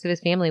that the rest of his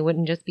family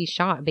wouldn't just be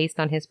shot based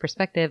on his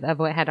perspective of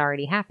what had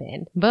already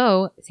happened.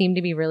 Bo seemed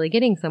to be really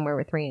getting somewhere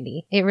with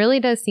Randy. It really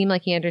does seem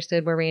like he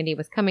understood where Randy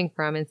was coming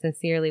from and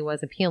sincerely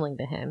was appealing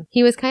to him.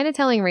 He was kind of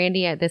telling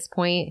Randy at this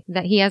point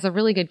that he has a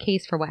really good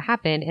case for what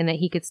happened and that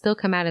he could still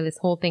come out of this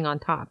whole thing on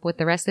top with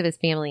the rest of his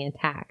family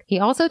intact. He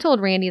also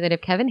told Randy that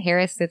if Kevin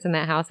Harris sits in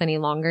that house any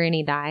longer and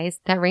he dies,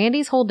 that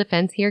Randy's whole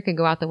defense here could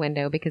go out the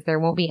window because there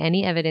won't be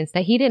any evidence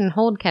that he didn't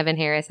hold Kevin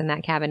Harris in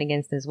that cabin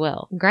against his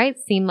will.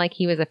 Greitz seemed like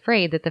he was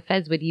afraid that the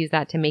feds would use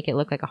that to make it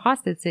look like a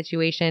hostage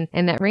situation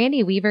and that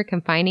Randy Weaver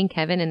confining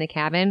Kevin in the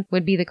cabin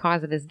would be the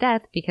cause of his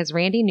death because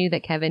Randy knew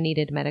that Kevin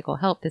needed medical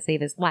help to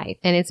save his life,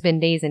 and it's been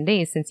days and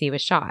days since he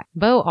was shot.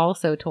 Bo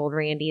also told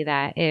Randy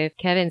that if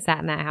Kevin sat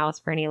in that house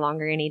for any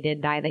longer and he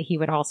did die, that he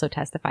would also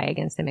testify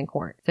against him in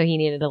court. So he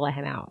needed to let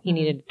him out. He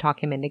needed to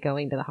talk him into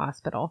going to the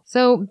hospital.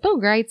 So Bo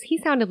Greitz, he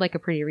sounded like a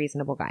pretty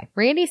reasonable guy.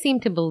 Randy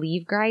seemed to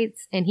believe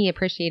Greitz and he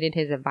appreciated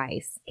his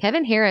advice.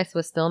 Kevin Harris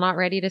was still not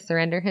ready to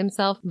surrender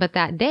himself, but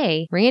that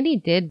day, Randy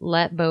did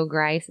let Bo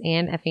Greitz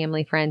and a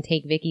family friend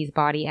take Vicky's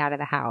body out of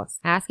the house,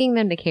 asking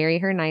them to carry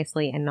her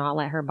nicely and not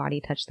let her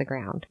body touch the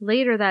ground.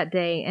 Later that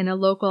day, in a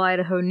local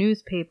Idaho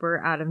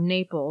newspaper out of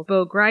Naples,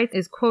 Bo Greitz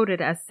is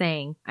quoted as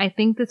saying, "I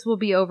think this will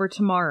be over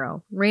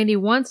tomorrow. Randy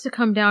wants to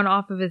come down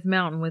off of his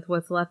mountain with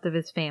what's left of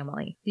his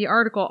family." The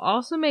article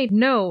also made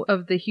note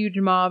of the huge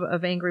mob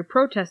of angry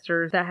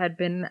protesters that had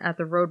been at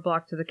the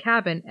roadblock to the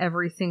cabin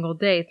every single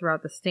day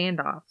throughout the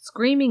standoff,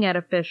 screaming at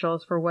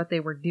officials for what they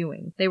were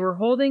doing. They were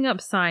holding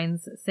up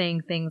signs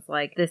saying things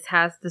like, "This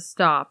has to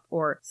stop,"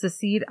 or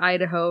 "Secede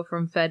Idaho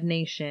from Fed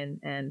Nation,"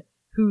 and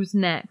 "Who's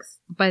next?"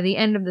 By the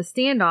end of the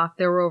standoff,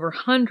 there were over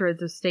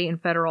hundreds of state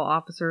and federal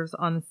officers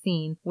on the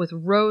scene with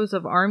rows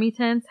of army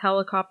tents,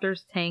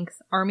 helicopters,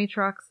 tanks, army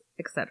trucks,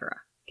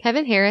 etc.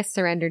 Kevin Harris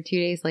surrendered 2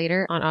 days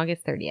later on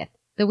August 30th.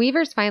 The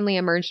Weavers finally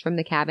emerged from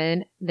the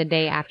cabin the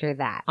day after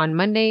that, on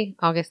Monday,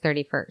 August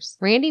 31st.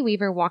 Randy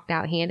Weaver walked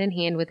out hand in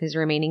hand with his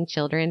remaining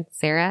children,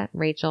 Sarah,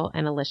 Rachel,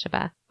 and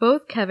Elishaba.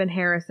 Both Kevin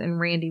Harris and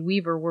Randy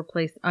Weaver were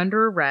placed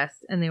under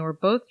arrest, and they were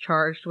both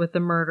charged with the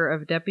murder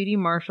of Deputy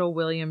Marshal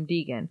William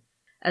Deegan,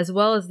 as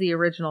well as the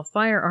original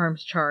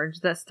firearms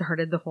charge that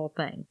started the whole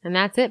thing. And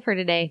that's it for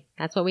today.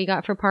 That's what we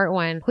got for part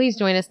 1. Please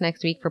join us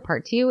next week for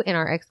part 2 in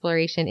our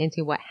exploration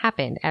into what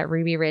happened at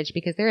Ruby Ridge,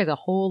 because there is a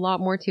whole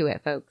lot more to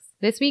it, folks.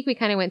 This week we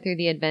kind of went through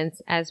the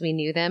events as we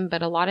knew them,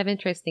 but a lot of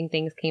interesting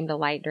things came to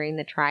light during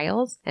the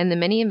trials and the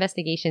many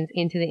investigations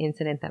into the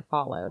incident that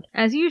followed.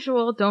 As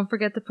usual, don't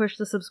forget to push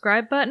the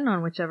subscribe button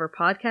on whichever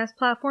podcast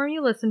platform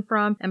you listen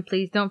from, and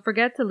please don't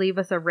forget to leave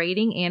us a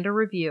rating and a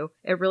review.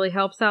 It really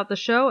helps out the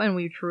show, and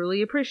we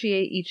truly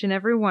appreciate each and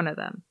every one of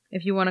them.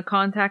 If you want to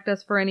contact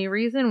us for any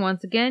reason,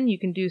 once again, you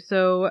can do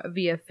so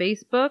via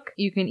Facebook.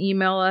 You can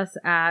email us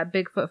at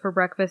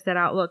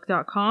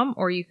bigfootforbreakfast@outlook.com,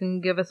 or you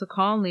can give us a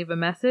call and leave a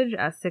message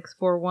at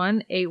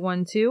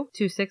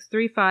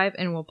 641-812-2635,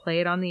 and we'll play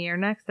it on the air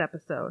next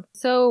episode.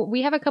 So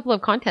we have a couple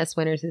of contest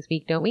winners this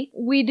week, don't we?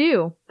 We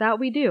do. That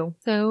we do.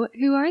 So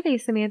who are they,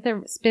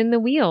 Samantha? Spin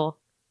the wheel.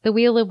 The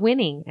wheel of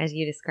winning, as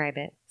you describe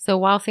it. So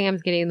while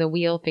Sam's getting the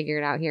wheel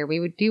figured out here,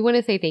 we do want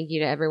to say thank you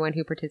to everyone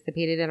who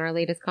participated in our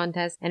latest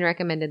contest and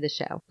recommended the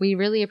show. We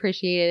really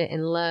appreciate it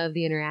and love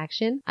the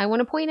interaction. I want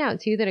to point out,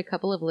 too, that a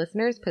couple of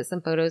listeners put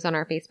some photos on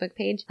our Facebook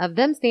page of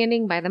them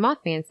standing by the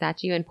Mothman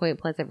statue in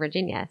Point Pleasant,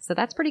 Virginia. So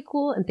that's pretty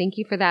cool, and thank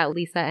you for that,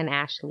 Lisa and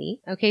Ashley.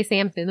 Okay,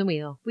 Sam, spin the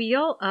wheel.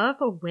 Wheel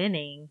of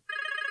winning.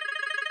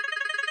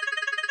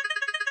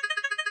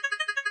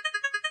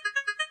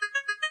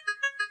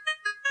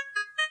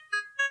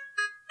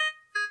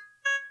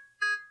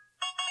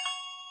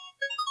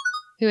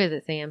 Who is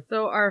it, Sam?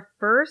 So our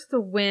first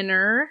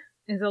winner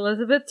is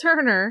Elizabeth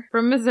Turner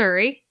from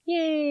Missouri.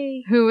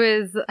 Yay! Who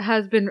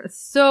has been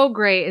so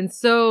great and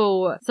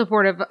so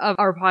supportive of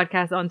our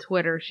podcast on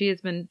Twitter. She has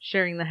been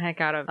sharing the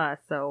heck out of us.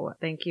 So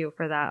thank you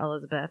for that,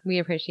 Elizabeth. We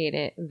appreciate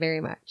it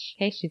very much.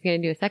 Okay, she's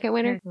going to do a second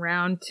winner. Okay,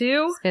 round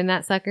 2. Spin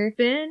that sucker.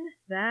 Spin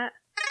that.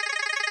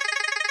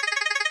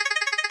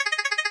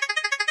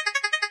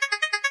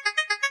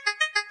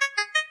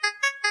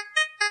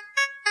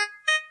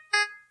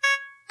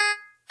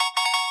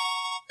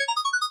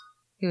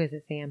 Who is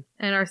it, Sam?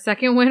 And our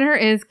second winner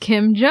is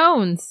Kim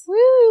Jones.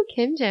 Woo!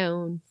 Kim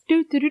Jones.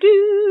 Do.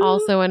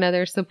 Also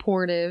another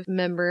supportive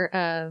member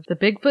of the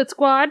Bigfoot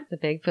Squad. The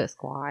Bigfoot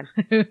Squad.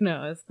 Who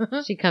knows?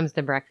 She comes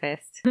to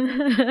breakfast.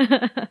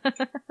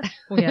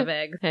 We have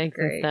eggs. Eggs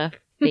Great. and stuff.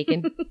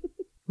 Bacon.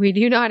 We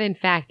do not, in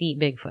fact, eat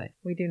Bigfoot.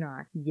 We do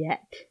not.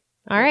 Yet.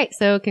 All right,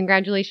 so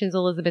congratulations,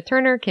 Elizabeth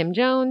Turner, Kim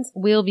Jones.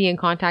 We'll be in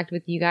contact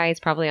with you guys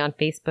probably on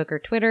Facebook or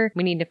Twitter.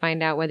 We need to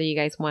find out whether you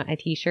guys want a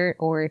t-shirt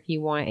or if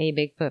you want a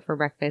Bigfoot for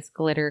Breakfast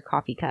glitter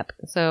coffee cup.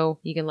 So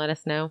you can let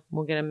us know.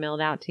 We'll get them mailed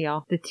out to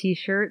y'all. The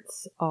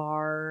t-shirts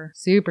are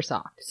super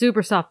soft.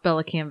 Super soft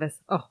Bella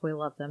canvas. Oh, we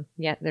love them.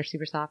 Yeah, they're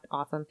super soft.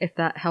 Awesome. If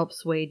that helps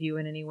sway you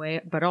in any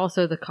way. But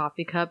also the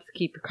coffee cups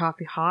keep your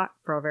coffee hot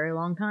for a very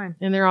long time.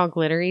 And they're all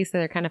glittery, so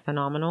they're kind of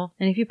phenomenal.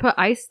 And if you put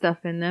ice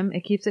stuff in them,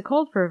 it keeps it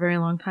cold for a very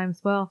long time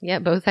as well. Yeah,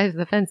 both sides of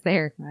the fence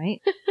there. Right?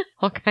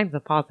 all kinds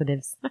of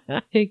positives.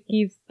 It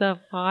keeps stuff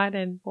hot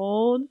and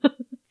cold.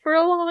 For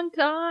a long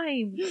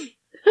time.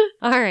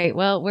 All right.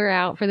 Well, we're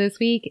out for this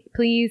week.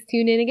 Please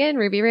tune in again.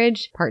 Ruby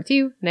Ridge Part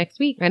 2 next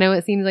week. I know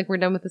it seems like we're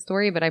done with the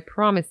story, but I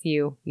promise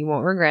you, you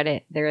won't regret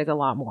it. There is a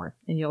lot more.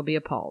 And you'll be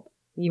appalled.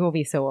 You will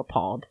be so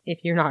appalled if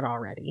you're not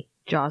already.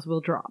 Jaws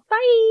will drop.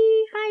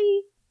 Bye.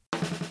 Bye.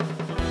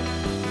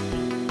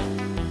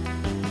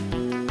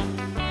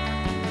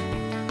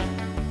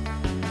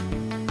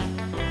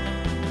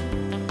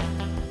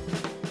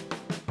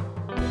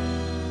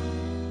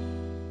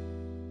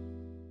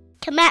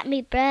 Come at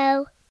me,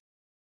 bro.